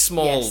very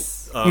small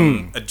Yes.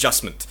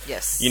 adjustment.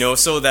 Yes. You know,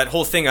 so that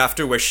whole thing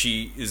after where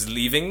she is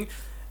leaving.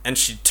 And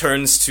she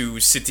turns to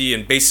City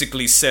and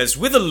basically says,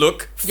 with a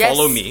look, Yes.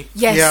 follow me.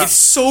 Yes. Yeah. It's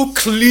so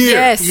clear.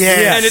 Yes.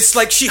 Yes. And it's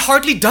like she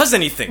hardly does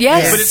anything.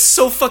 Yes. But it's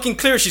so fucking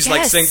clear. She's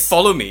like Yes. saying,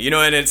 follow me, you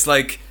know, and it's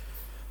like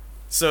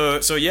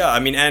so yeah, I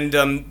mean, and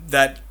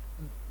that,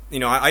 you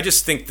know, I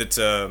just think that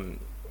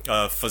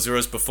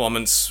Fazura's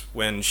performance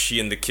when she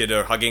and the kid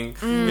are hugging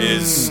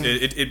is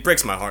it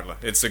breaks my heart.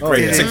 It's a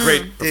great yeah. it's a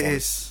great It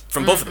performance is.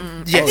 from both of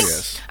them. Yes.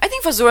 yes. I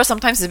think Fazura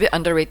sometimes is a bit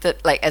underrated,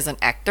 like as an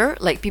actor.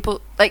 Like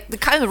people, like the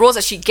kind of roles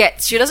that she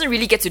gets, she doesn't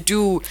really get to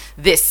do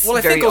this. Well,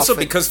 I very think also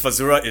often. because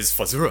Fazura is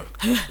Fazura,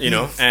 you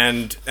know,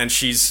 and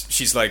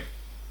she's like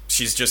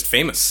she's just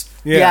famous.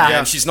 Yeah.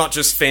 And she's not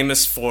just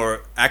famous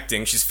for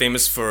acting; she's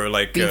famous for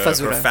like Being her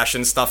Fazura.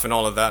 fashion stuff and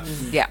all of that.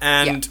 Yeah,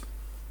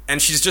 And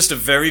she's just a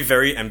very,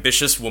 very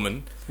ambitious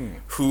woman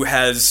who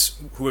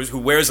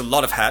wears a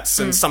lot of hats,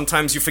 and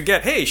sometimes you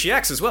forget, hey, she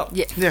acts as well.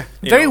 Yeah. Yeah.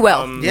 You Very know,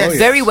 well. Yes.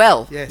 Very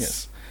well.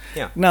 Yes.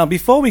 Now,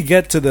 before we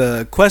get to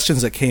the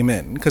questions that came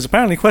in, because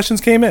apparently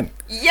questions came in,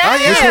 Yeah.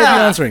 yeah. which we'll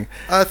be answering.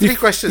 3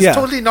 questions. yeah.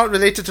 Totally not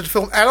related to the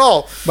film at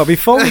all. But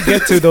before we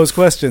get to those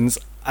questions,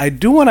 I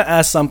do want to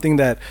ask something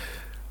that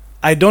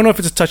I don't know if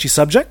it's a touchy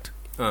subject.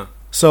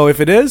 So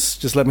if it is,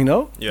 just let me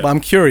know. Yeah. But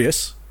I'm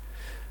curious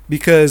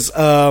because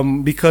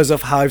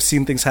of how I've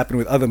seen things happen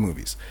with other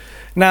movies.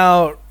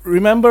 Now,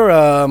 remember,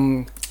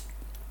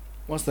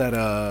 what's that?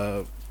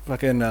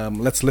 Fucking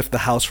let's lift the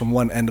house from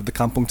one end of the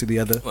kampung to the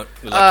other. What,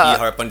 Lelaki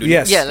Harapan Dunia?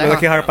 Yes, Yeah,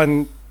 Lelaki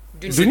Harapan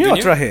Is it Dunia or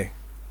Dunia? Terakhir?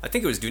 I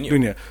think it was Dunia.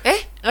 Dunia.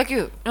 Like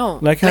you? No.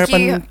 Lelaki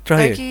Harapan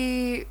Terakhir.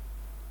 Lelaki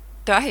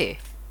Terakhir.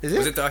 Is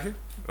Was it? it Tahir?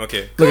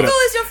 Okay. Look it Google up.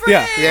 is your friend.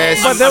 Yeah.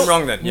 Yes. I'm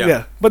wrong then.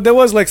 Yeah. But there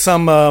was like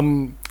some,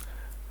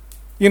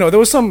 there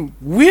was some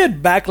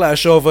weird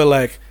backlash over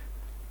like,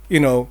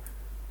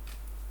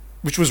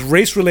 which was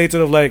race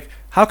related of like,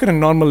 how can a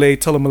non-Malay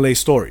tell a Malay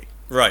story?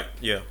 Right.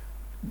 Yeah.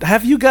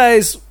 Have you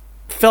guys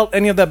felt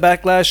any of that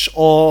backlash,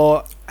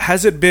 or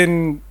has it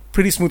been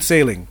pretty smooth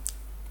sailing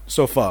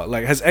so far?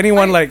 Like, has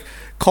anyone like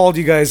called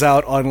you guys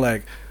out on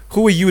like,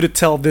 who are you to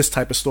tell this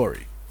type of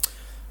story?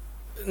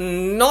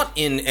 Not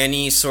in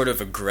any sort of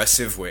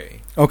aggressive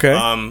way. Okay.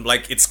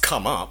 Like it's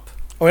come up,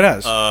 Oh, it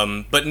has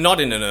but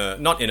not in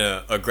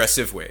a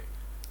aggressive way.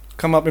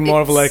 come up in more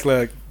of like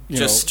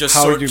Just how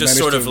sort, did you just manage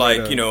sort to of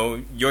write like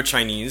a- you're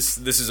Chinese.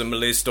 This is a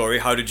Malay story.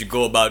 How did you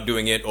go about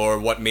doing it, or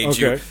what made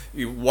Okay.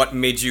 what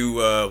made you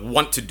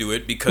want to do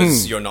it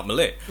because you're not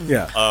Malay?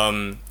 yeah,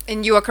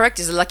 And you are correct.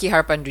 It's Lelaki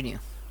Harapan Dunia.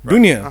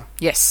 Dunia.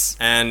 Yes.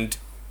 And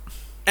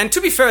to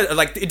be fair,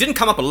 like it didn't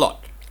come up a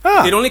lot.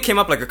 Ah. It only came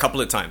up like a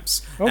couple of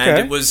times, Okay. and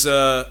it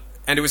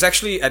was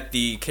actually at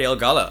the KL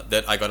Gala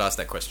that I got asked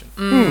that question.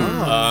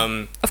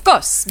 Of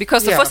course,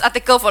 because the Yeah. first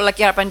article for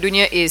Lelaki Harapan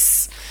Dunia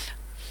is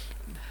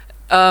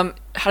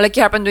Lelaki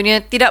Harapan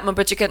Dunia tidak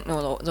mempercayai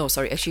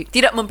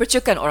tidak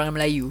mempercayaikan orang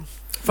Melayu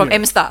from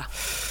M-Star.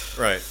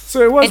 Right.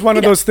 So it was And one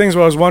of it- those things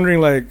where I was wondering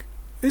like,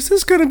 is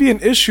this going to be an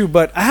issue?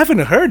 But I haven't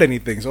heard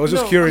anything, so I was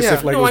just curious yeah.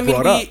 if like No, it was I mean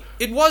brought up.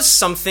 it was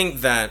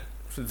something that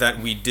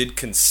we did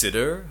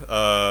consider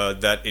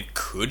that it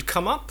could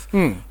come up.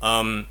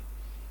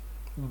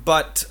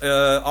 But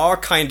our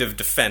kind of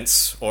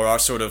defense or our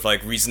sort of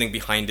like reasoning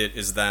behind it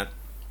is that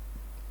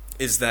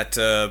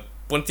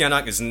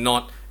Pontianak is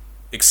not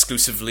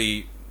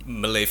exclusively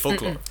Malay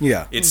folklore.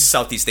 Yeah. It's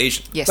Southeast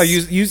Asian. Yes. Like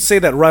you say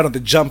that right on the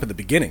jump at the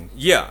beginning.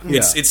 Yeah,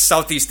 Yeah. it's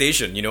Southeast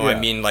Asian. You know, I Yeah.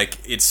 mean, like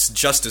it's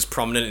just as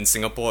prominent in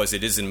Singapore as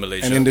it is in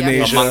Malaysia, And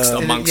Indonesia.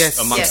 amongst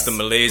Yes. Yes. the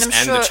Malays I'm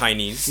and sure the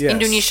Chinese. Yes.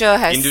 Indonesia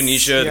has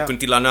Indonesia, Yeah. the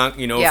Kuntilanak,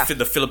 you know, Yeah.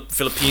 the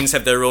Philippines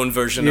have their own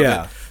version Yeah.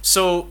 of it.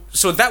 So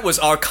that was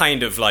our kind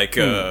of like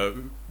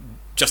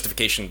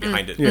justification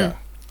behind it. Yeah.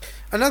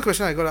 Another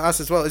question I got to ask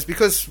as well is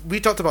because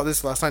we talked about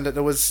this last time that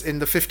there was in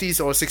the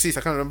 50s or 60s,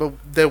 I can't remember,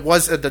 there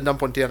was a Dendam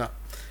Pontianak.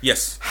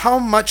 Yes, How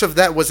much of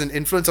that was an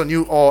influence on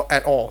you or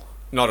at all?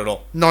 not at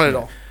all. Not at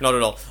all. Not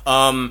at all.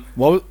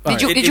 Well,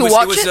 Did you It was-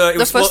 watch it? It The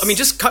was, well, first- I mean,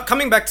 just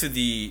coming back to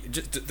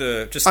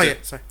just Oh, to, yeah,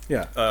 sorry.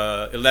 yeah.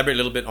 elaborate a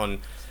little bit on.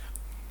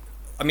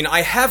 I mean,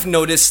 I have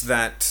noticed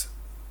that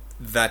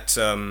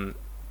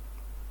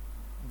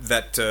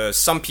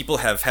some people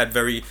have had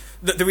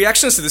the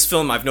reactions to this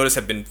film I've noticed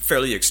have been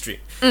fairly extreme.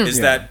 Is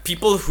that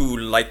people who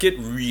like it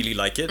really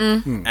like it,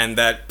 and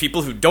that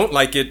people who don't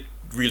like it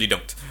really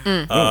don't.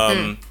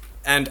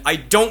 And I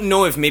don't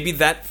know if maybe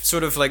that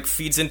sort of like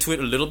feeds into it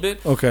a little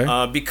bit. Okay.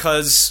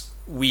 Because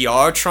we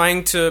are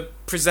trying to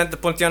present the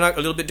Pontianak a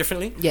little bit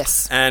differently.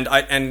 Yes. And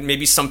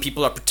maybe some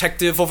people are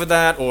protective over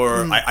that,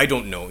 or I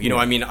don't know. You know,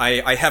 I mean,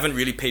 I haven't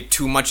really paid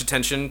too much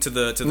attention to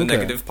the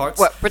negative parts.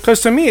 What? Because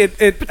to me,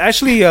 it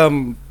actually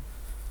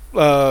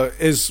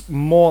is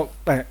more,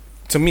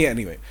 to me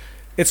anyway,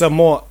 it's a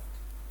more,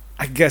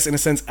 I guess, in a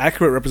sense,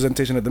 accurate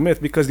representation of the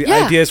myth, because the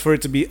idea is for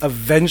it to be a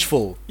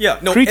vengeful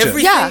creature.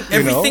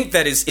 Everything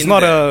that is in it's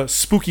not there, a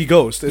spooky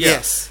ghost. It's,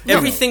 Yes.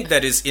 everything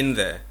that is in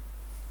there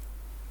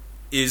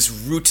is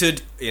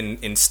rooted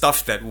in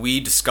stuff that we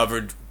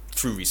discovered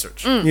through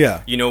research.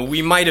 Yeah. You know,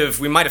 we might have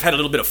had a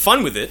little bit of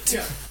fun with it,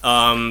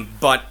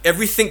 but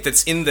everything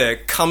that's in there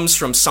comes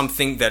from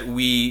something that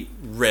we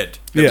read,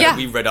 that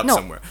we read up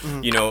somewhere.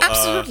 You know,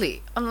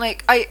 absolutely. I'm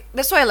like,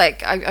 that's why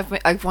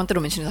I wanted to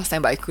mention it last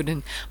time, but I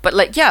couldn't. But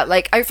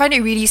I find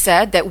it really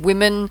sad that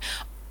women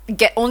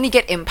only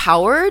get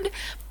empowered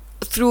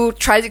through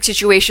tragic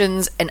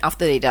situations and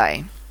after they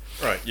die.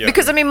 Right, yeah.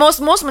 Because I mean, most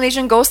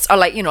Malaysian ghosts are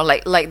like, you know,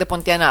 like the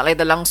Pontianak, like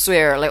the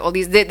Langsuir, like all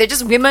these. They're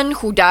just women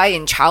who die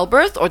in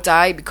childbirth or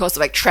die because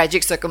of like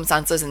tragic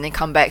circumstances, and then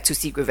come back to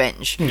seek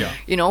revenge. Yeah.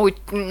 You know,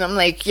 I'm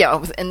like,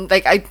 and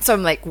like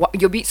I'm like, what,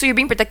 you're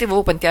being protective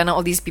over Pontianak,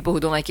 all these people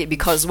who don't like it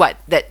because what?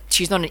 That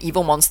she's not an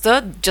evil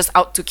monster just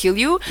out to kill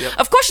you. Yep.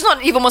 Of course, she's not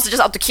an evil monster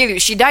just out to kill you.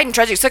 She died in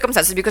tragic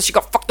circumstances because she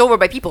got fucked over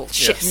by people.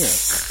 Shit.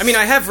 I mean,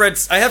 I have read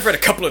a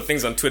couple of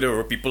things on Twitter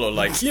where people are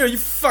like, you know, you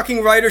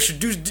fucking writer should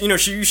do, you know,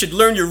 you should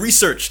learn your research.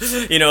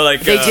 You know,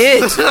 like They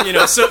did. You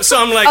know, so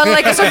I'm like,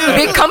 Unlike a certain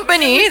big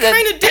company that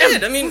kind of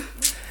did. I mean,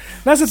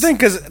 That's the thing,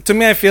 because to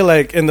me, I feel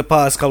like in the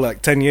past couple,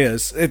 like 10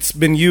 years, it's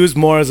been used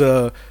more as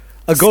a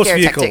ghost Scare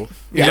vehicle. tactic.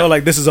 You know,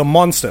 like this is a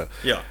monster.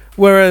 yeah.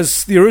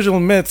 Whereas the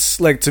original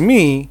myths, like to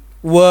me,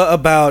 were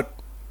about,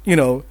 you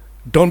know,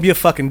 don't be a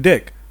fucking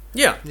dick.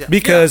 Yeah.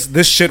 Because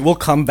this shit will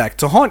come back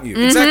to haunt you.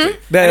 Exactly.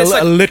 They're And it's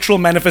like- a literal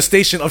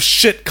manifestation of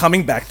shit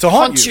coming back to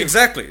haunt you.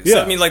 Exactly. Yeah.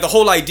 So I mean, like the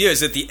whole idea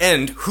is at the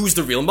end, who's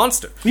the real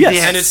monster? Yes.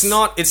 Yes. And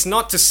it's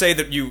not to say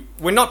that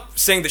we're not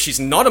saying that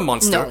she's not a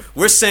monster. No.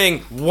 We're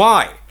saying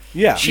why.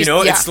 Yeah. You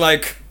know, yeah. it's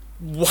like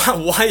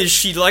why is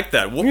she like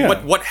that?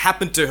 What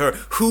happened to her?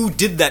 Who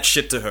did that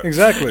shit to her?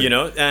 Exactly. You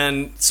know,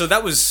 and so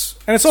that was.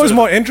 And it's always sort of-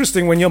 more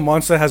interesting when your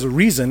monster has a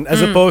reason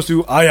as opposed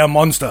to I am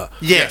monster.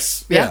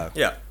 Yes. Yeah.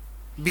 Yeah.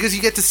 Because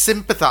you get to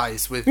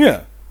sympathize with.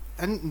 Yeah.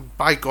 And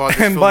by God.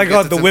 And by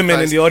God, the women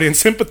in the audience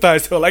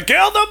sympathized. They were like,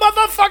 kill the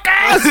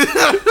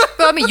motherfuckers!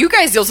 But I mean, you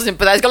guys also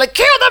sympathize. Go like,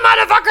 kill the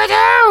motherfucker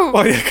too.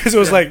 Oh, yeah, because it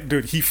was like,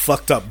 dude, he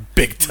fucked up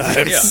big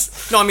time. Yeah.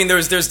 No, I mean,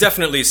 there's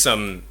definitely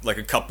some, like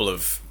a couple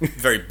of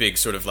very big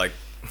sort of like,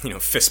 you know,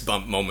 fist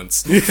bump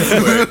moments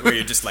where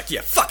you're just like,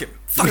 yeah, fuck him.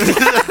 Fuck him.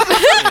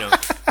 You know.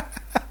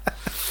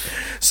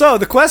 So,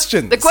 the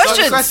question. The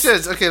questions.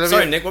 Questions. Okay, let me.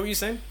 Sorry, Nick, what were you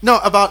saying? No,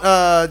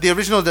 about the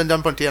original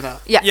Dendam Pontianak.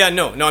 Yeah. Yeah,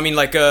 no, I mean,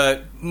 like,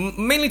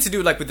 mainly to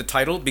do, like, with the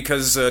title,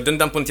 because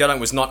Dendam Pontianak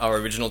was not our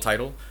original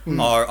title.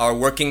 Our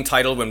working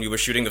title when we were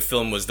shooting the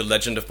film was The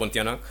Legend of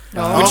Pontianak,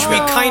 which we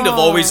kind of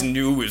always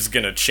knew was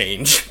gonna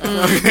change.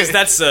 Because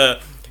that's,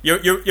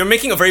 you're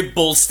making a very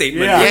bold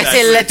statement Yeah. with, Yes,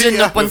 that, a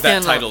legend of with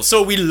that Pontianak. title.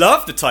 So we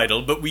loved the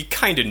title, but we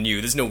kind of knew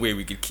there's no way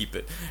we could keep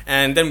it.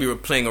 And then we were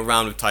playing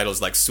around with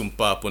titles like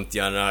Sumpah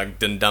Pontianak,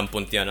 Dendam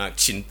Pontianak,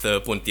 Cinta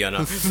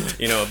Pontianak,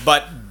 you know,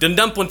 but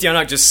Dendam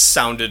Pontianak just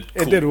sounded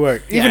cool. It did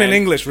work. Even in And-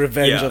 English,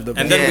 Revenge Yeah. of the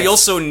And then we Yes.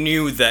 also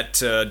knew that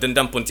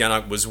Dendam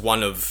Pontianak was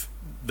one of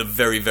the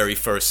very, very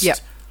first Yeah.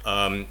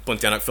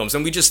 Pontianak films.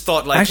 And we just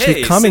thought, like,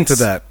 Actually, hey, coming to since-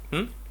 that.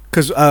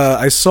 Because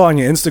I saw on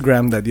your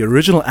Instagram that the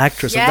original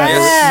actress of that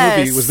Yes.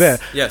 movie was there.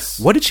 Yes.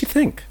 What did she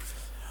think?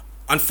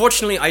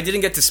 Unfortunately, I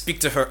didn't get to speak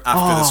to her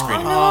after the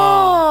screening.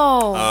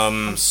 Oh.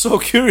 I'm so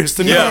curious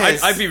to know. Yeah,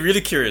 Yes. I'd be really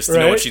curious to know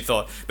Right? what she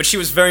thought. But she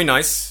was very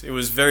nice. It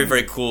was very,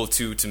 very cool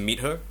to meet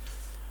her.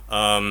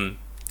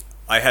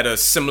 I had a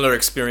similar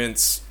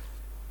experience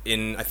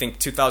in, I think,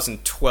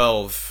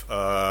 2012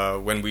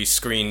 when we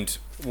screened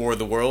War of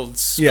the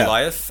Worlds, Yeah.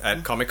 Goliath,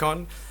 at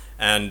Comic-Con.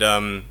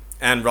 And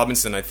Anne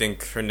Robinson, I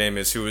think her name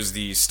is, who was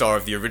the star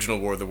of the original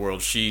War of the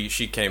Worlds, she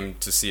came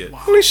to see it.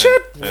 Holy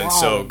shit! And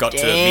so got to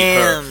meet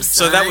her. Damn,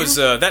 So that son. was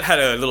that had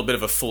a little bit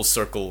of a full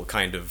circle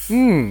kind of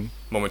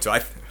moment too.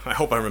 I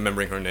hope I'm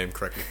remembering her name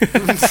correctly.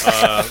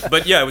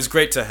 But yeah, it was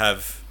great to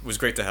have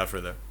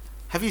her there.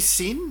 Have you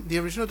seen the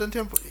original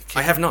Dendam Pontianak?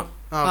 I have not.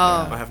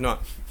 I have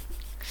not.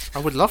 I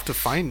would love to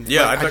find.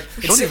 Yeah, like, I'd I like-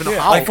 don't it's- even know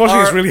yeah, how.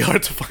 Unfortunately, it's our- really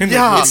hard to find.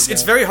 Yeah. that.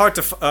 It's very hard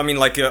to. I mean,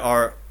 like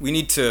we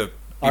need to be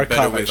better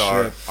Archive with it,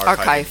 our yeah.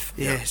 Archive.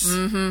 Yes.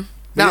 Yeah.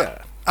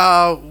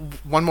 Now,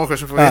 one more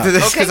question for me after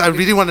this, Okay. because I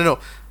really want to know: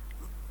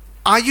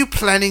 are you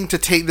planning to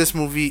take this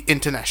movie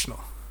international?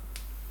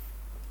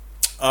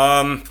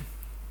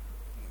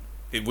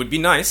 It would be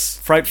nice.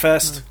 Fright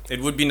Fest.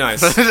 It would be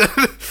nice.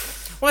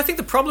 Well, I think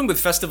the problem with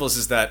festivals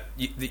is that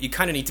you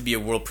kind of need to be a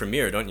world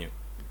premiere, don't you?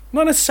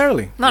 Not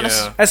necessarily. Not Yeah.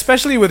 necessarily.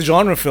 Especially with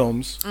genre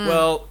films.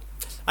 Well,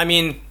 I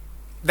mean,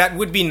 that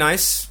would be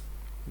nice.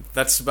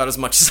 That's about as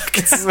much as I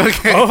can say.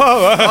 Okay. No,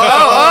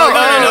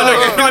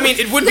 I mean,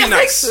 it would be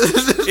nice.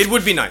 It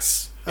would be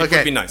nice. It Okay.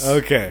 would be nice.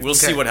 Okay. We'll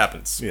see what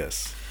happens.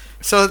 Yes.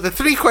 So the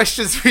 3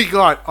 questions we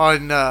got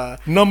on,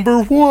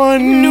 Number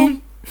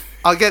 1.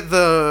 I'll get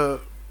the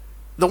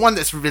one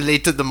that's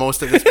related the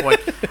most at this point.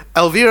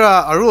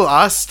 Elvira Arul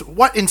asked,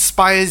 "What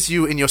inspires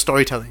you in your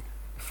storytelling?"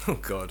 Oh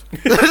God.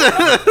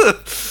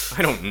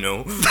 I don't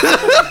know.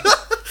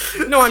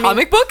 No, I mean,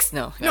 Comic books?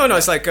 No. no.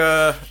 It's like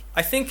I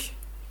think,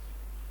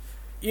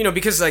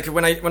 because like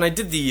when I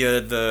did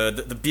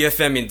the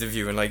BFM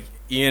interview and like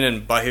Ian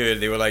and Bahir,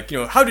 they were like,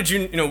 how did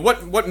you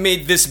what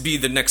made this be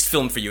the next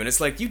film for you? And it's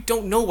like, you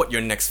don't know what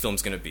your next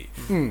film's gonna be.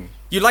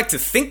 You like to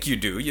think you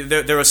do.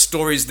 There are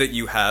stories that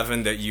you have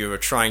and that you are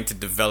trying to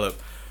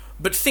develop,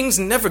 but things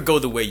never go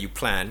the way you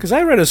plan. Because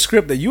I read a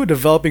script that you were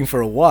developing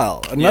for a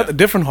while, a Yeah.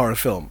 different horror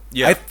film.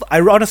 Yeah. I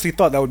honestly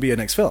thought that would be your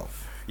next film.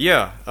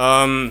 Yeah.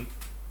 No,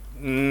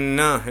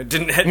 it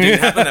didn't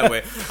happen that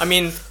way. I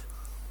mean,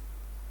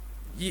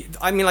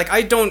 like,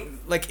 I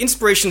don't like,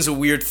 inspiration's a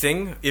weird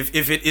thing.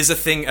 If it is a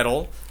thing at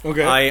all,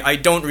 Okay. I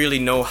don't really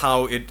know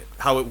how it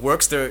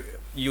works.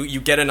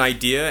 You get an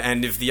idea,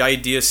 and if the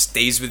idea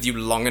stays with you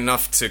long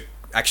enough to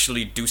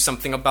actually do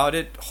something about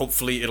it,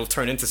 hopefully it'll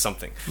turn into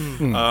something.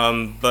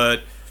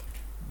 But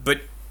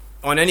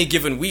on any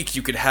given week,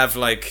 you could have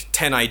like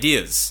 10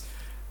 ideas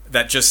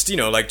that just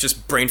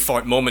just brain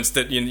fart moments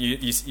that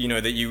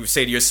that you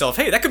say to yourself,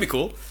 hey, that could be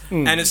cool.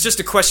 And it's just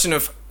a question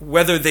of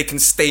whether they can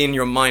stay in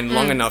your mind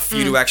long enough for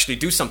you to actually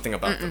do something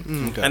about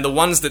them. Okay. And the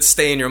ones that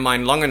stay in your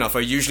mind long enough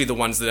are usually the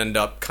ones that end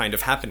up kind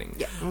of happening.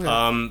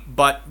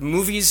 But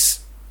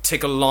movies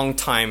take a long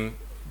time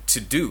to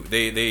do.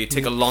 They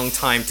take a long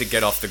time to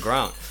get off the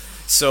ground.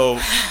 So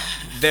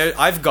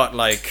I've got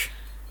like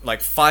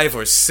 5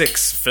 or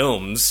 6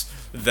 films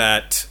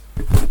that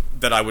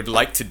I would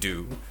like to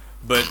do.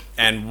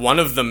 And one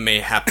of them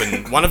may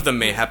happen. One of them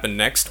may happen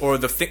next, or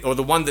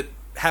the one that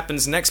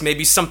happens next may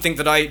be something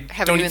that I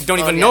don't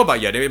even know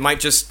about yet. It might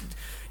just,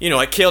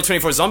 like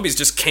KL24 Zombies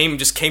just came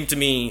to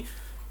me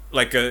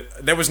like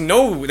there was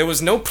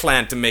no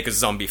plan to make a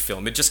zombie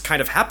film. It just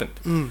kind of happened.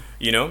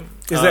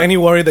 Is there any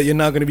worry that you're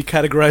now going to be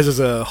categorized as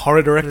a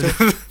horror director?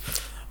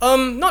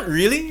 Not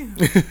really,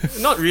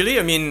 not really.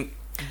 I mean,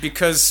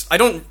 because I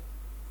don't.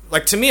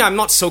 Like, to me, I'm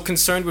not so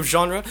concerned with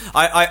genre.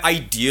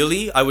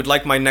 Ideally, I would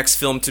like my next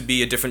film to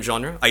be a different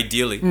genre.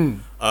 Ideally,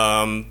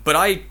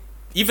 but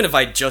even if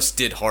I just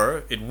did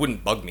horror, it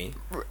wouldn't bug me.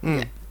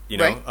 Right.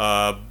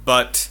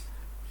 But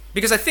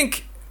because I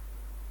think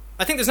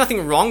there's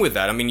nothing wrong with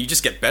that. I mean, you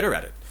just get better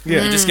at it.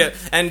 Yeah. You just get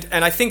and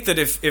I think that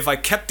if I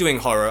kept doing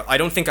horror, I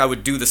don't think I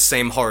would do the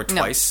same horror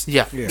twice.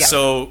 Yeah.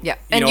 So Yeah.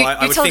 And you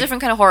I would tell a think,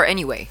 different kind of horror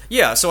anyway.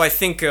 yeah, so I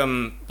think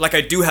like I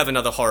do have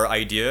another horror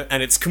idea,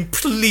 and it's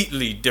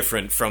completely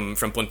different from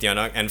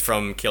Pontianak and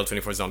from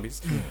KL24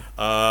 Zombies.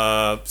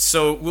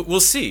 So we'll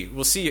see.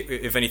 We'll see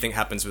if anything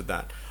happens with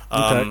that.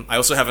 Okay. I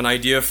also have an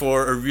idea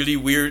for a really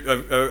weird,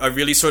 a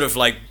really sort of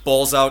like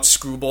balls out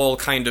screwball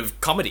kind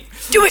of comedy.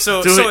 Do it!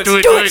 So Do so it, it's, do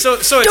it, so do it.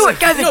 So, so Do it's, it,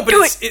 Gavin, no, but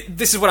do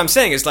this is what I'm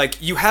saying is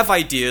like you have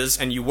ideas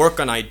and you work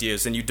on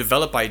ideas and you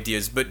develop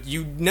ideas, but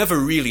you never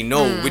really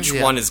know which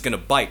Yeah. one is going to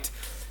bite.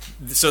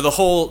 So the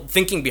whole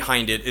thinking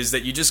behind it is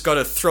that you just got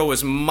to throw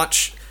as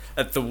much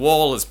at the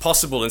wall as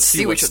possible and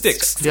see what which one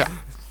sticks. Yeah.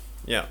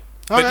 Yeah.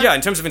 Okay. But yeah,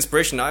 in terms of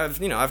inspiration, I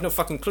have no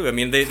fucking clue. I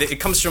mean,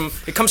 it comes from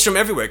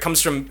everywhere. It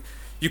comes from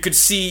you could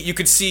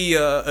see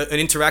an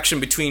interaction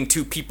between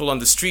two people on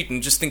the street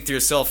and just think to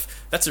yourself,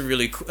 that's a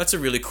really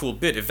cool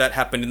bit. If that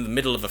happened in the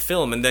middle of a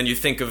film, and then you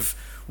think of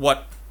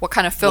what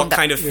kind of film? what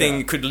kind of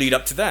thing could lead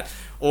up to that,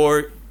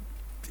 or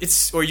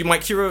you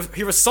might hear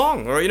a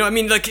song, or I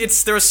mean, like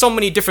there are so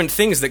many different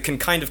things that can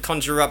kind of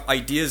conjure up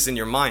ideas in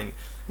your mind,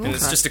 and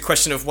it's just a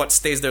question of what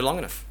stays there long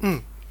enough.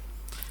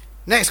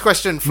 Next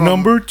question from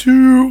Number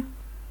 2.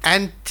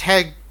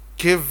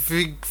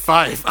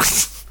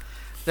 Antagivig5.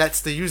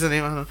 That's the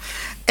username. I don't know.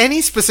 Any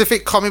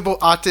specific comic book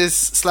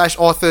artists /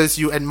 authors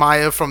you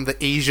admire from the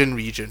Asian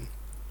region?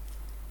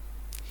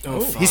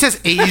 He says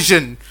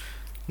Asian,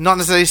 not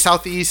necessarily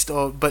Southeast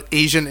but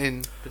Asian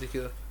in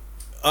particular.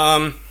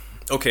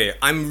 Okay,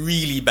 I'm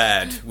really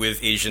bad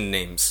with Asian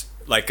names,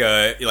 like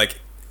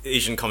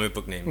Asian comic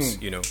book names,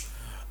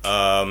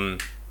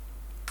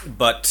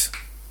 but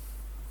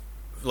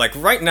like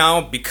right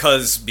now,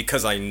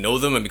 because I know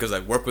them and because I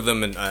work with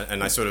them and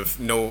I sort of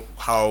know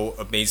how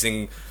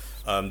amazing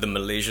the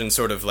Malaysian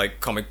sort of like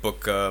comic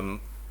book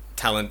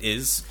talent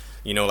is.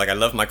 Like I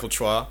love Michael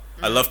Chua.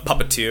 I love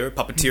Puppeteer.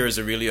 Puppeteer is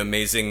a really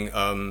amazing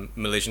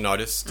Malaysian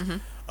artist.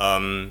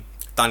 Tan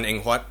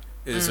Eng Huat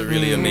is a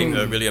really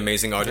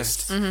amazing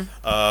artist.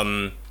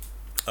 Alan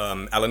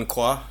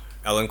Kwa.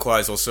 Alan Kwa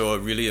is also a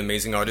really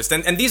amazing artist.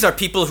 And these are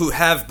people who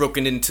have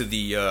broken into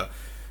the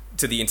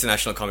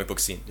international comic book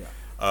scene.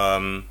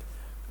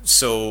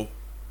 So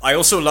I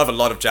also love a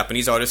lot of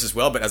Japanese artists as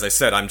well, but as I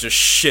said, I'm just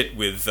shit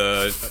with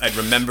at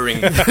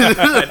remembering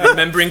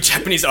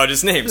Japanese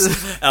artists' names.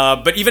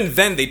 But even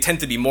then, they tend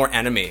to be more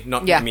anime.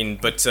 Not, Yeah. I mean,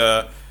 but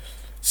but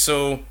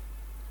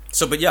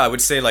yeah, I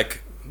would say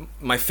like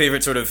my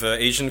favorite sort of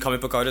Asian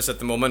comic book artists at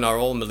the moment are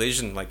all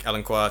Malaysian, like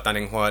Alan Kwa, Tan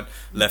Eng Huat,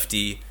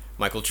 Lefty,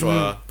 Michael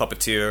Chua,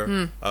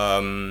 Puppeteer.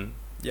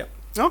 Yeah.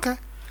 Okay.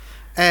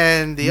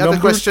 And the other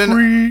Number question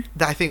 3.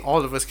 that I think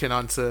all of us can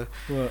answer: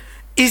 What?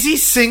 is he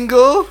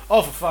single?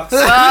 Oh, for fuck's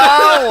sake.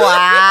 Oh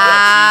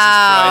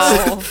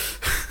wow!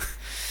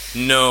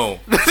 No.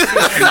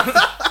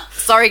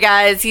 Sorry,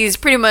 guys. He's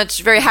pretty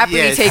much very happily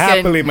Yes, taken.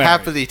 happily married.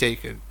 Happily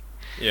taken.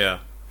 Yeah.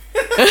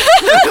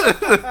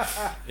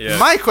 Yeah.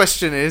 My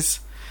question is,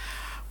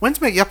 when's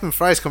McYup and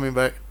Fries coming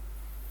back?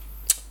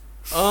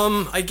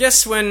 I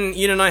guess when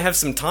Ian and I have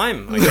some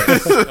time, I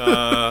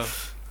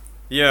guess.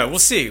 Yeah, we'll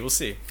see. We'll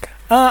see.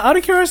 Out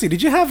of curiosity,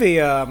 did you have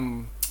a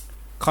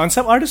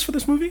concept artist for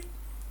this movie?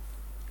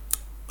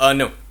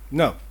 No.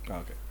 No. Oh,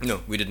 okay.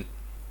 No, we didn't.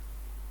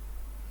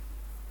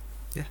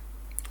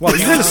 Well,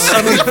 you guys are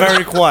suddenly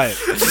very quiet.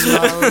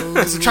 I'm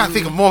trying to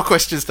think of more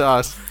questions to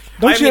ask.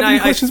 Don't you have any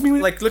questions, Ming?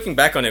 like looking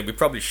back on it, we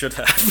probably should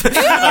have.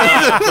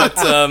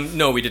 But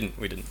no, we didn't.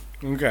 We didn't.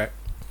 Okay.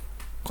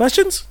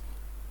 Questions?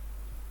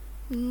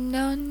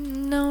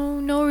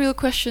 No real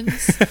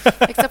questions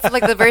except for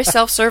like the very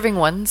self-serving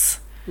ones.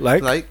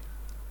 Like,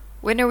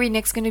 When are we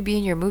next going to be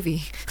in your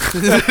movie?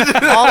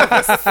 All of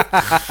us,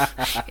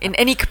 in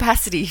any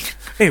capacity.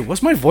 Hey,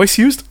 was my voice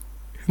used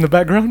in the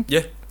background?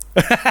 Yeah.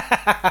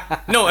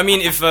 No, I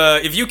mean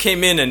if you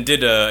came in and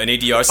did an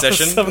ADR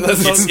session, Some of the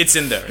songs- it's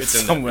in there. It's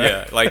in Somewhere.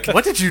 there. Yeah, like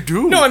what did you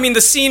do? no, I mean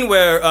the scene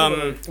where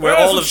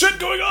all of shit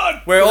going on.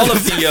 where all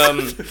of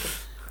the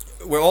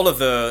where all of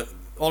the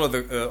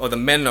or the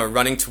men are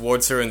running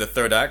towards her in the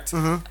third act,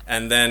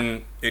 and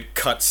then it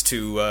cuts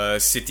to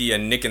City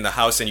and Nick in the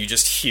house, and you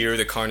just hear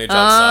the carnage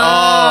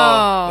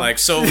outside. Like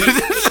so,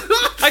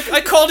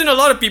 I called in a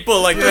lot of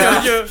people. Like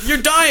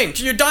you're dying,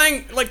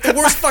 like the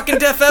worst fucking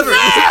death ever.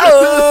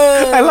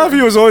 I love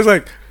you. It was always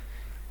like,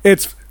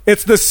 it's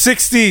the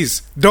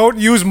 60s. Don't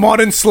use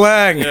modern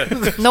slang.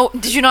 Yeah. No,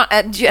 did you not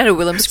add? Did you add a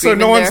Willem So scream?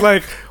 no in one's there?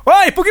 like,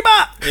 "Oi,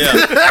 Pokemon!" Yeah.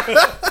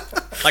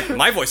 Like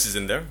my voice is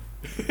in there.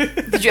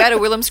 Did you add a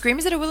Willem scream?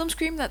 Is it a Willem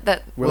scream?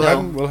 That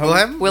Wilhelm?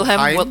 Hein?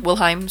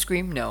 Wilhelm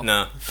scream? No.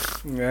 No.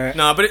 Yeah.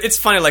 No, but it's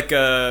funny, like,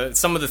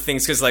 some of the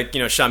things, because, like,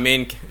 you know,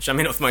 Charmaine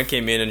Othman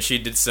came in and she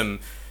did some...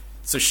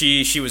 So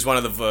she was one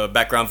of the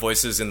background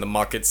voices in the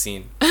market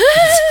scene.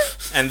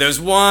 And there's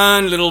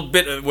one little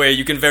bit where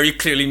you can very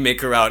clearly make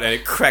her out, and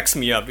it cracks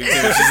me up.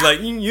 Because she's like,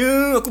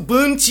 yeah, aku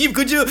benci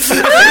kerja.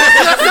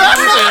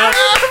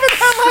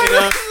 You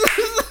know?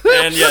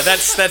 And yeah,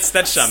 that's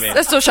Charmaine.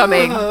 That's so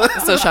charming.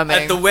 That's so charming.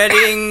 At the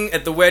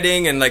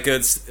wedding, and like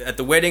at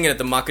the wedding and at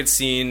the market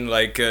scene,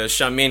 like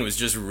Charmaine was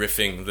just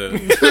riffing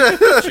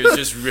she was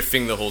just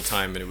riffing the whole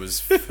time, and it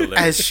was hilarious.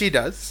 As she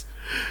does.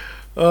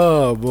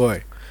 Oh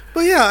boy.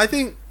 But yeah, I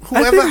think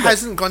whoever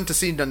hasn't gone to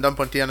see Dundam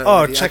Pontianak, Oh,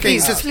 already, I check think it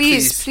it's out. just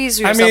Please do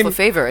yourself a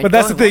favor. And but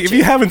that's go the and thing. If watch you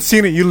it. haven't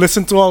seen it, you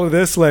listen to all of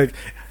this. Like,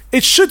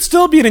 it should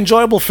still be an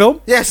enjoyable film.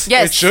 Yes,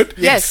 Yes. It should.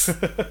 Yes. as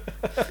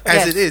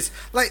Yes. it is.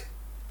 Like,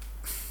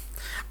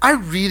 I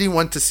really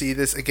want to see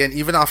this again,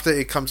 even after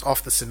it comes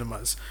off the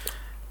cinemas.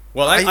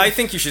 Well, I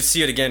think you should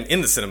see it again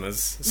in the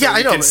cinemas. So Yeah, I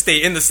you know, can but-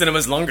 stay in the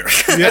cinemas longer.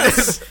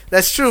 Yes.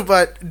 That's true,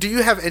 but do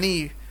you have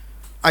any...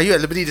 Are you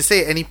at liberty to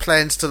say any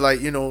plans to, like,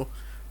 you know,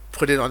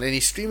 put it on any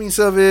streaming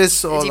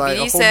service or, like,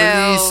 a home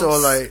DVD release or,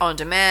 sales, like... on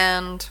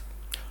demand.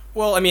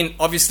 Well, I mean,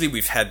 obviously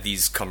we've had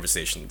these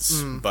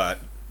conversations, but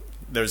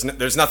there's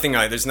nothing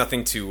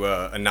to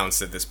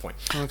announce at this point.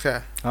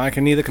 Okay. I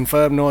can neither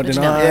confirm nor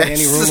deny Yes.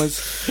 any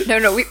rumors. No.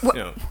 You know. What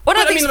are But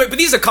I these? mean, but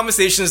these are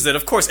conversations that,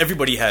 of course,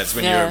 everybody has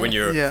when Yeah.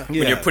 you're Yeah. when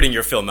Yeah. you're putting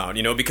your film out.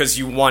 You know, because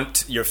you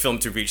want your film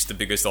to reach the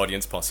biggest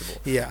audience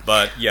possible. Yeah.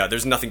 But yeah,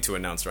 there's nothing to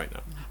announce right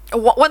now.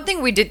 One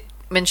thing we did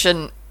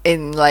mention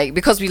in like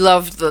because we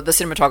loved the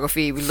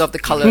cinematography, we loved the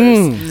colors.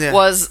 Yeah.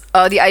 Was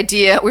the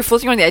idea we're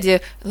floating on the idea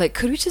like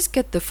could we just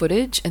get the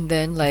footage and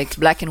then like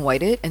black and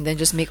white it and then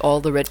just make all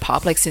the red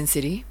pop like Sin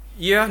City?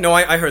 Yeah, no,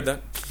 I heard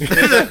that.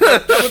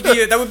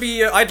 that would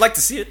be. I'd like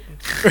to see it.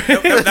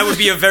 That would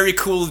be a very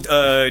cool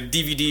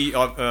DVD,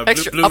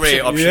 Extra Blu-ray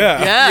option. option.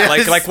 Yeah. Yeah.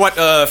 Like what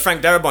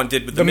Frank Darabont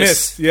did with The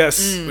Mist.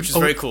 Yes. which is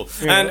very cool.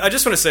 And I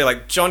just want to say,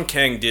 like, John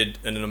Kang did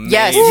an amazing.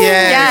 Yes.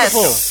 Yes.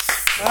 Yes.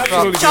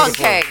 Absolutely John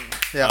beautiful. Kang.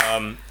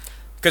 Yeah.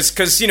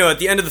 Because you know, at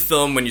the end of the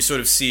film, when you sort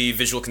of see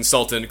visual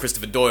consultant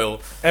Christopher Doyle,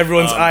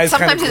 Everyone's eyes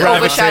kind of sometimes it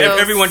gravitate. overshadows.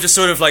 everyone just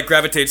sort of like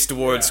gravitates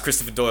towards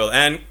Christopher Doyle.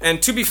 And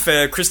to be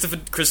fair, Chris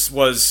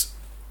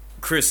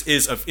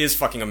is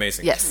fucking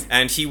amazing. Yes.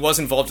 And he was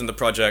involved in the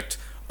project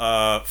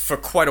for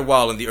quite a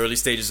while in the early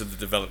stages of the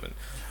development.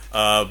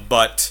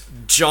 But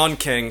John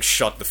Kang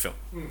shot the film,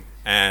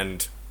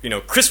 and you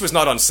know, Chris was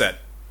not on set,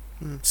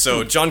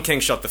 so John Kang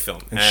shot the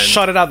film and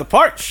Shot it out the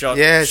park. shot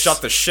Yes.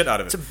 the shit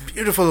out of it. It's a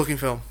beautiful looking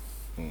film.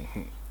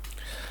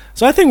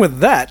 So I think with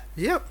that,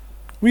 Yep.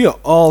 we are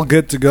all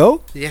good to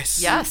go.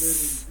 Yes.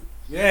 Yes.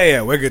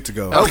 Yeah, we're good to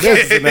go. Okay.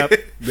 This is an app.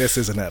 This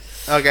is an app.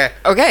 Okay.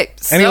 Okay.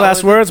 Any so-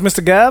 last words,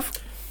 Mr. Gav?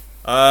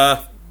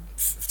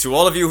 To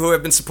all of you who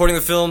have been supporting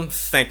the film,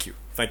 thank you.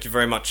 Thank you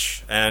very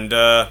much. And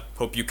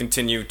hope you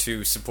continue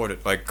to support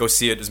it. Like, go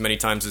see it as many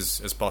times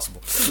as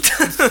possible.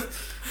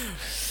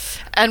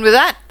 And with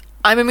that,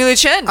 I'm Amelia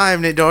Chen.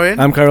 I'm Nate Dorian.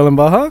 I'm Carolyn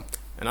Baha.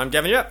 And I'm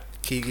Gavin Yap.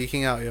 Keep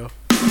geeking out, yo.